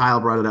 I think Kyle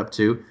brought it up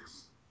too.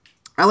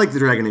 I like the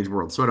Dragon Age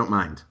world, so I don't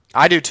mind.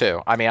 I do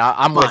too. I mean,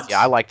 I'm with you.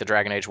 I But like the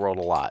Dragon Age world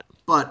a lot.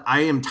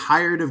 I am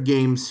tired of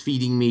games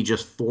feeding me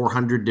just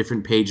 400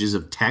 different pages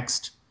of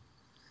text.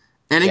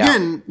 And Yeah.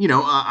 again,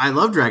 I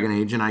love Dragon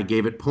Age and I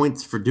gave it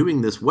points for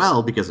doing this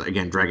well because,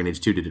 again, Dragon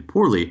Age 2 did it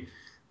poorly.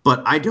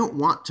 But I don't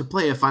want to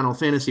play a Final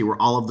Fantasy where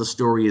all of the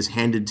story is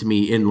handed to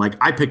me in, like,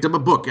 I picked up a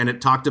book and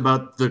it talked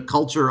about the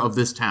culture of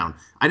this town.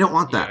 I don't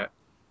want Yeah. that.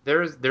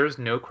 There's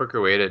no quicker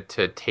way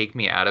to take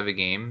me out of a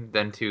game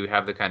than to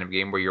have the kind of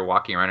game where you're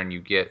walking around and you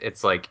get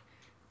it's like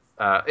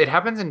it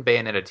happens in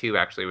Bayonetta 2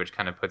 actually, which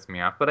kind of puts me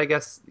off. But I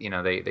guess they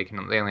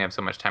only have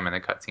so much time in the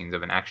cutscenes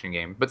of an action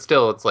game. But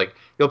still, it's like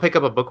you'll pick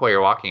up a book while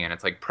you're walking, and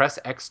it's like press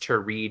X to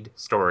read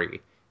story.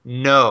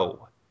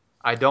 No,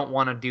 I don't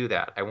want to do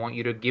that. I want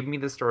you to give me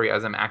the story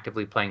as I'm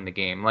actively playing the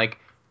game. Like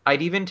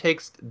I'd even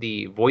take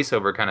the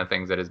voiceover kind of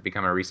things that has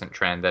become a recent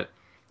trend. That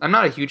I'm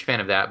not a huge fan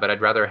of that, but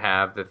I'd rather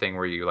have the thing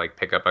where you like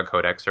pick up a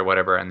codex or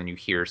whatever, and then you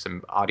hear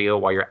some audio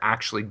while you're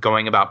actually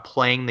going about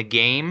playing the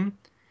game.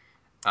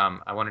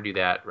 I want to do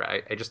that.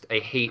 Right? I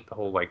hate the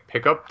whole like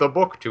pick up the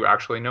book to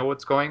actually know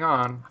what's going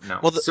on. No.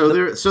 Well, So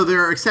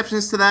there are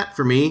exceptions to that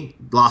for me,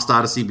 Lost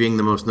Odyssey being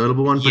the most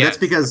notable one, but that's Yes,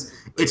 because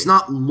it's absolutely.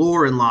 not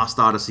lore in Lost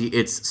Odyssey,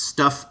 it's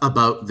stuff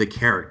about the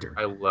character.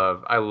 I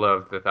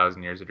love the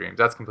Thousand Years of Dreams.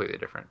 That's completely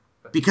different.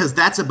 But Because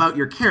that's about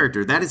your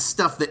character. That is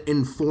stuff that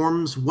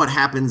informs what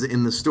happens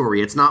in the story.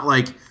 It's not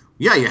like,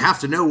 yeah, you have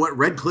to know what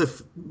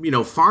Redcliffe,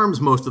 farms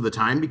most of the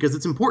time because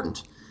it's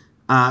important.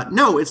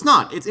 No, it's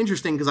not. It's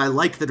interesting because I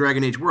like the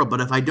Dragon Age world, but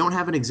if I don't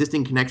have an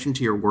existing connection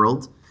to your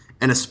world,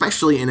 and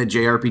especially in a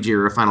JRPG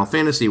or a Final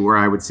Fantasy where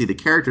I would see the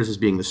characters as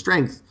being the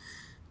strength,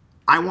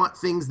 I want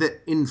things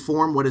that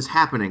inform what is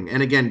happening.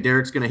 And again,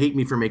 Derek's going to hate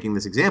me for making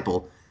this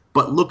example,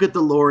 but look at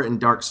the lore in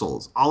Dark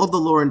Souls. All of the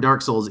lore in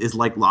Dark Souls is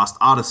like Lost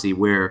Odyssey,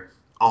 where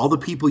all the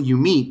people you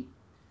meet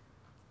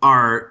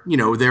are,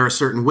 they're a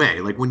certain way.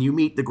 Like when you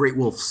meet the Great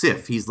Wolf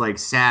Sif, he's like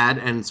sad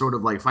and sort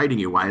of like fighting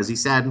you. Why is he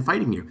sad and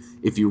fighting you?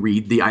 If you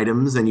read the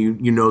items and you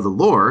know the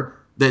lore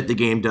that the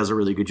game does a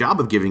really good job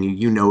of giving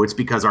you, it's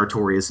because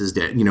Artorias is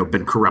dead,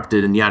 been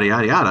corrupted and yada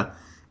yada yada.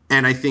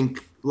 And I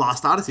think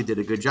Lost Odyssey did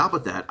a good job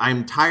with that.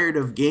 I'm tired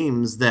of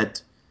games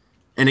that,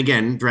 and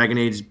again, Dragon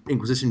Age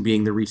Inquisition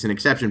being the recent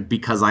exception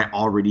because I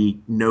already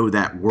know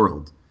that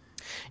world.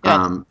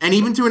 yeah, And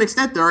even to an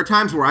extent, there are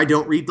times where I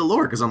don't read the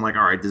lore because I'm like,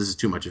 all right, this is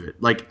too much of it.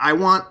 Like I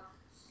want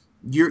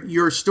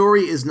your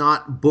story is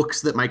not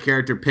books that my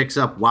character picks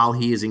up while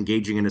he is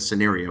engaging in a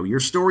scenario. Your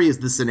story is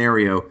the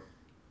scenario,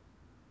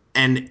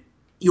 and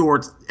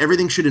your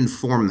everything should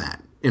inform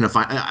that.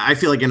 I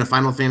feel like in a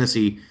Final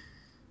Fantasy,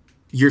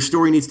 your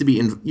story needs to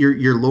be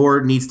your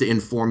lore needs to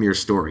inform your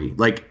story.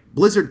 Like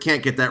Blizzard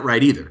can't get that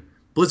right either.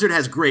 Blizzard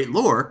has great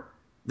lore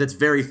that's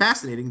very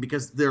fascinating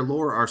because their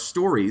lore are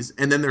stories,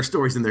 and then their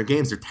stories in their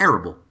games are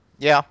terrible.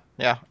 yeah,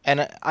 yeah.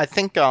 And I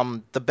think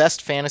the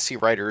best fantasy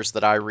writers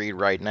that I read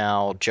right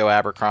now, Joe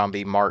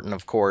Abercrombie, Martin,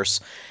 of course,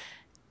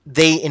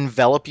 they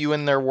envelop you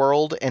in their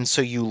world, and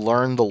so you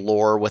learn the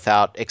lore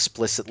without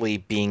explicitly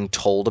being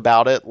told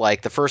about it.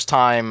 Like the first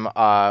time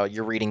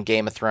you're reading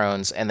Game of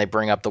Thrones, and they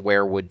bring up the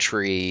weirwood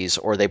trees,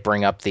 or they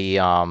bring up the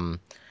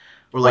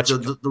Or like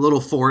what? the little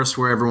forest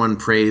where everyone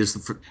prays,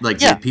 for,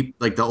 like the Yeah, people,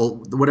 like the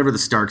old whatever the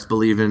Starks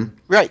believe in.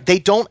 right. They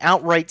don't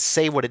outright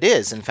say what it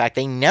is. In fact,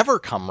 they never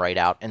come right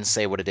out and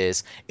say what it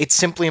is. It's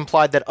simply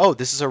implied that, oh,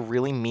 this is a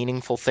really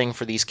meaningful thing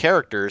for these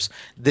characters.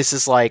 This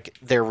is like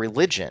their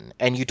religion.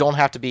 And you don't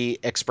have to be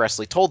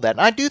expressly told that.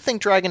 And I do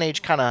think Dragon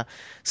Age kind of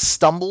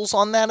stumbles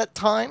on that at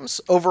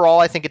times. Overall,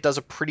 I think it does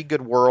a pretty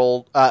good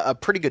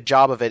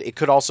job of it. It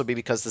could also be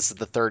because this is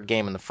the third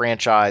game in the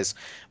franchise.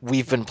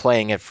 We've been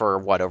playing it for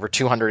what, over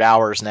 200 hours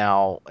powers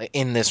now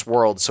in this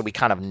world, so we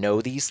kind of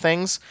know these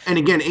things. And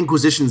again,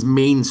 Inquisition's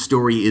main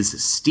story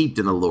is steeped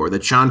in the lore. The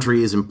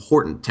Chantry is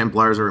important.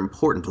 Templars are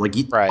important. Like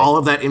Right. all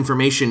of that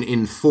information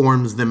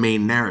informs the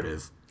main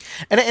narrative.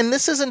 And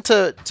this isn't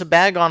to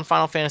bag on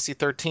Final Fantasy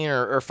 13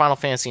 or Final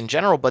Fantasy in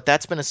general, but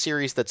that's been a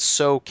series that's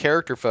so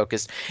character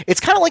focused.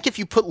 It's kind of like if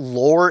you put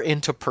lore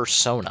into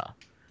Persona.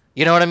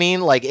 You know what I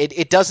mean? Like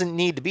it doesn't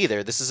need to be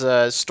there. This is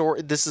a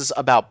story. This is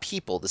about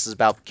people. This is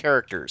about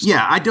characters.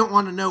 Yeah, I don't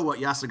want to know what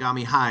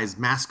Yasugami High's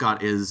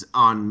mascot is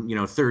on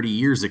 30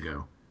 years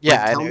ago. Yeah,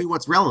 Like, and tell me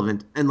what's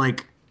relevant. And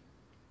like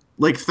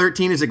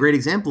 13 is a great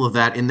example of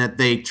that in that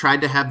they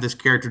tried to have this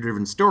character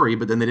driven story,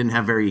 but then they didn't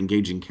have very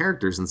engaging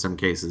characters in some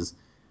cases.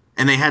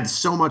 And they had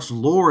so much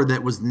lore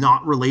that was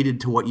not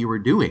related to what you were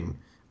doing.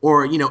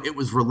 Or, it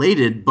was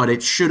related, but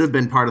it should have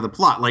been part of the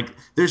plot. Like,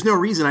 there's no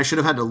reason I should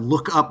have had to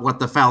look up what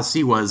the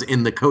fal'Cie was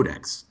in the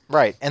codex.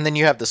 right, and then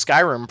you have the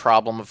Skyrim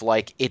problem of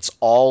like it's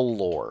all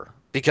lore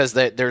because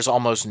there's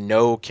almost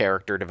no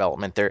character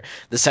development there.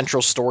 The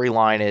central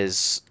storyline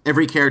is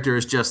Every character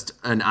is just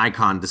an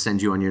icon to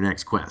send you on your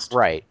next quest.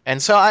 right,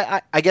 and so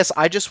I guess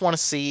I just want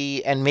to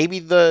see, and maybe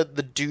the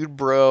dude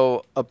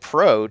bro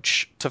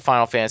approach to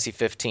Final Fantasy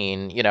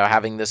 15,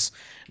 having this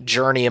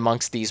journey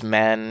amongst these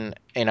men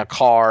in a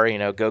car,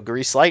 go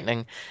grease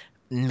lightning.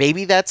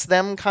 Maybe that's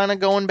them kind of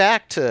going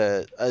back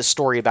to a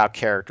story about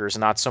characters,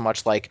 not so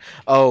much like,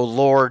 oh,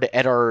 Lord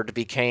Eddard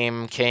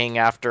became king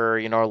after,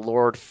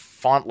 Lord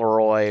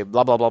Fauntleroy,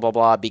 blah, blah, blah, blah,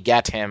 blah,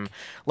 begat him.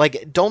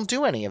 Like, don't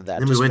do any of that.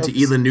 Then we Just went to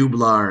focus. Ela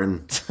Nublar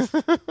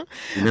and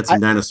we met I,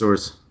 some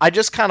dinosaurs. I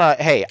just kind of,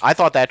 hey, I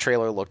thought that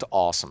trailer looked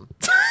awesome.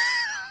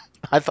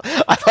 I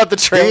thought the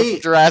trailer for They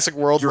Jurassic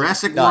World looked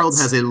Jurassic World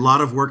nuts. has a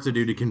lot of work to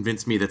do to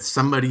convince me that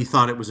somebody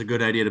thought it was a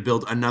good idea to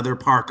build another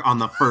park on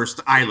the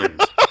first island.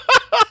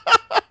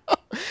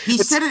 He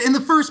It's said it in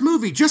the first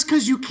movie. Just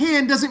because you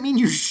can doesn't mean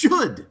you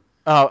should.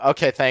 oh,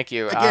 okay, thank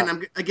you.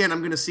 Again, I'm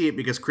going to see it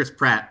because Chris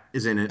Pratt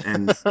is in it,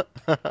 and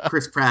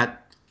Chris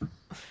Pratt.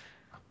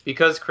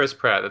 Because Chris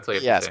Pratt, that's all you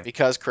have to Yes, say.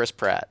 because Chris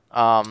Pratt.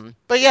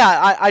 But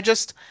yeah, I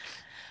just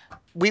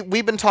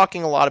we've been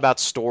talking a lot about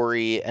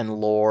story and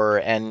lore,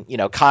 and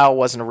Kyle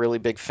wasn't a really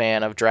big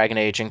fan of Dragon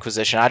Age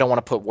Inquisition. I don't want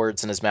to put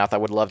words in his mouth. I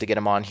would love to get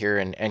him on here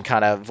and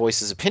kind of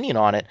voice his opinion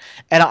on it.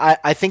 And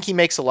I think he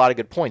makes a lot of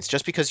good points.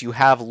 Just because you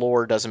have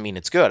lore doesn't mean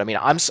it's good. I mean,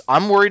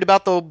 I'm worried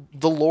about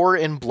the lore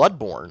in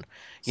Bloodborne.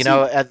 See,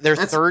 At their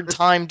that's third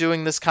time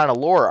doing this kind of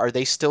lore, are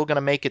they still going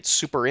to make it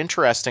super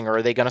interesting, or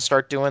are they going to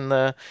start doing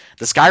the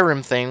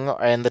Skyrim thing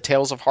and the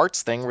Tales of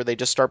Hearts thing, where they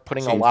just start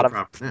putting a change lot the of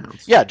proper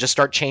nouns. yeah, just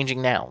start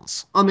changing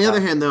nouns. On the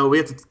other hand, though, we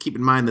have to keep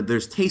in mind that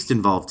there's taste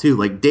involved too.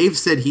 Like Dave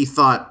said, he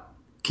thought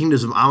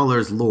Kingdoms of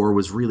Amalur's lore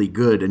was really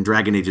good and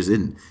Dragon Age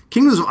isn't.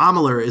 Kingdoms of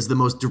Amalur is the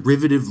most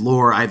derivative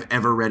lore I've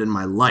ever read in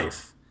my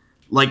life.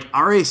 Like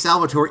R.A.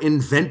 Salvatore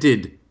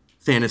invented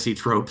fantasy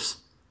tropes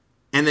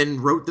and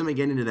then wrote them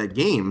again into that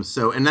game.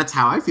 So, and that's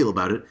how I feel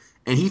about it.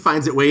 And he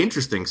finds it way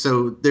interesting.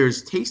 So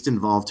there's taste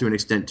involved to an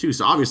extent too.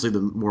 So obviously the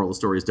moral of the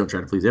story is don't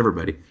try to please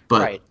everybody. Right.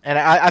 But And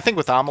I think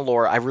with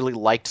Amalur, I really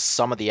liked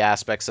some of the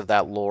aspects of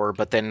that lore,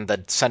 but then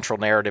the central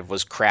narrative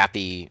was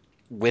crappy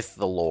with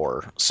the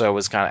lore. So it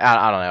was kind of,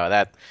 I don't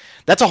know,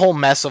 that's a whole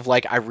mess of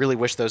like, I really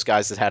wish those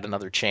guys had had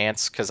another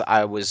chance because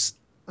I was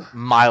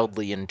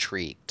mildly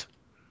intrigued.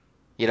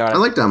 You know what I I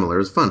mean? liked Amalur. It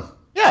was fun.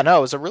 Yeah, no,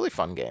 it was a really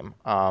fun game.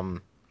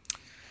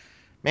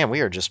 Man,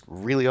 we are just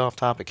really off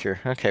topic here.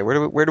 Okay,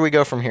 where do we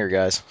go from here,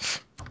 guys?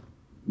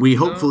 We Um,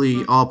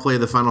 hopefully all play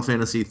the Final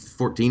Fantasy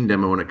 14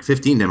 demo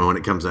 15 demo when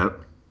it comes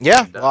out.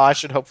 Yeah, and well, I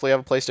should hopefully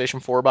have a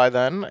PlayStation 4 by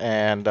then,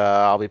 and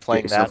I'll be Get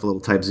playing that. yourself a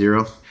little Type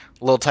Zero.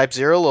 A little Type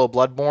Zero, a little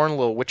Bloodborne, a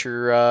little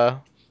Witcher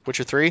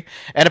 3,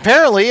 and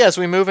apparently, as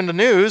we move into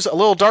news, a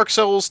little Dark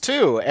Souls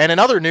 2. And in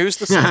other news,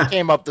 the sun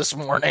came up this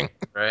morning.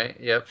 right,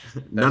 yep.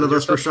 That None was of your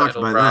us were shocked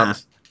subtitle, by Rob.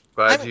 that.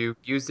 I Glad mean, you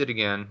used it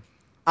again.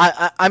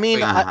 I mean,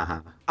 Wait,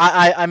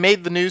 I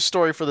made the news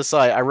story for the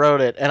site. I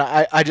wrote it, and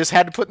I just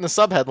had to put in the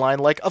subheadline,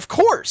 like, of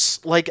course,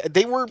 like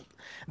they were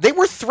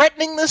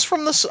threatening this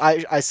from the.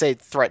 I say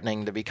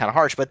threatening to be kind of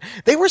harsh, but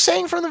they were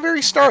saying from the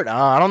very start.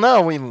 I don't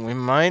know. We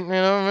might,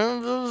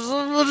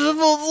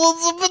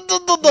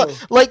 oh,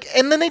 like,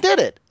 and then they did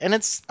it, and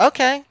it's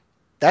okay.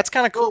 That's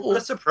kind of oh, what a cool.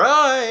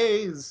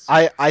 surprise!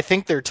 I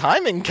think their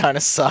timing kind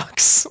of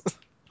sucks.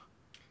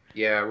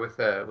 Yeah, with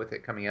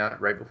it coming out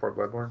right before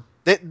Bloodborne.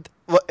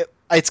 Well,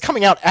 it's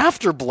coming out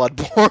after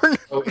Bloodborne.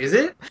 Oh, is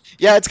it?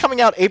 Yeah, it's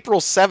coming out April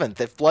 7th.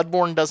 If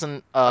Bloodborne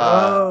doesn't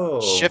Oh,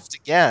 shift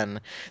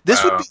again,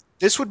 wow.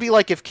 this would be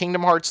like if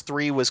Kingdom Hearts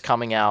 3 was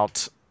coming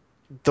out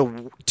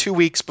the 2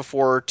 weeks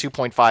before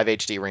 2.5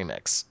 HD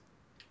Remix.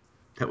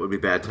 That would be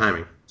bad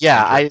timing.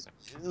 Yeah,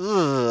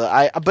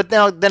 Interesting. but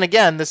now then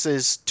again, this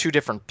is two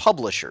different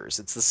publishers.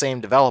 It's the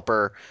same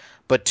developer,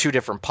 but two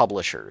different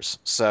publishers.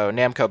 So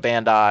Namco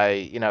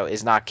Bandai,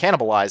 is not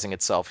cannibalizing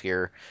itself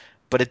here,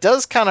 but it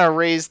does kind of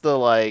raise the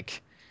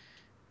like.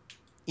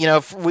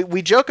 If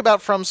we joke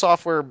about From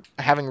Software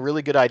having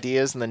really good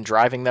ideas and then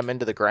driving them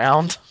into the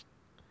ground.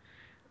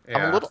 I'm a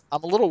Yeah, little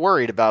I'm a little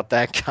worried about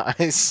that,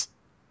 guys.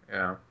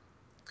 yeah.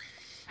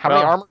 How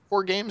many Armored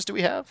Core games do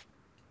we have?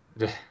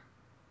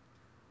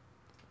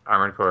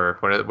 Armored Core.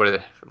 What are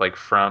they, like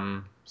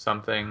from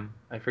something?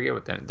 I forget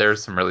what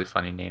there's some really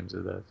funny names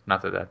of those.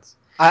 Not that that's.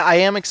 I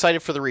am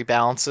excited for the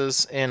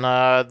rebalances in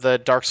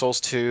the Dark Souls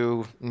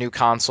 2 new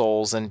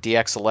consoles and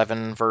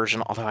DX11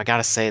 version, although I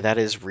gotta say that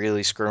is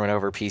really screwing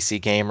over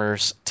PC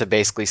gamers to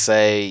basically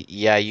say,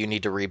 yeah, you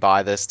need to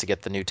rebuy this to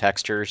get the new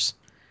textures.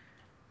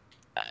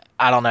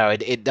 I don't know,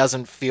 it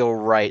doesn't feel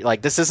right.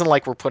 Like, this isn't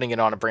like we're putting it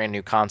on a brand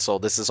new console.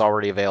 This is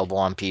already available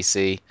on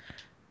PC,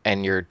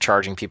 and you're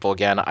charging people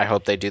again. I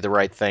hope they do the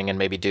right thing and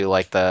maybe do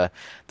like the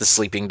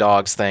Sleeping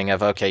Dogs thing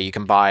of, okay, you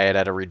can buy it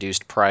at a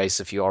reduced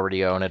price if you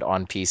already own it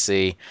on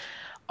PC.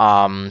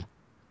 Um,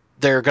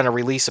 they're going to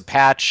release a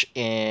patch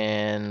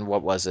in,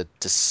 what was it,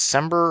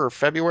 December or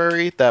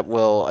February, that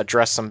will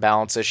address some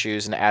balance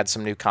issues and add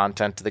some new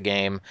content to the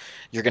game.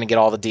 You're going to get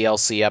all the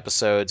DLC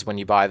episodes when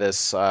you buy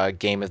this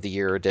Game of the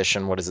Year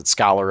edition. What is it,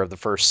 Scholar of the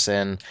First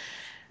Sin?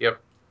 Yep.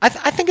 I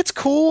think it's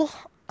cool.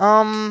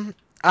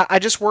 I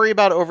just worry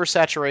about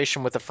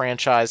oversaturation with the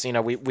franchise. You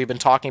know, we've been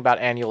talking about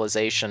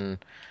annualization.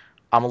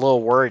 I'm a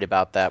little worried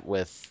about that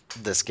with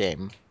this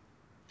game.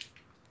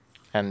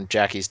 And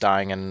Jackie's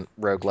dying in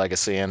Rogue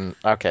Legacy, and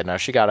okay, no,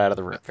 she got out of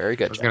the room. Very I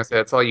good, was Jackie. gonna say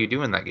that's all you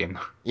do in that game.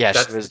 Yeah, she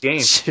That's the was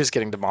game. she was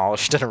getting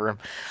demolished in a room.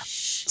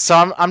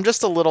 So I'm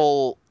just a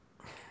little.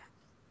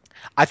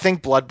 I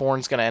think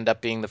Bloodborne's going to end up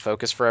being the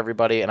focus for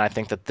everybody, and I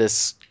think that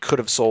this could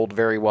have sold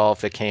very well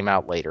if it came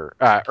out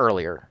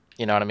earlier.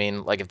 You know what I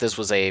mean? Like if this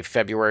was a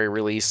February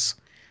release,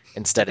 I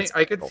instead think it's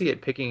I could April. see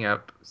it picking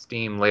up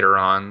steam later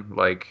on,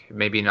 like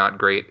maybe not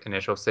great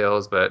initial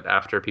sales, but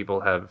after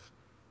people have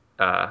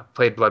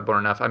played Bloodborne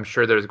enough, I'm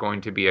sure there's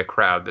going to be a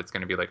crowd that's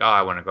going to be like, "Oh,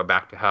 I want to go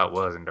back to how it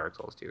was in Dark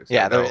Souls 2." So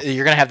Yeah, they'll,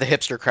 you're gonna have the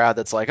hipster crowd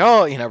that's like,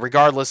 oh, you know,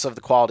 regardless of the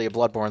quality of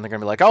Bloodborne, they're gonna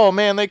be like, oh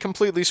man, they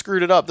completely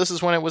screwed it up. This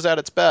is when it was at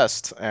its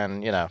best,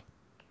 and you know,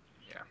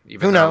 yeah. who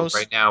Even though knows?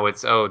 right now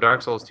it's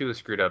Dark Souls 2 is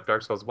screwed up.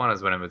 Dark Souls 1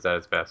 is when it was at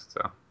its best.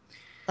 So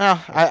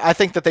Well, I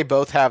think that they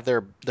both have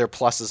their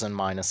pluses and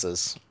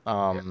minuses.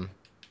 yeah,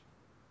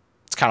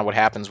 It's kind of what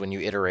happens when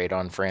you iterate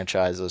on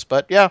franchises.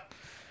 But yeah,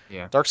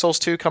 yeah, Dark Souls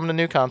 2 coming to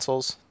new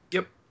consoles.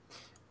 yep.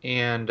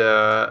 And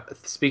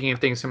speaking of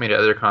things coming to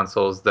other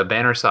consoles, the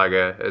Banner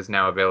Saga is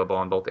now available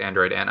on both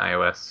Android and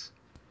iOS.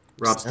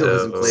 Rob still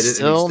hasn't So played it,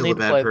 and he's Still still a need to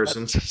bad play that.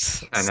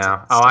 person. I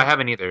know. Oh, I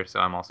haven't either, so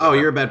I'm also Oh, bad.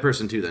 you're a bad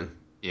person too, then.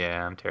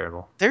 Yeah, I'm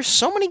terrible. There's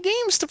so many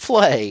games to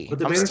play. But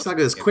the I'm Banner still.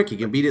 Saga is quick. You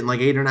can beat it in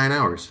like 8 or 9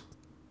 hours.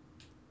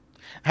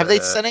 Have But they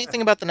said yeah.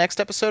 anything about the next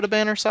episode of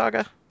Banner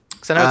Saga?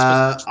 Because I know it's supposed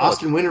to be a trilogy.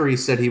 Austin Wintory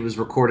said he was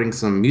recording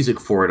some music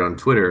for it on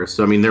Twitter.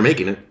 So I mean, they're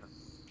making it.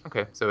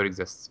 Okay, so it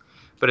exists,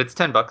 but it's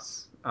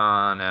 $10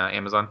 on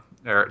Amazon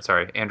or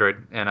sorry, Android,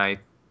 and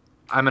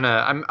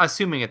I'm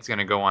assuming it's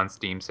gonna go on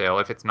Steam sale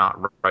if it's not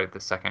right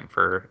this second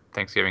for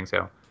Thanksgiving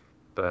sale.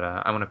 But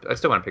I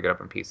still want to pick it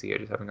up on PC. I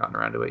just haven't gotten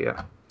around to it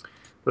yet.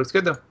 Looks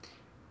good though.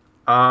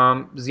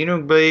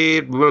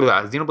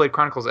 Xenoblade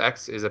Chronicles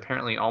X is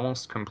apparently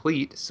almost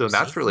complete, so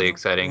that's really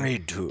exciting.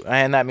 Xenoblade,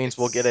 and that means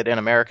we'll get It's it in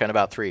America in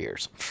about 3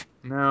 years.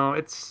 no,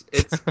 it's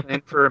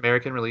planned for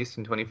American release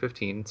in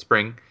 2015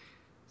 spring.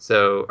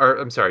 So, or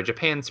I'm sorry,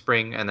 Japan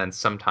spring, and then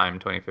sometime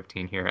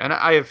 2015 here. And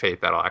I have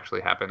faith that'll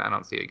actually happen. I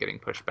don't see it getting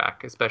pushed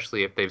back,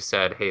 especially if they've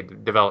said, "Hey, the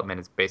development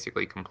is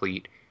basically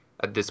complete."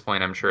 At this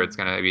point, I'm sure it's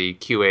going to be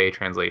QA,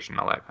 translation,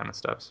 all that kind of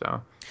stuff.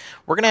 So,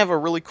 We're gonna have a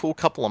really cool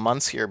couple of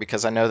months here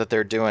because I know that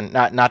they're doing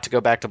not to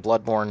go back to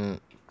Bloodborne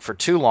for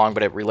too long,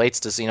 but it relates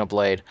to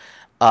Xenoblade.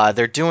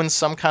 They're doing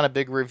some kind of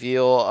big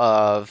reveal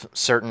of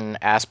certain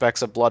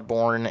aspects of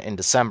Bloodborne in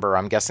December.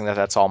 I'm guessing that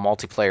that's all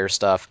multiplayer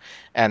stuff,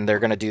 and they're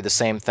going to do the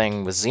same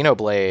thing with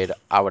Xenoblade.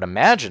 I would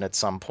imagine at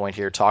some point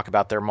here talk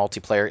about their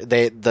multiplayer.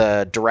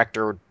 The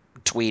director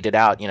tweeted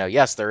out, you know,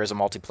 yes, there is a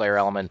multiplayer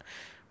element.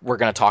 We're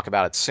going to talk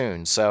about it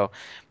soon. So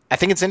I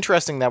think it's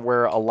interesting that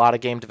where a lot of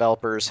game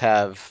developers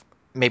have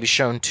maybe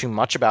shown too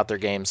much about their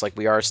games, like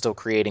we are still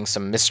creating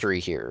some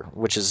mystery here,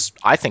 which is,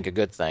 I think, a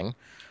good thing.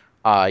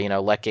 You know,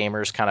 let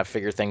gamers kind of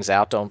figure things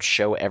out. Don't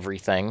show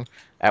everything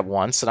at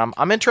once. And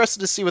I'm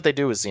interested to see what they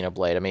do with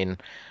Xenoblade. I mean,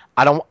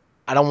 I don't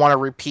I don't want to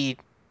repeat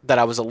that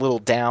I was a little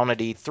down at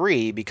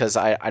E3 because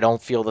I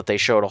don't feel that they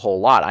showed a whole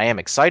lot. I am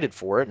excited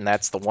for it, and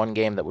that's the one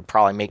game that would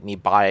probably make me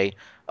buy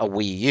a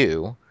Wii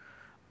U.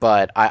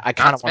 But I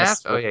kind not of want to Smash.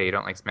 see Oh what yeah, you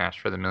don't like Smash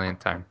for the millionth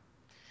time.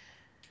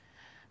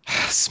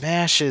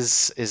 Smash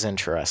is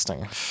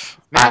interesting. Smash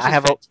I is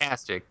have a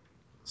fantastic.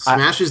 I,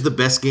 Smash is the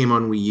best game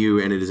on Wii U,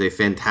 and it is a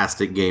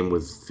fantastic game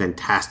with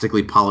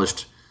fantastically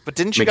polished but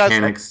didn't you guys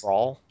like mechanics.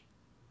 Brawl?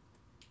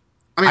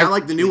 I mean, I I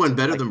like the new really one didn't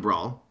better like than it.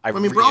 Brawl. I I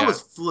mean, really Brawl Yeah,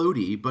 was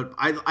floaty, but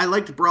I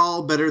liked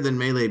Brawl better than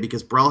Melee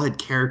because Brawl had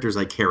characters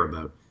I care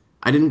about.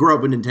 I didn't grow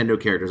up with Nintendo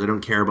characters. I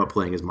don't care about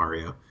playing as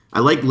Mario. I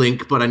like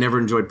Link, but I never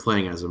enjoyed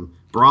playing as him.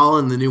 Brawl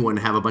and the new one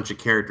have a bunch of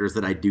characters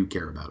that I do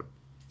care about.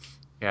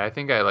 yeah. I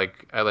think I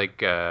like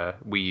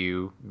Wii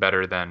U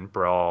better than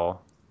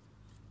Brawl,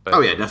 Oh but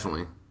yeah,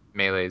 definitely.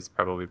 Melee is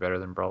probably better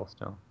than Brawl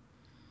still.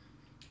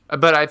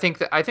 But I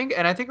think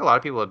a lot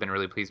of people have been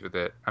really pleased with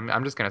it.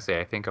 I'm just gonna say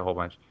I think a whole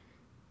bunch.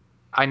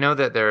 I know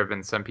that there have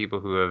been some people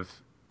who have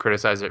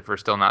criticized it for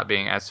still not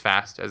being as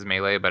fast as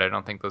Melee, but I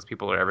don't think those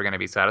people are ever going to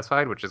be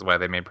satisfied, which is why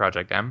they made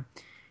Project M.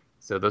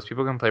 So those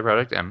people can play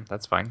Project M.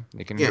 That's fine.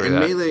 They can Yeah, enjoy and that.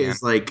 Melee And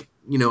is like,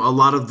 a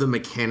lot of the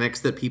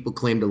mechanics that people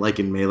claim to like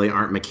in Melee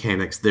aren't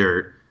mechanics.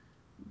 They're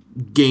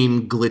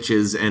game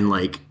glitches and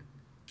like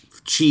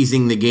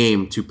cheesing the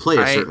game to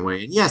play a I certain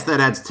way. And yes, that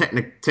adds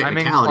I'm technicality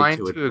inclined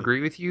to it, to but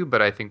agree with you,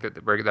 but I think that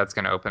that's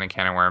going to open a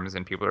can of worms,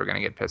 and people are going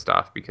to get pissed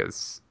off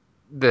because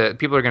the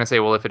people are going to say,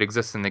 "Well, if it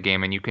exists in the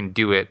game and you can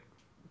do it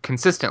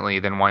consistently,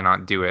 then why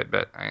not do it?"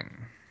 But I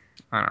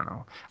don't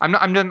know. I'm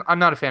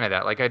not a fan of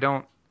that. Like, I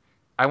don't.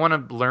 I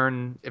want to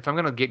learn if I'm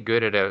going to get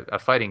good at a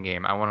fighting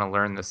game. I want to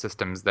learn the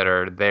systems that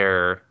are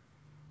there,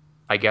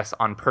 I guess,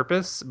 on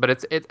purpose. But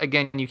it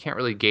again, you can't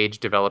really gauge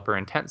developer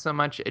intent so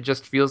much. It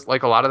just feels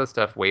like a lot of the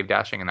stuff, wave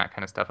dashing and that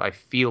kind of stuff, I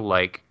feel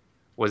like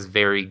was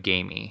very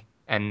gamey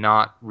and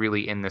not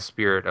really in the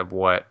spirit of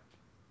what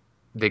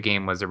the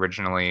game was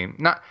originally.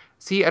 Not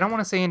see, I don't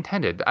want to say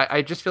intended.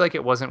 I just feel like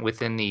it wasn't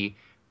within the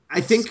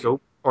I think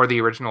scope or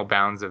the original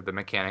bounds of the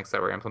mechanics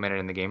that were implemented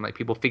in the game. Like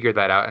people figured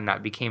that out and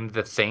that became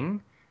the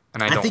thing.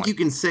 And I I don't think like. you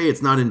can say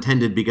it's not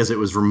intended because it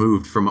was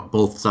removed from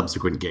both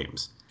subsequent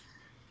games.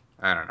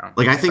 I don't know.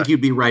 Like I think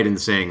you'd be right in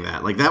saying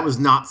that. Like that was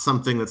not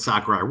something that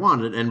Sakurai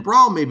wanted, and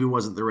Brawl maybe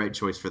wasn't the right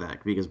choice for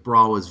that because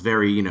Brawl was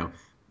very, it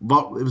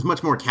was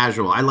much more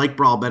casual. I like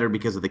Brawl better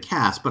because of the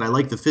cast, but I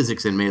like the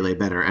physics in Melee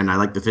better, and I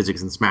like the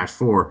physics in Smash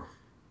 4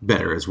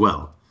 better as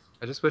well.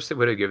 I just wish they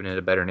would have given it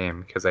a better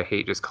name because I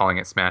hate just calling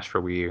it Smash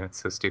for Wii U.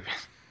 It's so stupid.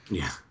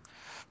 Yeah.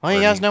 Well, you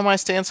But guys know my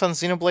stance on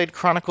Xenoblade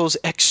Chronicles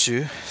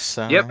Exu,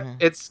 yep, so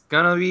it's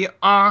gonna be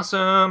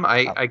awesome.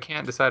 I uh, I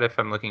can't decide if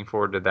I'm looking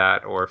forward to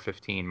that or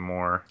 15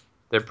 more.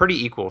 They're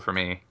pretty equal for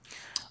me.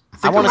 I I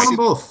think I want to Two want big them see.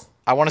 both.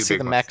 I want to two see big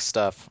the ones. mech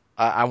stuff.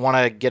 I want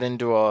to get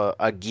into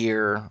a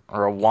gear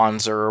or a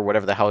Wanzer or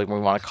whatever the hell we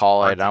want to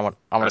call it. I want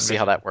to see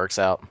how Mission. that works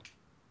out.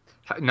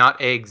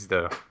 Not eggs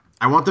though.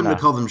 I want them to No.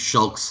 call them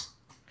Shulks.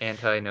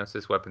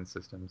 Anti-gnosis weapon It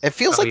systems.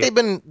 feels Oh like yeah. I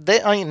mean,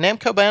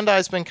 Namco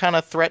Bandai's been kind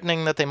of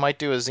threatening that they might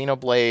do a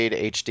Xenoblade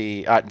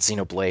HD,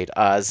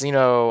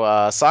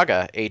 Xeno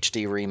Saga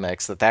HD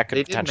remix. That could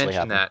They did potentially mention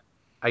happen. that.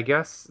 I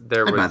guess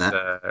there I'd buy was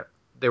that.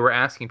 they were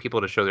asking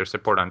people to show their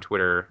support on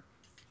Twitter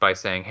by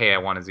saying, "Hey, I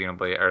want a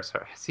Xenoblade." Or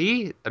sorry,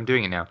 see, I'm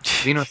doing it now.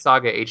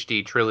 Xenosaga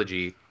HD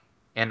trilogy,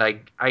 and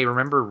I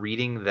remember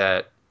reading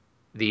that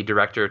the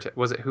director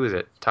was it who is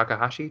it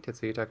Takahashi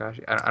Tetsuya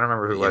Takahashi? I don't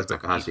remember who it Yeah, was,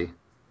 but Takahashi.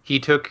 he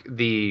took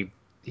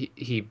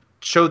he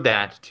showed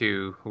that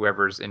to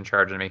whoever's in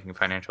charge of making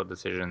financial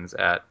decisions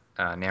at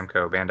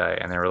Namco Bandai,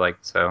 and they were like,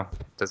 "So,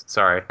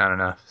 sorry, not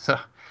enough." So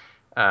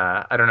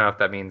I don't know if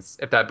that means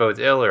if that bodes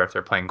ill or if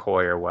they're playing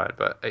coy or what,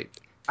 but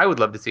I would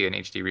love to see an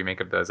HD remake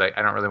of those. I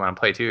don't really want to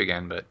play two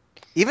again, but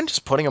Even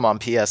just putting them on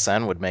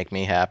PSN would make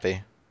me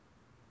happy.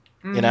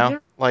 You know, yeah,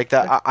 like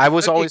that. I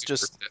was that'd be a always good first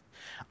just step.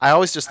 I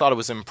always just thought it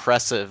was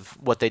impressive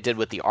what they did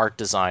with the art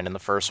design in the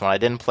first one. I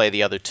didn't play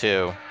the other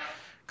two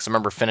because I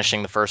remember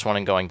finishing the first one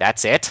and going,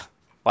 "That's it."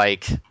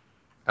 Like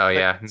Oh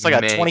yeah, it's like a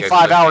mega 25-hour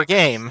cliffhangers.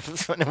 game,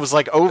 and it was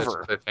like Such over.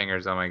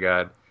 cliffhangers. Oh my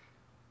god.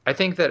 I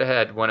think that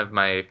had one of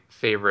my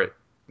favorite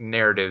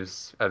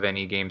narratives of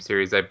any game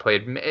series I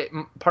played.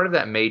 Part of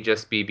that may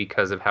just be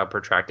because of how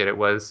protracted it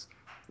was,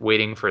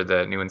 waiting for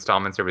the new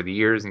installments over the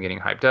years and getting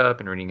hyped up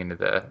and reading into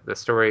the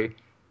story.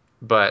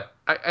 But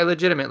I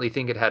legitimately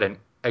think it had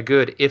a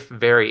good, if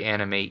very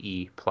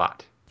anime-y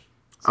plot.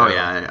 Oh So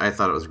yeah, I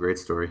thought it was a great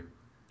story.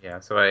 yeah,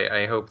 so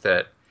I hope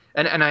that,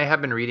 and I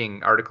have been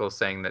reading articles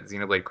saying that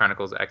Xenoblade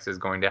Chronicles X is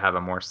going to have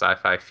a more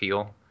sci-fi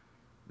feel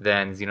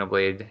than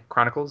Xenoblade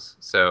Chronicles.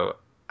 So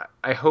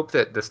I hope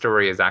that the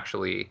story is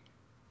actually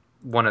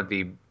one of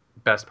the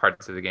best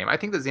parts of the game. I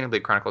think that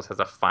Xenoblade Chronicles has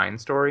a fine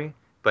story,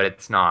 but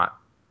it's not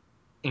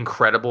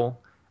incredible.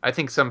 I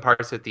think some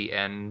parts at the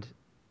end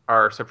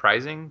are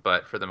surprising,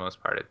 but for the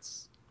most part,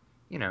 it's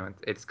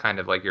kind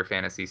of like your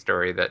fantasy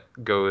story that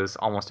goes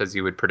almost as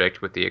you would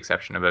predict, with the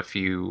exception of a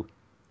few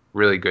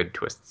really good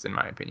twists, in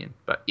my opinion.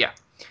 But yeah.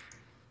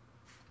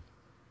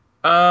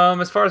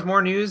 As far as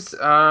more news,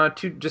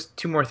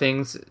 two more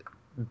things.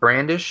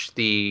 Brandish,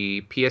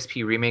 the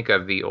PSP remake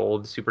of the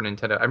old Super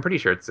Nintendo. I'm pretty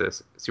sure it's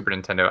this Super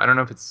Nintendo. I don't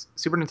know if it's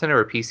Super Nintendo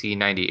or PC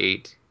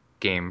 98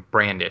 game.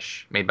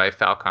 Brandish, made by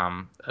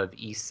Falcom of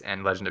Ys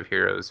and Legend of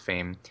Heroes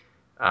fame.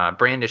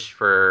 Brandish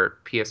for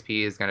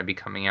PSP is going to be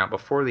coming out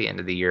before the end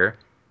of the year.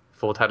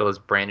 Full title is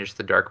Brandish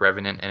the Dark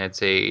Revenant, and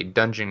it's a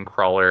dungeon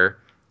crawler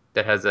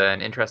that has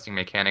an interesting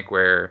mechanic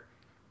where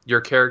your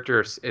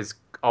character is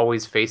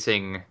always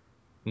facing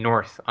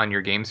north on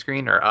your game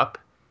screen or up,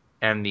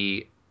 and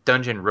the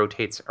dungeon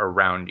rotates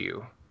around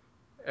you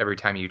every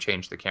time you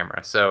change the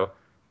camera. So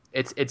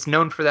it's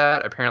known for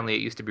that. Apparently,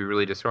 it used to be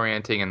really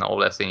disorienting in the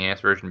old SNES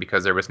version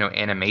because there was no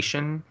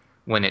animation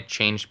when it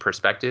changed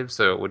perspective,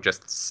 so it would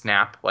just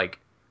snap like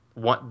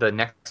what the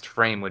next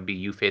frame would be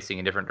you facing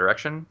a different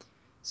direction.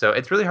 So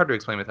it's really hard to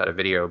explain without a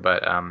video,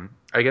 but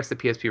I guess the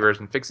PSP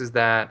version fixes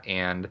that,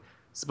 and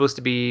it's supposed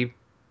to be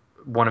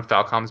one of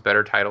Falcom's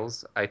better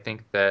titles. I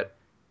think that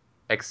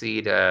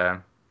Exceed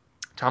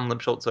Tom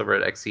Lipschultz over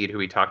at Exceed, who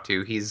we talked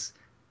to, he's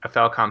a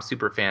Falcom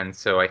super fan,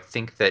 so I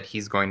think that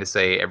he's going to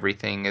say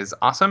everything is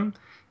awesome.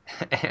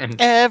 And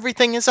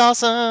Everything is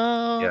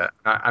awesome. yeah,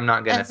 I'm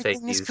not going to say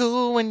Everything is he's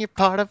cool when you're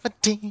part of a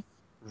team.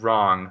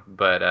 wrong,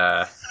 but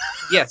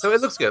yeah, so it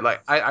looks good.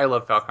 Like I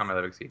love Falcom, I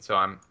love Exceed,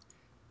 so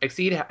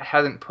Exceed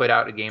hasn't put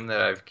out a game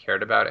that I've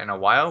cared about in a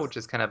while, which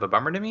is kind of a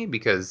bummer to me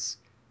because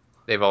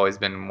they've always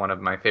been one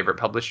of my favorite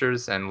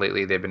publishers, and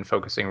lately they've been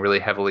focusing really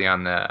heavily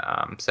on the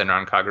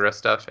Senran Kagura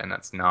stuff, and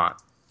that's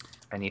not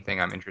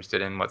anything I'm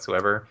interested in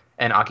whatsoever.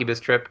 And Akiba's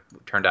Trip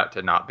turned out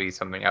to not be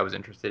something I was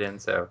interested in,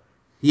 so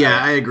Yeah,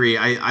 I I agree.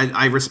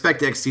 I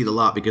respect Xseed a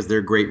lot because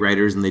they're great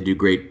writers and they do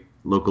great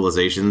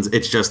localizations.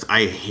 It's just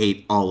I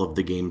hate all of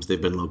the games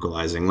they've been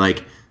localizing.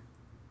 Like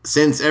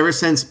ever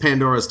since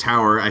Pandora's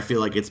Tower, I feel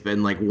like it's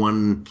been like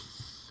one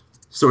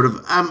sort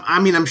of. I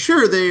mean, I'm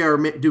sure they are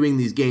doing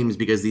these games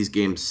because these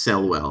games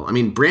sell well. I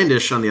mean,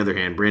 Brandish, on the other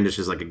hand, Brandish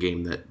is like a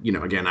game that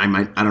again,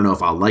 I don't know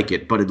if I'll like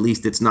it, but at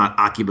least it's not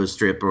Akiba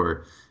Strip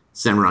or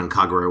Senran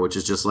Kagura, which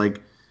is just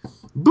like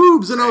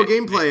boobs and all I,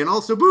 gameplay and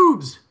also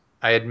boobs.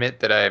 I admit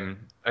that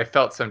I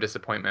felt some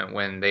disappointment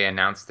when they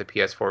announced the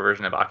PS4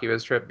 version of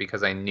Akiba's Trip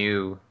because I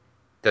knew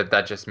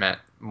that just meant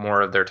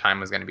more of their time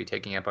was going to be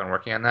taking up on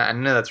working on that. I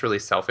know that's really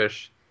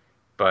selfish,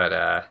 but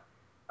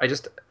I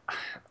just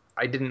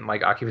I didn't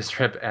like Akiba's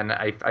Trip, and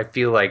I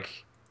feel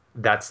like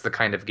that's the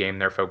kind of game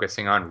they're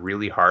focusing on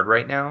really hard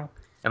right now.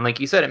 And like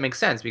you said, it makes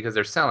sense because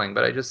they're selling,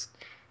 but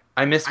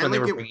I miss I when they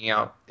like were it. bringing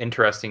out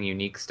interesting,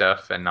 unique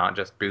stuff and not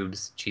just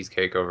boobs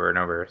cheesecake over and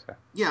over. So,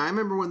 Yeah, I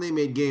remember when they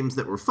made games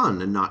that were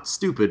fun and not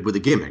stupid with a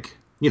gimmick.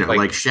 Like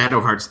like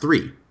Shadow Hearts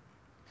 3.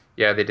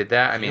 yeah, they did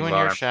that. I You mean, and your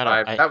Wild Arms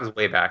shadow. 5, that was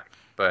way back,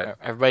 but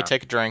Everybody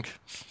take a drink.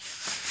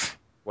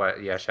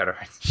 what? Yeah, Shadow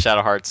Hearts.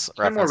 Shadow Hearts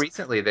Even more reference.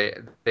 recently,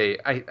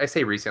 I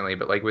say recently,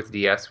 but like with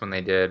DS when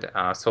they did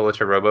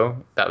Solitaire Robo,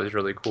 that was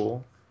really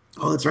cool.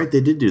 Oh, that's right,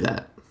 they did do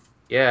that.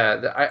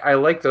 Yeah, I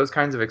like those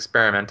kinds of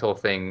experimental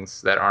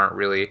things that aren't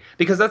really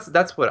because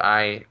that's what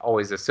I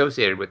always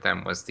associated with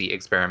them was the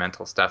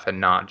experimental stuff and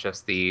not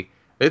just the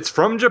it's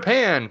from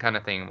Japan kind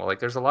of thing. Well, like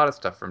there's a lot of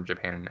stuff from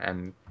Japan,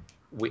 and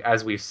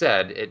as we've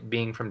said, it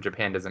being from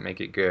Japan doesn't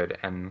make it good.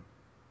 And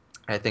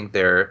I think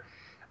they're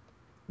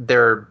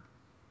they're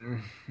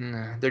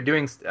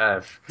doing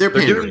They're they're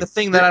doing the pandering.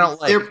 thing that I They're don't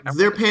they're like. I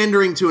they're want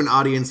pandering to an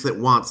audience that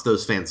wants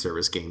those fan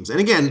service games. And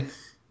again,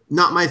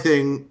 not my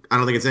thing. I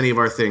don't think it's any of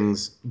our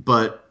things.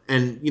 But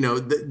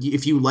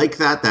if you like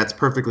that, that's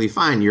perfectly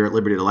fine. You're at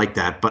liberty to like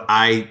that. But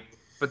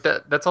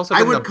but that's also I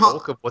been the would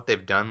bulk call of what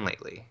they've done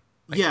lately.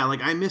 Like yeah,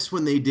 like I miss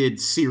when they did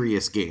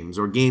serious games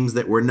or games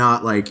that were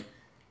not like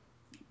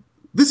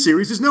this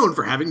series is known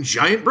for having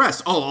giant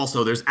breasts. Oh,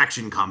 also there's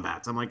action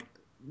combats. I'm like,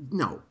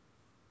 no.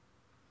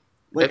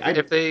 Like I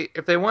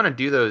if they want to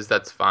do those,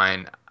 that's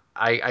fine.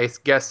 I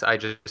guess I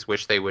just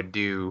wish they would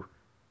do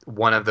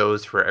one of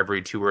those for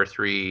every two or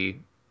three.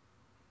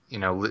 You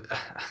know,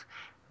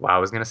 wow, I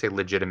was gonna say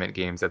legitimate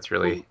games. That's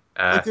well, really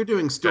like they're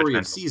doing Story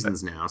of judgmental. But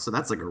Seasons now, so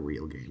that's like a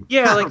real game.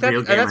 yeah, A like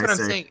real game, that's I what I'm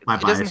say. saying. My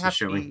bias is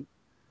showing.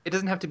 It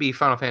doesn't have to be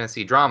Final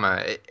Fantasy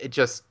drama. It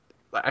just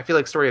I feel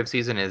like Story of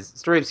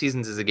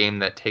Seasons is a game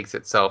that takes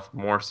itself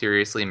more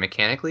seriously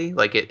mechanically.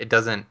 Like it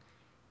doesn't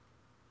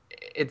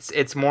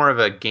it's more of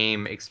a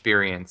game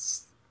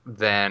experience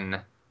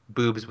than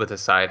boobs with a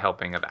side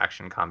helping of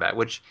action combat,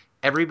 which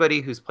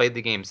everybody who's played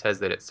the game says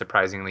that it's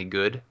surprisingly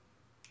good,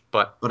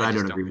 but But I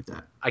don't agree with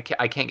that. I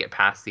can't get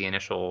past the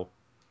initial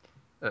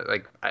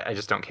like I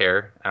just don't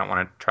care. I don't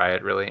want to try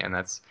it really, and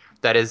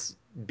that is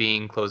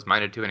being closed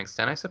minded to an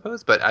extent, I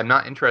suppose. But I'm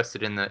not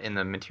interested in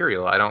the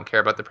material. I don't care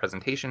about the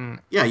presentation.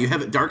 Yeah, you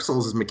have it. Dark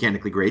Souls is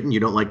mechanically great, and you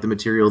don't like the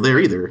material there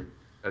either.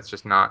 That's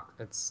just not.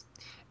 It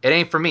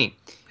ain't for me.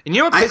 And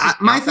you know what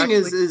pisses me My off thing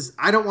actually? is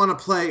I don't want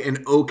to play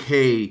an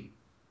okay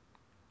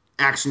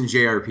action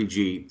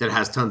JRPG that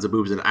has tons of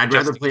boobs in it. I'd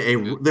Just rather to get play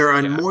the a. There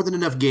boobs. are Yeah. more than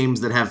enough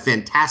games that have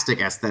fantastic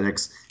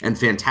aesthetics and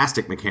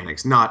fantastic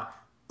mechanics, not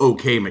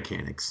okay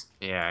mechanics.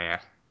 Yeah, yeah.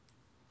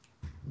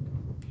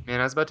 Man,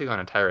 I was about to go on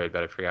a tirade,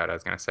 but I forgot what I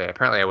was gonna say.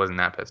 Apparently, I wasn't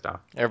that pissed off.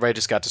 Everybody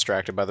just got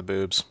distracted by the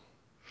boobs.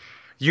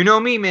 You know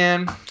me,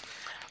 man.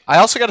 I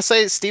also got to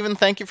say, Steven,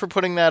 thank you for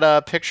putting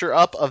that picture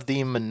up of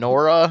the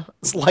menorah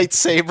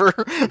lightsaber.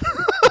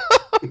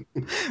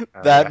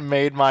 Oh That yeah,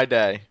 made my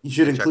day. You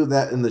should yeah. Check. include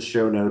that in the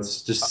show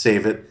notes. Just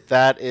save it.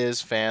 That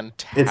is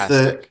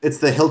fantastic. It's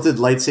the hilted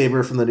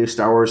lightsaber from the new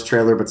Star Wars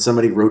trailer, but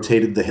somebody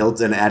rotated the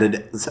hilt and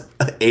added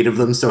 8 of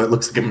them, so it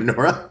looks like a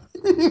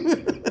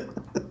menorah.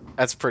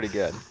 That's pretty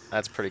good.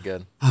 That's pretty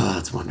good. Oh,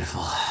 that's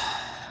wonderful.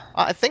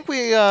 I think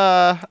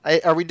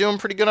are we doing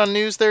pretty good on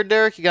news there,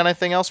 Derek? You got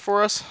anything else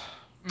for us?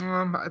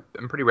 I'm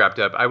pretty wrapped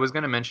up. I was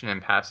gonna mention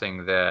in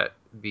passing that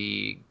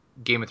the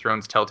Game of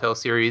Thrones Telltale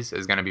series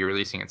is gonna be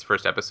releasing its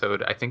first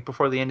episode. I think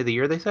before the end of the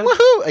year. They said.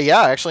 Woohoo!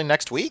 Yeah, actually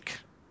next week.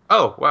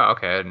 Oh wow,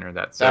 okay, I didn't know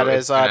that. So That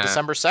it's is gonna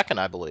December 2nd,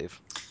 I believe.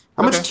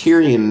 How much Okay.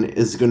 Tyrion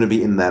is going to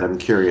be in that? I'm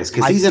curious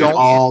because I he's in don't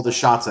all the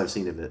shots I've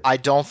seen of it. I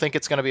don't think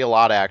it's going to be a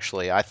lot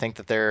actually. I think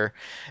that they're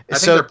I think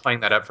so they're playing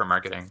that up for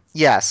marketing.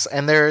 yes,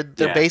 and they're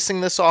Yeah. basing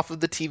this off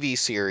of the TV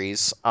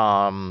series,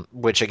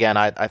 which again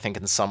I think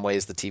in some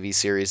ways the TV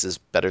series is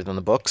better than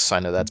the books. I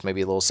know that's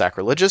maybe a little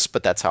sacrilegious,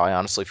 but that's how I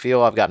honestly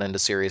feel. I've gotten into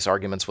serious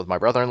arguments with my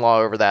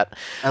brother-in-law over that.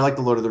 I like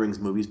the Lord of the Rings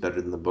movies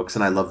better than the books,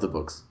 and I love the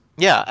books.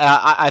 Yeah,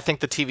 I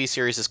think the TV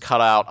series has cut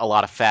out a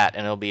lot of fat,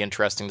 and it'll be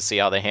interesting to see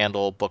how they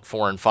handle book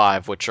 4 and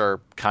 5, which are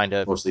kind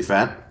of Mostly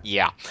fat.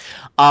 yeah.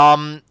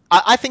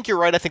 I think you're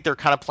right. I think they're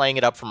kind of playing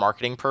it up for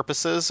marketing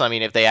purposes. I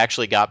mean, if they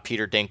actually got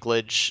Peter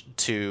Dinklage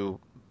to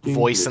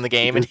voice in Dinklage, the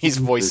game Peter and he's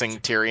voicing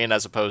Dinklage. Tyrion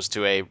as opposed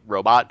to a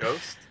robot,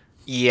 Ghost?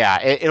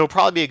 yeah, it'll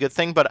probably be a good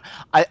thing. But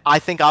I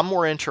think I'm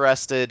more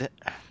interested.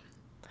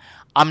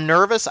 I'm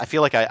nervous. I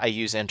feel like I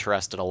use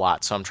interested a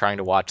lot, so I'm trying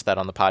to watch that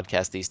on the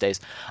podcast these days.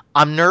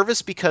 I'm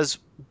nervous because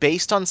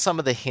based on some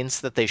of the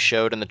hints that they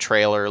showed in the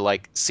trailer,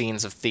 like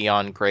scenes of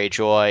Theon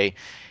Greyjoy,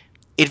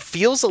 it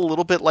feels a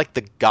little bit like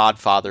the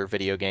Godfather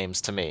video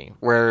games to me,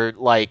 where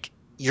like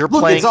you're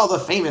Look, it's playing, all the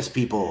famous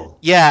people.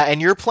 yeah,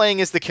 and you're playing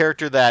as the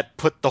character that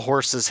put the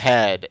horse's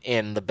head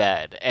in the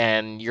bed,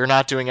 and you're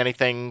not doing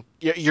anything.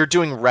 You're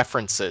doing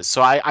references.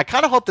 So I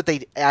kind of hope that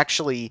they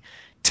actually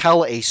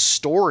tell a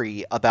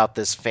story about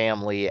this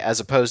family as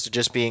opposed to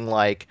just being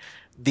like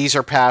these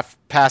are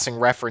passing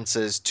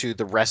references to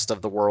the rest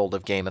of the world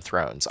of Game of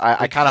Thrones. I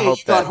Like, kind of hey, you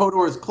hope got that.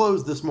 Hodor's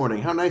clothes this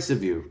morning. How nice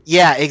of you.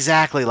 Yeah,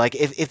 exactly. Like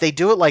if they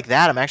do it like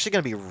that, I'm actually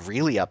going to be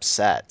really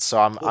upset. So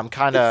I'm Well,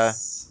 kind of.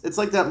 it's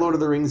like that Lord of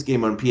the Rings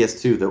game on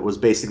PS2 that was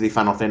basically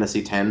Final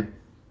Fantasy X,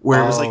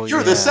 where it was Oh like,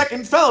 "You're the yeah.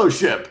 second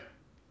Fellowship."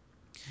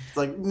 It's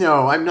like,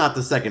 no, I'm not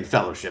the second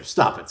Fellowship.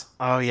 Stop it.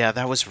 Oh yeah,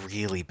 that was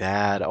really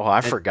bad. Oh, I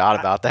And forgot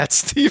about that,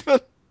 Steven.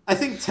 I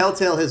think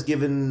Telltale has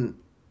given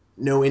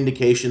no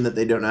indication that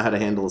they don't know how to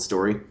handle a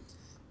story.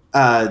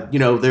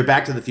 Their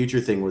Back to the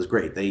Future thing was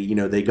great.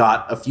 They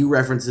got a few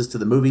references to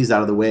the movies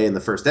out of the way in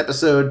the first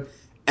episode,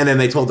 and then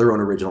they told their own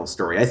original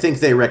story. I think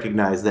they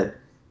recognize that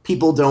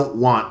people don't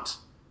want.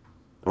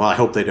 Well, I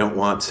hope they don't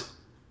want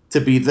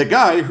to be the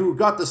guy who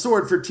got the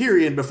sword for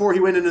Tyrion before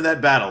he went into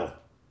that battle.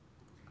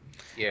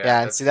 Yeah,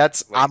 Yeah, and see, that's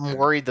that's way I'm too.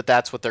 worried that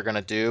that's what they're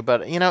gonna do.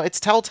 But it's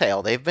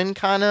Telltale. They've been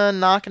kind of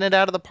knocking it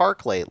out of the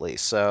park lately.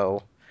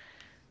 So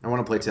I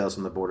want to play Tales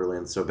from the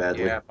Borderlands so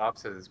badly. Yeah, Bob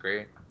says it's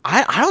great.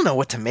 I don't know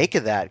what to make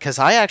of that because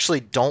I actually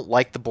don't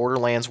like the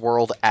Borderlands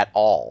world at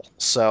all.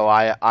 So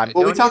I'm I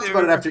Well, we don't talked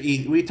about it either. after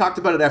We talked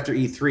about it after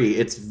E3.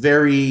 It's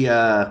very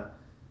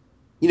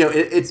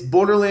it's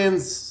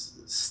Borderlands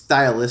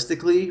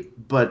stylistically,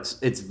 but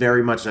it's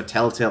very much a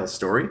Telltale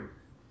story.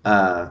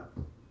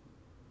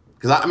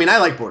 Because I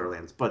like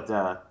Borderlands, but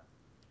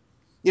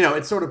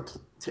it's sort of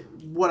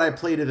what I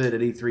played of it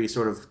at E3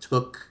 sort of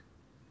took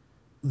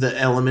the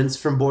elements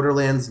from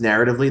Borderlands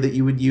narratively that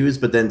you would use,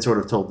 but then sort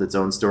of told its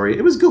own story.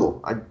 It was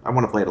cool. I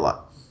want to play it a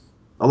lot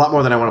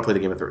more than I want to play the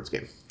Game of Thrones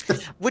game.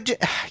 would you?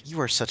 You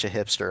are such a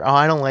hipster. Oh,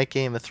 I don't like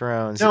Game of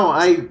Thrones. No,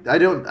 I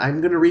don't.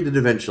 I'm going to read it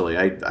eventually.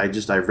 I've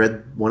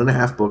read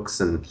 1.5 books,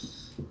 and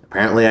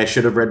apparently I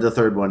should have read the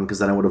third one because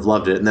then I would have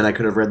loved it, and then I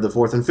could have read the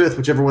fourth and fifth,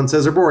 which everyone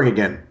says are boring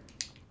again.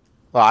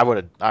 Well, I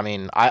would. I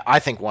mean, I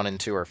think 1 and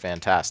 2 are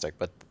fantastic,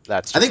 but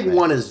that's I just think me.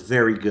 one is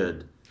very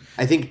good.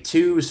 I think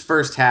two's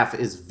first half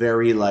is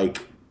very like,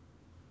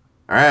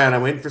 all right,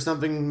 I'm waiting for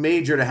something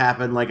major to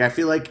happen. Like I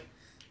feel like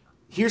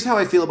here's how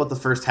I feel about the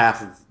first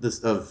half of this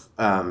of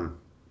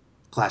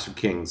Clash of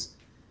Kings.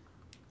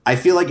 I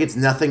feel like it's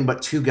nothing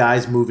but two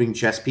guys moving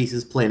chess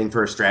pieces, planning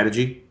for a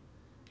strategy.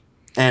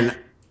 And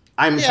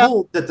I'm Yeah,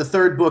 told that the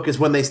third book is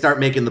when they start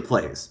making the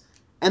plays.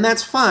 And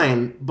that's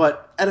fine,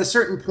 but at a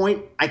certain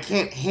point, I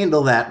can't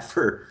handle that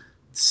for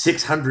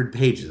 600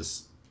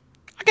 pages.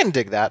 I can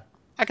dig that.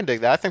 I can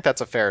dig that. I think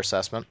that's a fair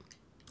assessment.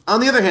 On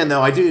the other hand,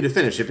 though, I do need to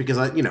finish it because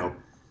I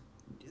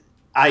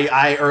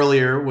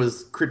earlier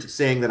was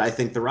saying that I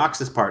think the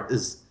Roxas part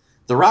is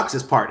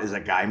a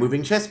guy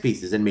moving chess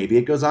pieces, and maybe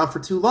it goes on for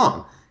too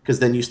long because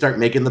then you start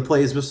making the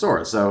plays with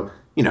Sora. So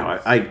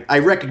I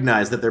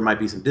recognize that there might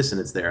be some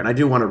dissonance there, and I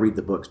do want to read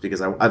the books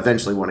because I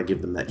eventually want to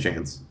give them that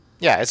chance.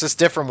 Yeah, it's just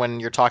different when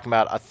you're talking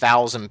about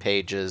 1,000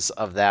 pages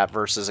of that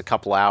versus a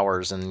couple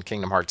hours in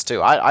Kingdom Hearts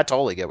 2. I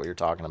totally get what you're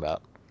talking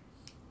about.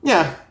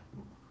 Yeah,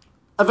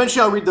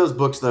 eventually I'll read those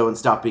books though and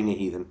stop being a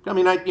heathen. I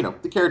mean,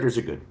 the characters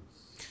are good.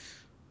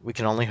 We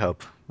can only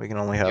hope. We can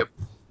only hope.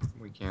 Yep,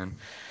 we can.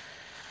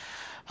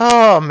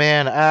 Oh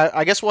man,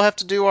 I guess we'll have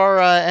to do our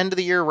end of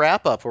the year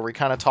wrap up where we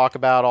kind of talk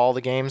about all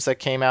the games that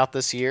came out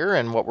this year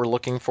and what we're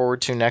looking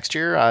forward to next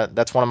year.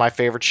 That's one of my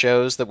favorite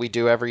shows that we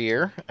do every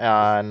year,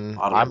 and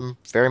Lot of them, I'm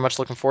very much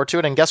looking forward to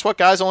it. And guess what,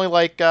 guys? Only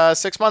like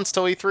 6 months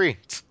till E3.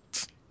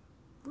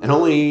 and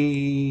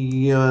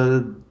only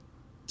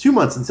 2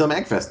 months until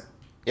Magfest.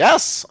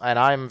 Yes, and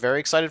I'm very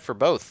excited for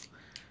both.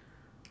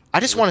 I I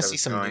just want wish to I see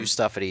was some new going.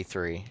 stuff at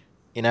E3.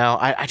 You know,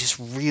 I just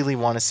really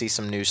want to see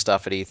some new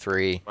stuff at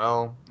E3.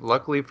 Well,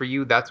 luckily for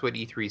you, that's what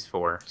E3's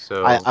for.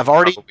 So I've you'll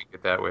already probably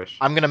get that wish.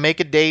 I'm gonna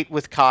make a date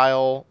with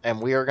Kyle, and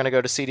we are gonna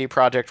go to CD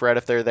Projekt Red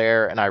if they're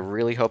there, and I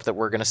really hope that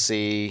we're gonna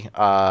see.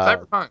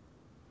 Cyberpunk.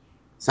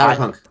 I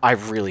Cyberpunk. I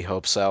really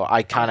hope so.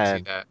 I want to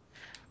see that.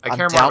 I I'm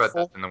care more about that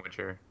doubtful. than The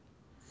Witcher.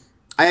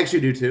 I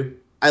actually do too.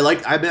 I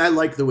like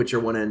The Witcher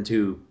 1 and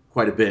 2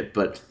 quite a bit,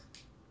 but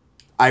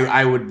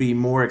I would be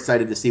more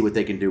excited to see what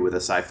they can do with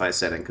a sci-fi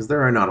setting because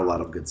there are not a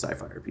lot of good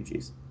sci-fi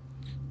RPGs.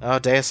 Oh,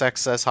 Deus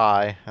Ex says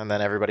hi, and then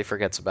everybody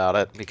forgets about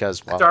it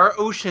because, well, Star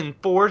Ocean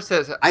 4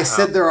 says, I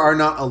said there are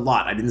not a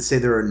lot. I didn't say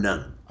there are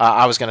none.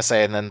 I was gonna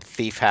say, and then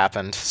Thief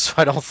happened, so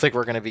I don't think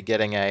we're gonna be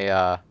getting a.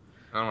 I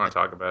don't want to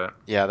talk about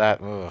Yeah,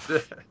 that. Oof.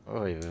 it.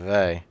 Oy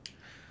vey.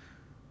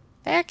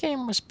 That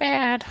game was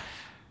bad.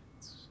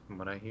 That's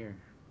what I hear.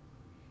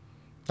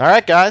 All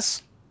right,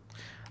 guys.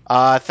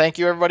 Thank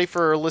you, everybody,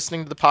 for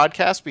listening to the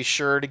podcast. Be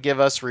sure to give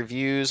us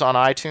reviews on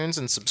iTunes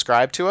and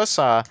subscribe to us.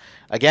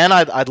 Again,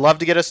 I'd love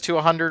to get us to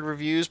 100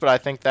 reviews, but I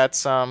think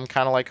that's kind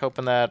of like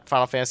hoping that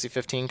Final Fantasy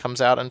 15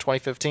 comes out in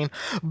 2015.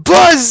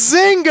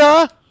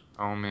 Bazinga!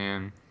 Oh,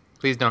 man.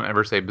 Please don't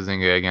ever say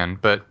Bazinga again,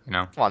 but,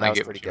 Come on, that I was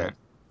get pretty what you good. meant.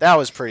 That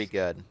was pretty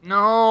good.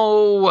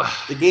 No!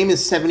 The game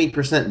is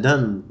 70%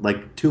 done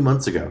like 2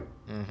 months ago.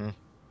 Mm-hmm.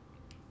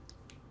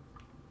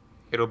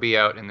 It'll be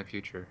out in the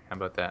future. How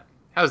about that?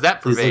 How's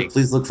that for Please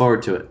vague? look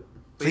forward to it.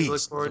 Please look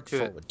Please forward look to it.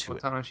 forward to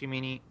it. Otano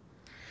Shimini.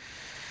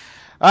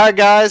 All right,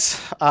 guys.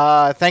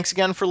 Thanks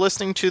again for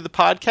listening to the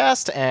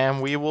podcast,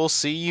 and we will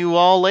see you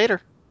all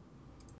later.